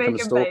She's going to come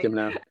and stalk him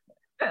now.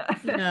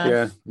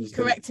 Yeah. He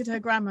corrected her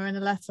grammar in a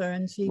letter,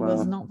 and she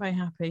was not very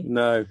happy.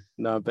 No,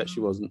 I bet she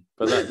wasn't.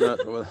 But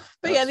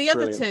yeah, the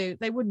other two,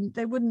 they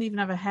wouldn't even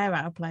have a hair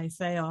out of place.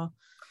 They are.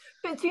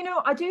 But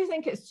I do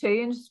think it's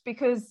changed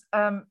because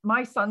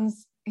my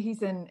son's,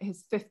 he's in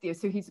his 50th,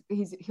 so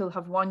he'll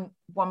have one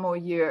more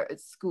year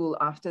at school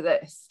after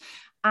this.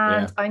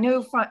 And I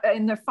know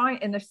in their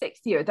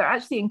 6th year, they're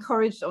actually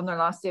encouraged on their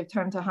last day of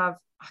term to have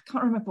I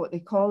can't remember what they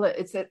call it.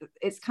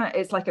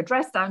 It's like a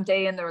dress down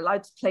day, and they're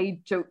allowed to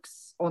play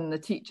jokes on the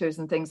teachers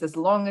and things as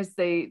long as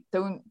they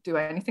don't do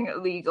anything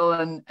illegal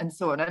and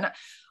so on.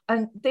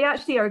 And they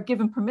actually are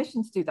given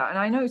permission to do that. And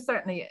I know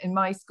certainly in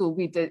my school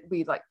we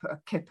like put a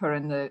kipper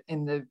in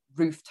the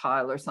roof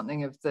tile or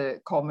something of the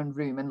common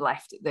room and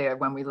left it there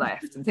when we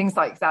left and things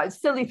like that.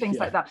 It's silly things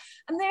like that.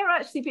 And they're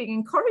actually being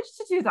encouraged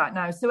to do that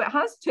now. So it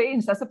has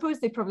changed. I suppose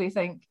they probably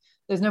think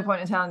there's no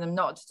point in telling them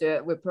not to do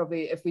it. We're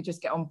probably, if we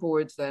just get on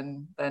board,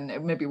 then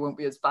it maybe won't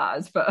be as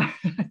bad. But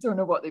I don't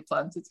know what they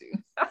plan to do.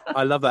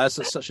 I love that.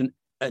 It's such an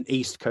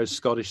East Coast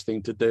Scottish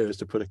thing to do, is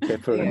to put a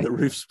kipper in the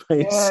roof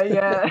space.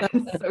 Yeah.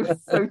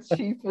 so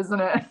cheap, isn't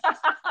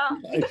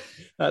it?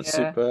 That's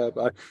superb.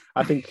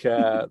 I think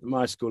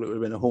my school, it would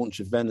have been a haunch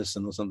of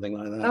venison or something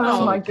like that.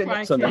 Oh, my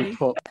goodness. Something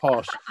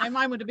posh.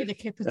 Mine would have been a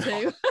kipper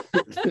too.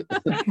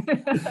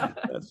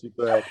 That's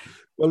superb.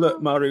 Well,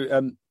 look, Mairi,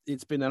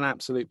 it's been an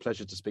absolute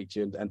pleasure to speak to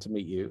you and to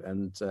meet you,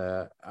 and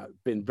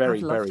been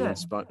very, very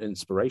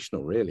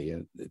inspirational, really.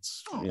 And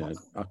it's,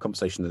 our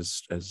conversation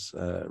has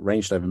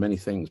ranged over many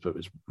things, but it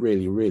was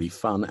really, really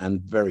fun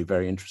and very,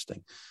 very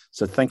interesting.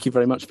 So thank you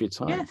very much for your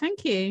time. Yeah,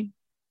 thank you.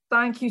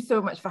 Thank you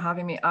so much for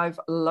having me. I've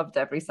loved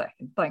every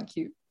second. Thank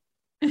you.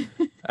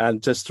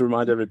 And just to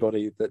remind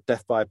everybody that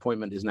Death by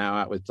Appointment is now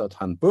out with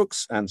Dodhan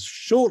Books, and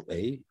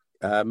shortly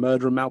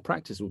Murder and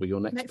Malpractice will be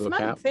your next book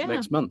out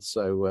next month.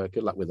 So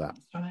good luck with that.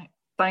 That's right.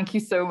 Thank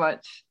you so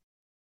much.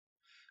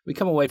 We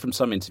come away from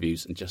some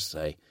interviews and just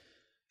say,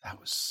 that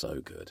was so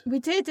good. We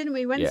did, didn't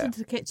we? We went into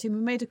the kitchen,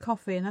 we made a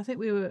coffee, and I think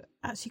we were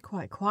actually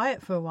quite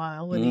quiet for a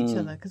while with each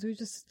other because we were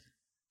just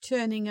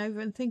churning over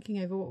and thinking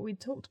over what we'd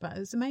talked about. It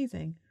was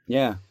amazing.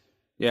 Yeah,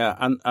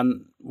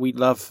 and we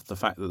love the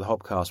fact that the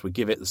Hobcast, we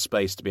give it the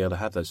space to be able to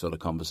have those sort of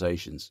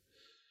conversations.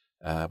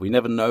 We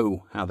never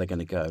know how they're going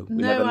to go.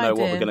 We never know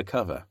what we're going to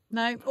cover.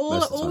 No,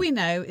 all we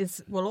know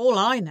is, all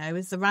I know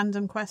is the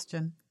random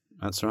question.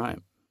 That's right.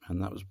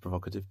 And that was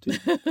provocative too.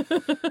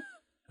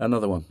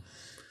 Another one.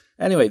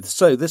 Anyway,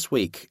 so this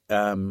week,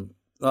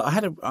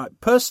 I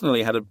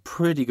personally had a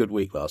pretty good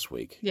week last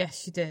week.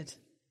 Yes, you did.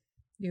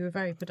 You were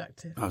very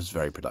productive. I was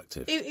very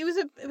productive. It was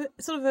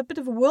a sort of a bit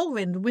of a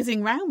whirlwind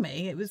whizzing round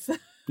me. It was.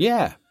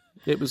 Yeah,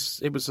 it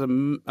was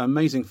an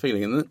amazing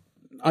feeling, and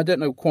I don't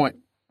know quite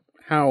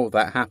how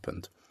that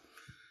happened,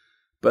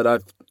 but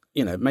I've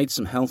made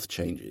some health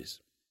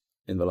changes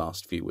in the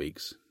last few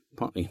weeks,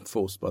 partly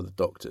enforced by the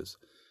doctors,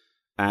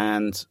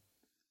 and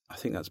I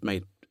think that's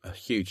made a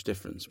huge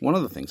difference. One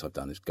of the things I've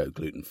done is go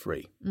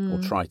gluten-free,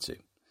 or try to.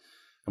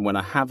 And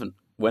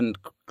when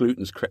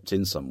gluten's crept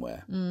in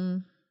somewhere,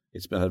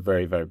 it's been a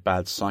very, very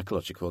bad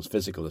psychological and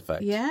physical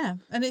effect. Yeah,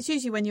 and it's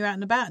usually when you're out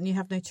and about and you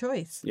have no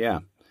choice. Yeah,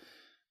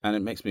 and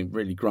it makes me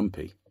really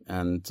grumpy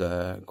and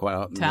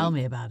quite. Tell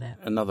me about it.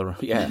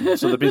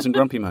 So there've been some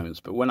grumpy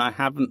moments, but when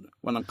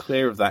I'm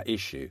clear of that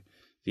issue,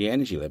 the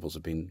energy levels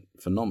have been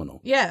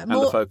phenomenal. Yeah, and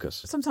the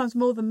focus. Sometimes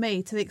more than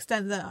me, to the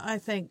extent that I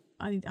think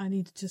I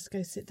need to just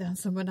go sit down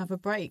somewhere and have a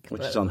break.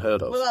 Which is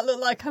unheard of. Will that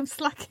look like I'm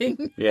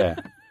slacking? Yeah.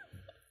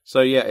 So,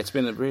 it's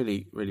been a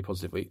really, really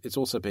positive week. It's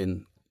also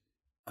been,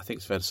 I think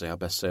it's fair to say, our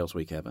best sales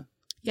week ever.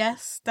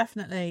 Yes,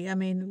 definitely. I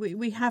mean,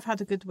 we have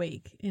had a good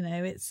week.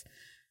 It's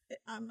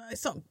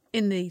not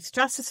in the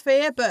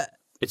stratosphere, but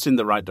it's in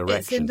the right direction.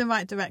 It's in the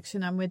right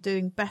direction, and we're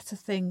doing better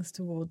things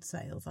towards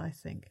sales, I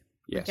think.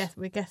 Yes.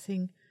 We're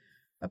getting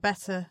a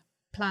better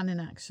plan in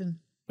action.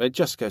 It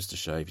just goes to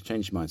show, if you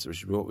change your mindset,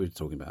 which is what we were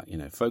talking about,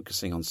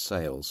 focusing on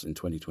sales in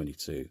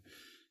 2022,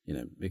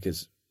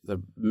 because there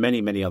are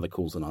many, many other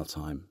calls on our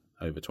time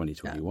over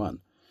 2021.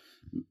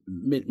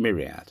 Yeah.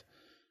 Myriad,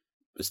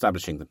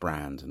 establishing the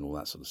brand and all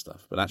that sort of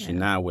stuff. But actually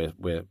now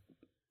we're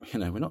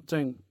not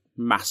doing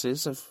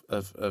masses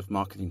of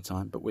marketing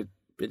time, but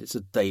it's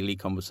a daily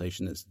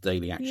conversation, it's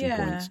daily action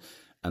points,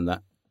 and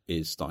that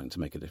is starting to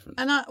make a difference.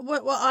 And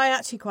what I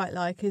actually quite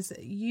like is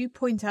you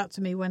point out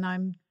to me when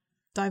I'm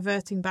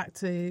diverting back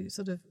to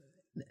sort of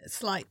a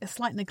slight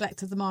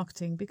neglect of the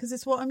marketing, because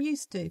it's what I'm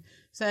used to.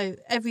 So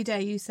every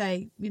day you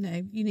say, you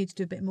need to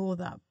do a bit more of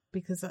that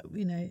because,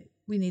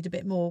 we need a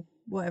bit more,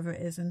 whatever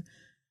it is. And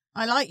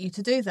I like you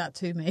to do that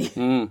to me.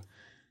 And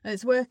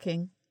it's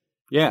working.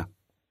 Yeah.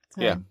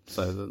 So. Yeah.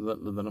 So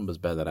the numbers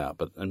bear that out.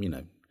 But,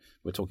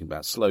 we're talking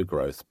about slow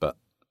growth, but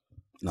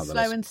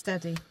nonetheless. Slow and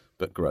steady.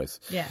 But growth.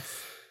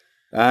 Yes.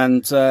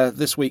 And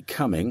this week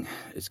coming,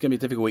 it's going to be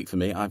a difficult week for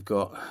me. I've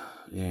got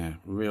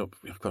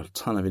a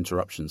ton of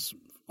interruptions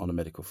on a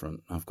medical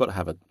front. I've got to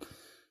have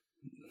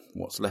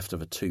what's left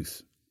of a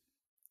tooth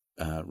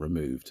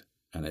removed,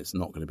 and it's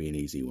not going to be an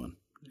easy one.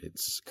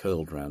 It's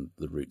curled around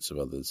the roots of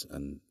others,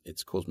 and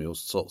it's caused me all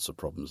sorts of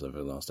problems over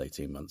the last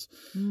 18 months.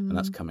 And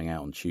that's coming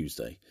out on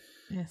Tuesday.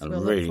 Yes, and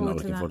I'm really not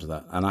looking forward to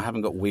that. And I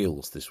haven't got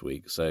wheels this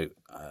week, so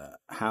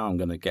how I'm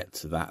going to get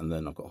to that, and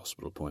then I've got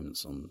hospital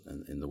appointments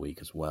in the week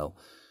as well,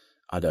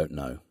 I don't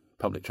know.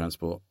 Public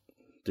transport,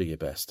 do your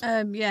best.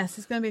 Yes,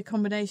 it's going to be a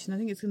combination. I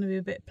think it's going to be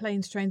a bit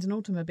planes, trains and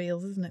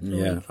automobiles, isn't it?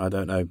 Yeah, I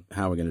don't know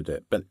how we're going to do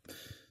it. But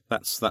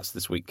that's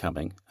this week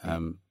coming.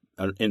 In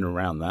and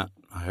around that,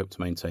 I hope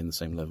to maintain the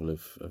same level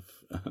of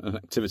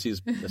activity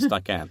as best I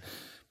can,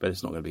 but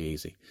it's not going to be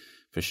easy,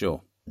 for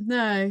sure.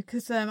 No,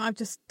 because I've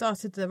just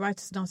started the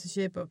Writers and Artists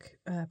Yearbook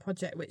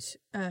project, which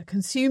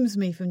consumes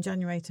me from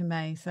January to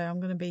May. So I'm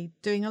going to be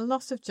doing a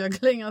lot of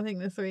juggling, I think,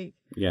 this week.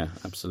 Yeah,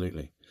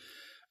 absolutely.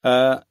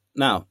 Now,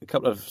 a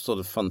couple of sort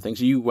of fun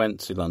things. You went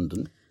to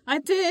London. I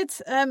did.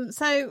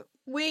 So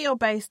we are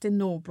based in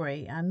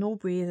Norbury, and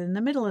Norbury is in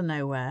the middle of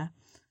nowhere.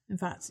 In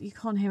fact, you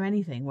can't hear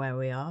anything where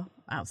we are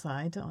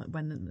outside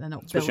when they're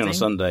not Especially building. on a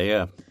Sunday,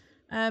 yeah.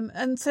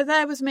 And so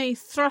there was me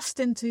thrust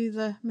into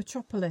the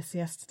metropolis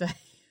yesterday.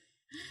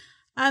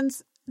 And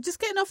just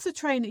getting off the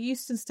train at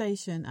Euston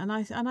Station, and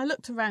I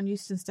looked around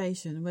Euston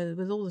Station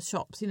with all the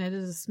shops. You know,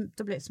 there's a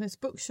W.H. Smith's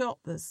bookshop,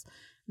 there's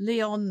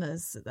Leon,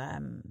 there's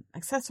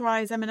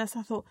Accessorize, M&S.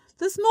 I thought,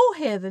 there's more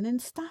here than in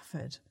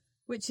Stafford,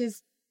 which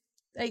is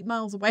 8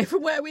 miles away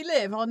from where we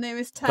live, our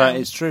nearest town. That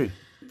is true.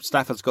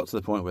 Stafford's got to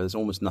the point where there's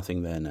almost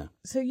nothing there now.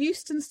 So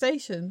Euston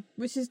Station,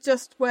 which is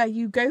just where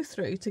you go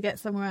through to get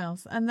somewhere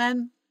else. And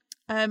then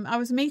I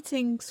was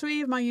meeting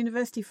 3 of my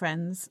university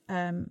friends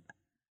in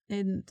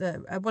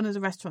one of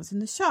the restaurants in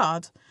the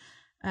Shard.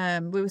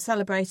 We were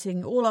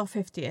celebrating all our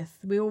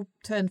 50th. We all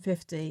turned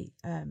 50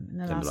 in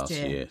the last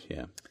year.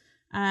 Yeah.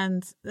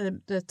 And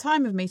the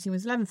time of meeting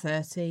was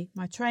 11:30.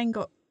 My train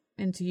got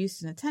into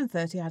Euston at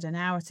 10:30. I had an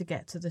hour to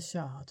get to the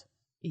Shard.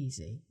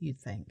 Easy, you'd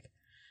think.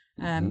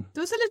 There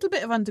was a little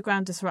bit of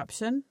underground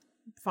disruption.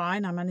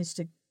 Fine, I managed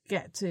to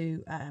get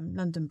to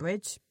London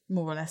Bridge,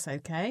 more or less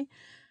okay.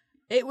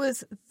 It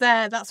was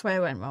there, that's where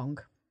it went wrong.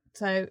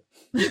 So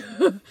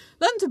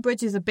London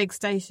Bridge is a big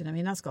station. I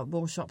mean, that's got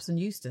more shops than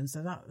Euston,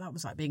 so that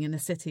was like being in a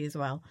city as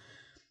well.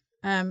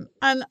 And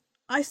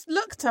I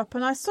looked up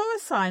and I saw a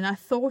sign. I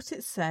thought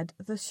it said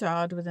the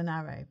Shard with an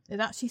arrow. It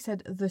actually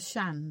said the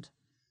Shand,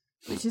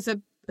 which is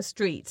a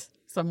street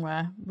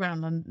somewhere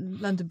around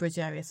London Bridge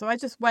area. So I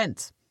just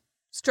went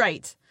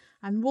straight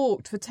and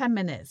walked for 10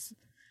 minutes.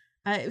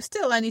 It was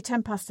still only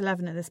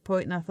 11:10 at this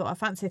point, and I thought, I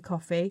fancy a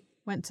coffee.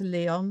 Went to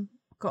Leon,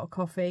 got a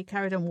coffee,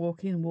 carried on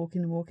walking.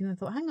 I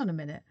thought, hang on a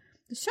minute,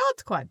 the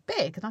Shard's quite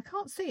big and I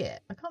can't see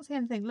it. I can't see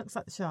anything that looks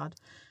like the Shard.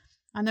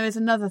 And there is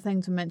another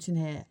thing to mention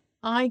here.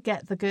 I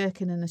get the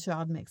gherkin and the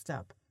Shard mixed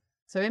up.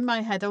 So in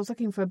my head, I was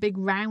looking for a big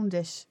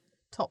roundish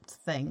topped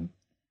thing.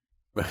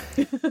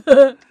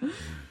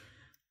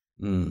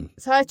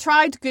 So I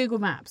tried Google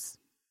Maps.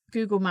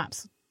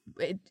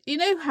 You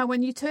know how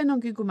when you turn on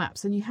Google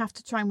Maps and you have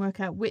to try and work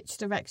out which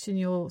direction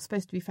you're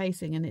supposed to be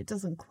facing and it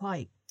doesn't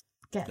quite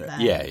get there.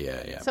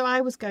 Yeah. So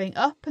I was going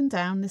up and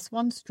down this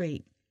one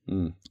street.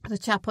 The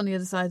chap on the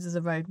other side of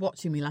the road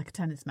watching me like a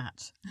tennis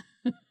match.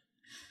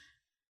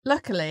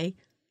 Luckily,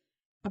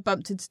 I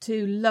bumped into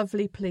 2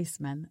 lovely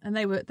policemen, and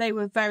they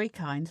were very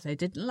kind. They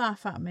didn't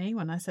laugh at me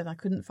when I said I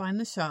couldn't find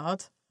the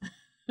Shard.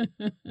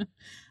 And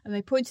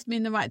they pointed me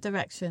in the right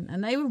direction,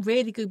 and they were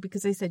really good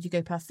because they said, you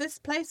go past this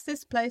place,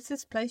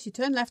 you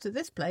turn left at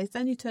this place,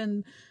 then you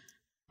turn,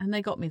 and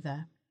they got me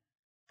there.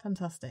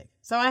 Fantastic.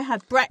 So I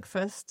had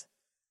breakfast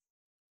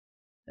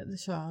at the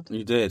Shard.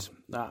 You did.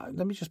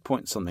 Let me just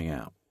point something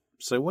out.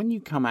 So when you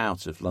come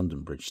out of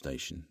London Bridge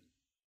Station,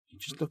 you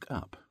just look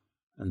up,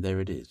 and there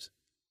it is,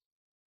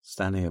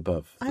 standing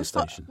above the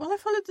station. I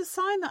followed the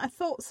sign that I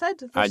thought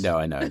said... I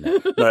know.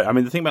 No, I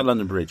mean, the thing about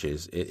London Bridge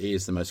is it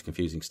is the most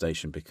confusing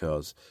station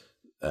because,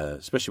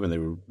 especially when they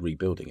were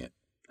rebuilding it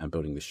and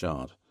building the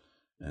Shard,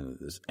 and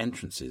there's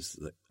entrances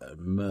that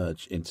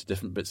merge into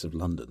different bits of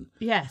London.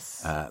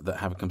 Yes. That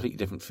have a completely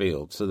different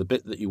feel. So the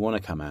bit that you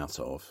want to come out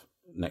of,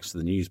 next to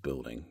the news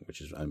building,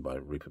 which is owned by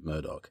Rupert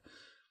Murdoch,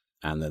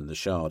 and then the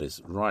Shard is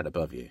right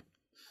above you.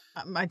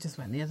 I just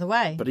went the other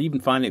way. But even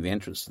finding the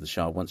entrance to the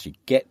Shard, once you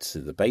get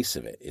to the base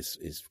of it,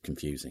 is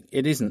confusing.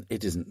 It isn't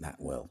that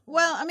well.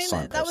 Well, I mean,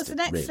 that was the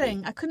next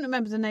thing. I couldn't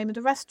remember the name of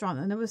the restaurant,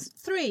 and there was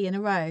 3 in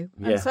a row.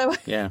 And so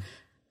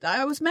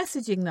I was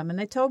messaging them, and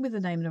they told me the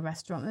name of the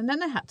restaurant, and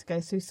then I had to go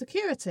through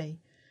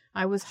security.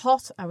 I was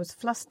hot. I was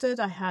flustered.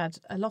 I had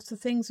a lot of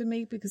things with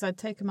me because I'd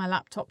taken my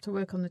laptop to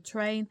work on the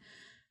train,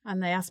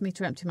 and they asked me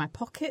to empty my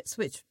pockets,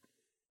 which...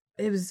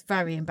 It was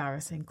very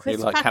embarrassing. You're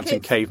like Captain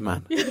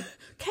Caveman.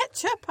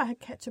 Ketchup. I had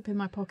ketchup in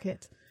my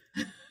pocket.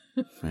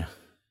 Yeah.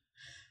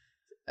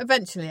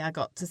 Eventually, I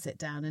got to sit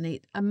down and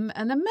eat an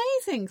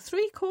amazing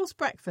 3-course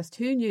breakfast.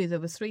 Who knew there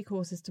were 3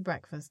 courses to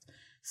breakfast,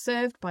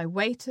 served by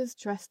waiters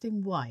dressed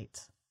in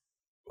white?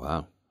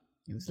 Wow.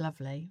 It was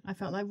lovely. I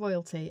felt like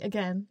royalty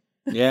again.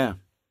 Yeah.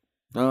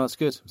 No, that's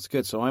good. It's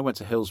good. So I went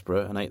to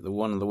Hillsborough and ate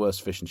one of the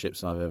worst fish and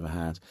chips I've ever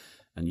had.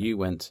 And you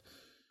went...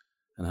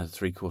 and had a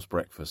 3-course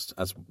breakfast,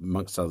 as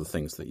amongst other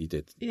things that you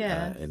did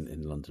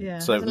in London. Yeah,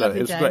 so it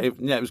was great.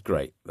 It was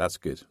great. That's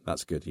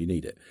good. You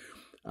need it.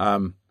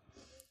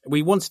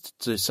 We wanted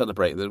to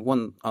celebrate the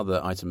one other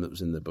item that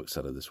was in the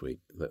bookseller this week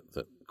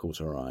that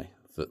caught our eye,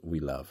 that we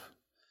love.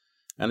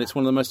 And it's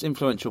one of the most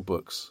influential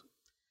books,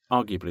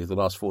 arguably, of the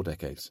last 4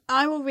 decades.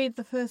 I will read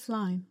the first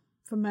line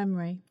from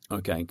memory.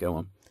 Okay, go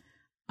on.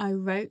 I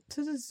wrote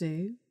to the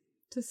zoo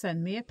to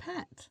send me a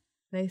pet.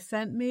 They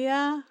sent me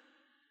a...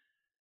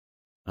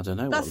 I don't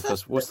know. What's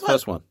the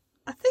first one?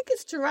 I think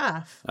it's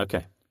giraffe.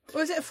 Okay.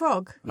 Or is it a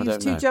frog? I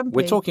don't too know. jumpy.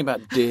 We're talking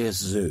about Dear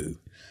Zoo.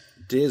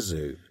 Dear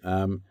Zoo.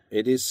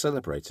 It is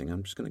celebrating.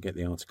 I'm just going to get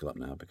the article up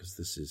now because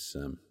this is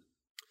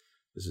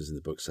in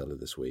the bookseller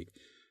this week.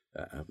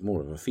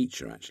 More of a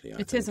feature, actually. I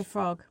think. Is a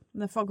frog.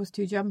 And the frog was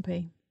too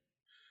jumpy.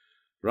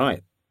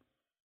 Right.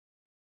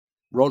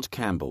 Rod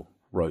Campbell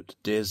wrote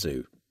Dear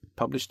Zoo,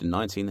 published in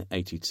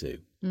 1982.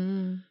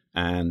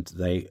 And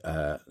they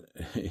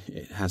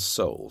it has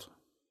sold,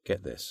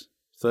 get this,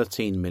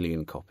 13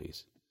 million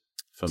copies.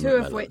 From 2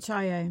 of which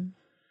I own.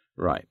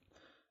 Right.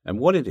 And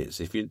what it is,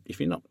 if you've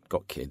not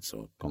got kids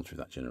or gone through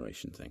that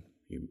generation thing,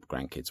 you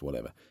grandkids,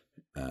 whatever,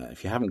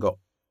 if you haven't got,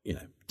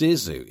 Dear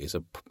Zoo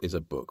is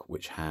a book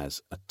which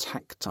has a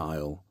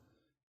tactile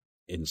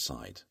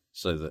inside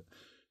so that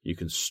you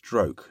can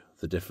stroke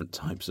the different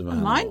types of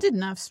animals. Mine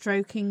didn't have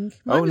stroking.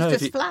 Mine was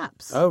just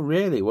flaps. Oh,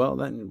 really? Well,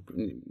 then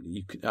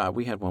you could.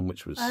 We had one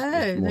which was more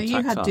no,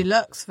 you tactile. had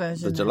deluxe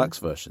version. The deluxe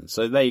version.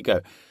 So there you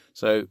go.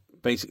 So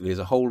basically, there's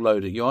a whole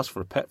load of. You ask for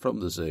a pet from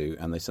the zoo,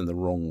 and they send the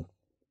wrong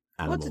animals each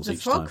time. What did the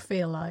frog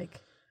feel like?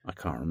 I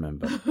can't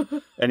remember.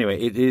 Anyway,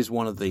 it is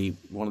one of the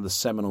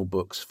seminal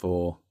books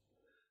for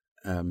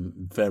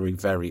very,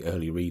 very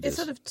early readers. It's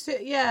sort of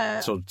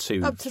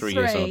 2, up to 3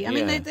 years old. I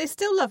mean, they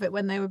still love it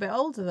when they were a bit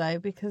older, though,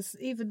 because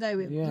even though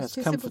it was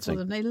too simple for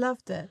them, they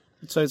loved it.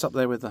 So it's up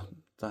there with the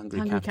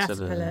Hungry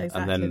Caterpillar,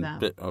 exactly and then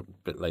that. a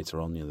bit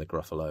later on, the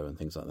Gruffalo and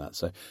things like that.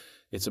 So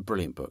it's a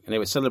brilliant book.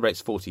 Anyway, it celebrates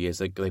 40 years.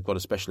 They've got a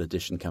special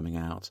edition coming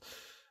out.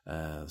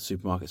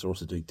 Supermarkets are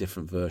also doing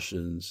different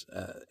versions.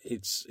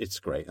 It's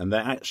great, and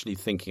they're actually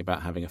thinking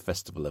about having a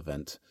festival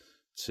event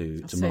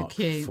to mark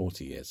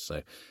 40 years.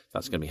 So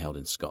that's going to be held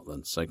in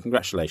Scotland. So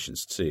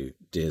congratulations to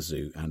Dear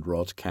Zoo and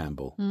Rod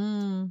Campbell.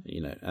 And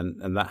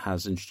that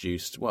has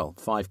introduced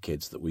 5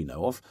 kids that we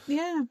know of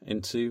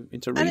into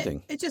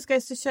reading. It just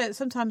goes to show that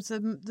sometimes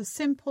the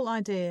simple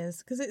ideas,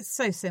 because it's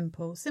so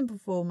simple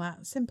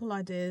format, simple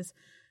ideas,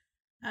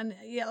 and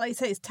like you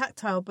say, it's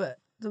tactile, but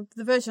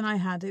the version I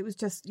had, it was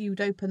just you'd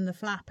open the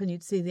flap and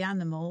you'd see the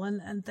animal,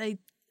 and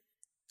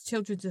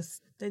children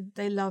just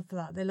they love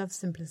that. They love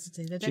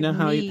simplicity. Do you know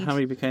how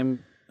he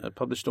became a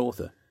published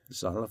author?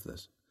 I love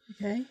this.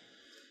 Okay.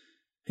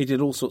 He did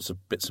all sorts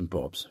of bits and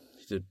bobs.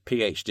 He did a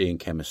PhD in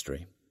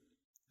chemistry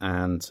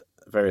and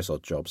various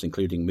odd jobs,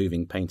 including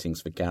moving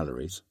paintings for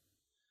galleries.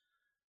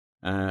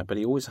 But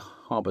he always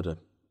harboured a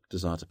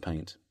desire to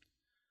paint.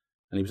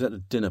 And he was at a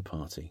dinner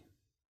party,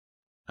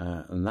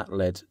 and that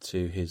led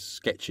to his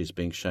sketches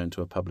being shown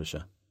to a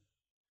publisher.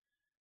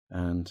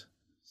 And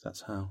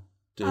that's how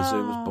Dear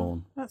Zoo was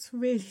born. That's a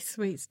really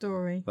sweet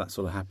story. That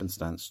sort of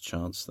happenstance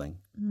chance thing.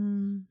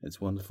 It's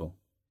wonderful.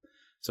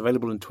 It's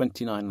available in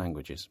 29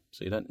 languages,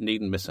 so you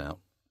needn't miss out.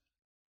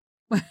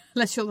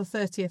 Unless you're the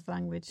 30th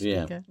language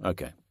speaker. Yeah,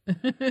 okay. I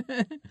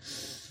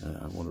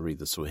want to read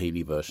the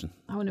Swahili version.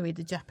 I want to read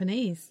the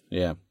Japanese.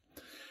 Yeah.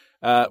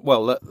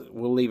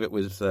 We'll leave it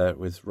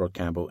with Rod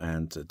Campbell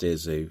and Dear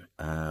Zoo.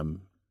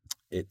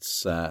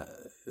 That's a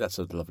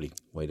lovely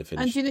way to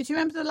finish. And do you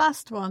remember the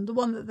last one, the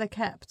one that they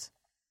kept?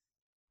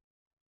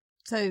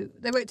 So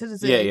they went to the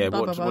zoo. Yeah.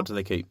 What do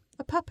they keep?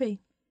 A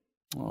puppy.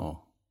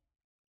 Oh,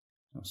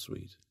 how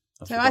sweet.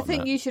 So I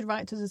think you should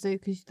write to the zoo,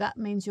 because that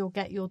means you'll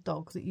get your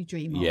dog that you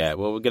dream of. Yeah,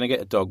 well, we're going to get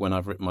a dog when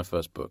I've written my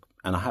first book.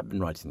 And I have been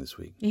writing this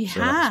week. He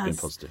so has. That's been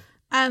positive.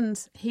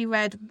 And he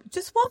read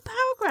just one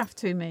paragraph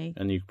to me.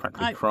 And you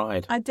practically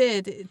cried. I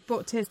did. It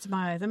brought tears to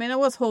my eyes. I mean, I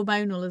was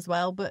hormonal as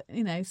well, but,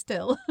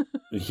 still.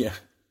 Yeah.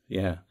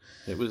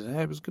 It was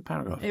a good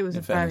paragraph. It was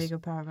a very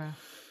good paragraph.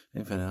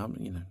 In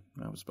fairness,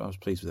 I was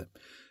pleased with it.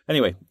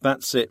 Anyway,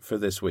 that's it for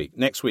this week.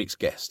 Next week's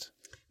guest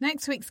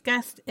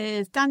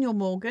is Daniel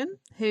Morgan,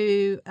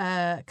 who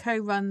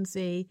co-runs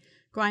the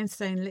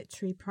Grindstone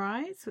Literary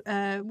Prize.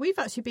 We've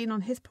actually been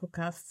on his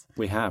podcast.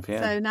 We have,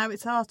 yeah. So now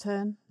it's our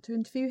turn to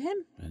interview him.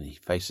 And he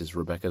faces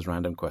Rebecca's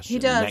random question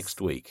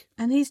next week.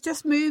 And he's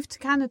just moved to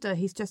Canada.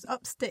 He's just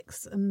up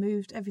sticks and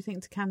moved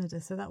everything to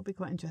Canada. So that will be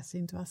quite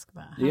interesting to ask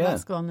about how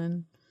that's gone.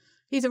 And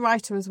he's a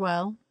writer as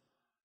well.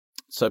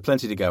 So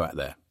plenty to go at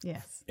there.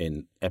 Yes.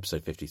 In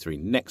episode 53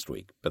 next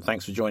week. But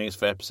thanks for joining us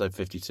for episode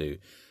 52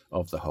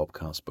 of the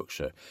Hobcast Book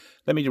Show.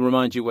 Let me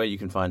remind you where you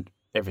can find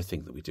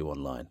everything that we do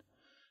online.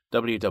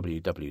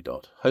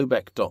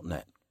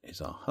 www.hobeck.net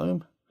is our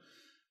home.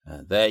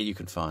 There you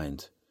can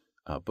find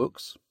our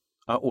books,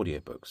 our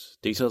audiobooks,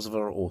 details of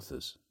our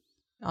authors.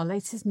 Our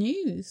latest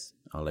news.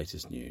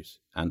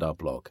 And our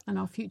blog. And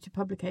our future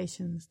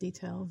publications,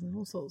 details and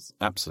all sorts.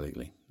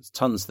 Absolutely. There's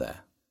tons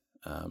there.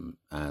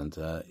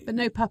 But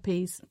no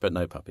puppies.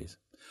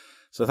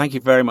 So thank you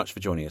very much for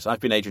joining us. I've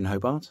been Adrian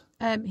Hobart.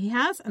 He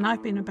has, and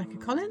I've been Rebecca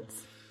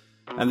Collins.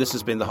 And this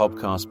has been the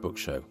Hobcast Book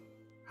Show.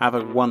 Have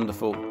a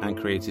wonderful and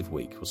creative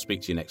week. We'll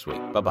speak to you next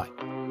week. Bye-bye.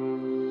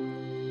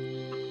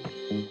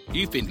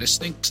 You've been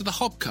listening to the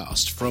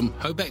Hobcast from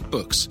Hobeck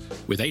Books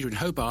with Adrian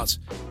Hobart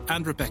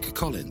and Rebecca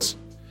Collins.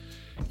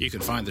 You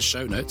can find the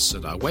show notes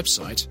at our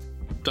website,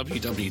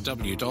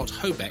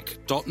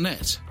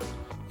 www.hobeck.net.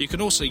 You can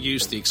also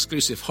use the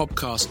exclusive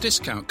Hobcast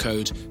discount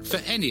code for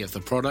any of the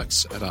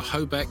products at our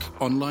Hobeck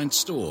online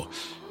store.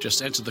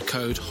 Just enter the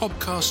code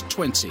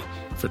HOBCAST20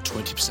 for a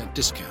 20%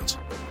 discount.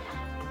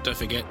 Don't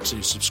forget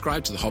to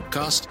subscribe to the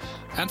Hobcast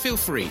and feel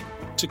free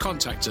to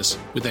contact us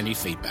with any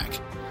feedback.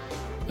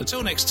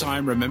 Until next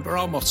time, remember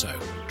our motto,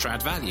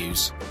 trad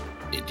values,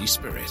 indie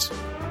spirit.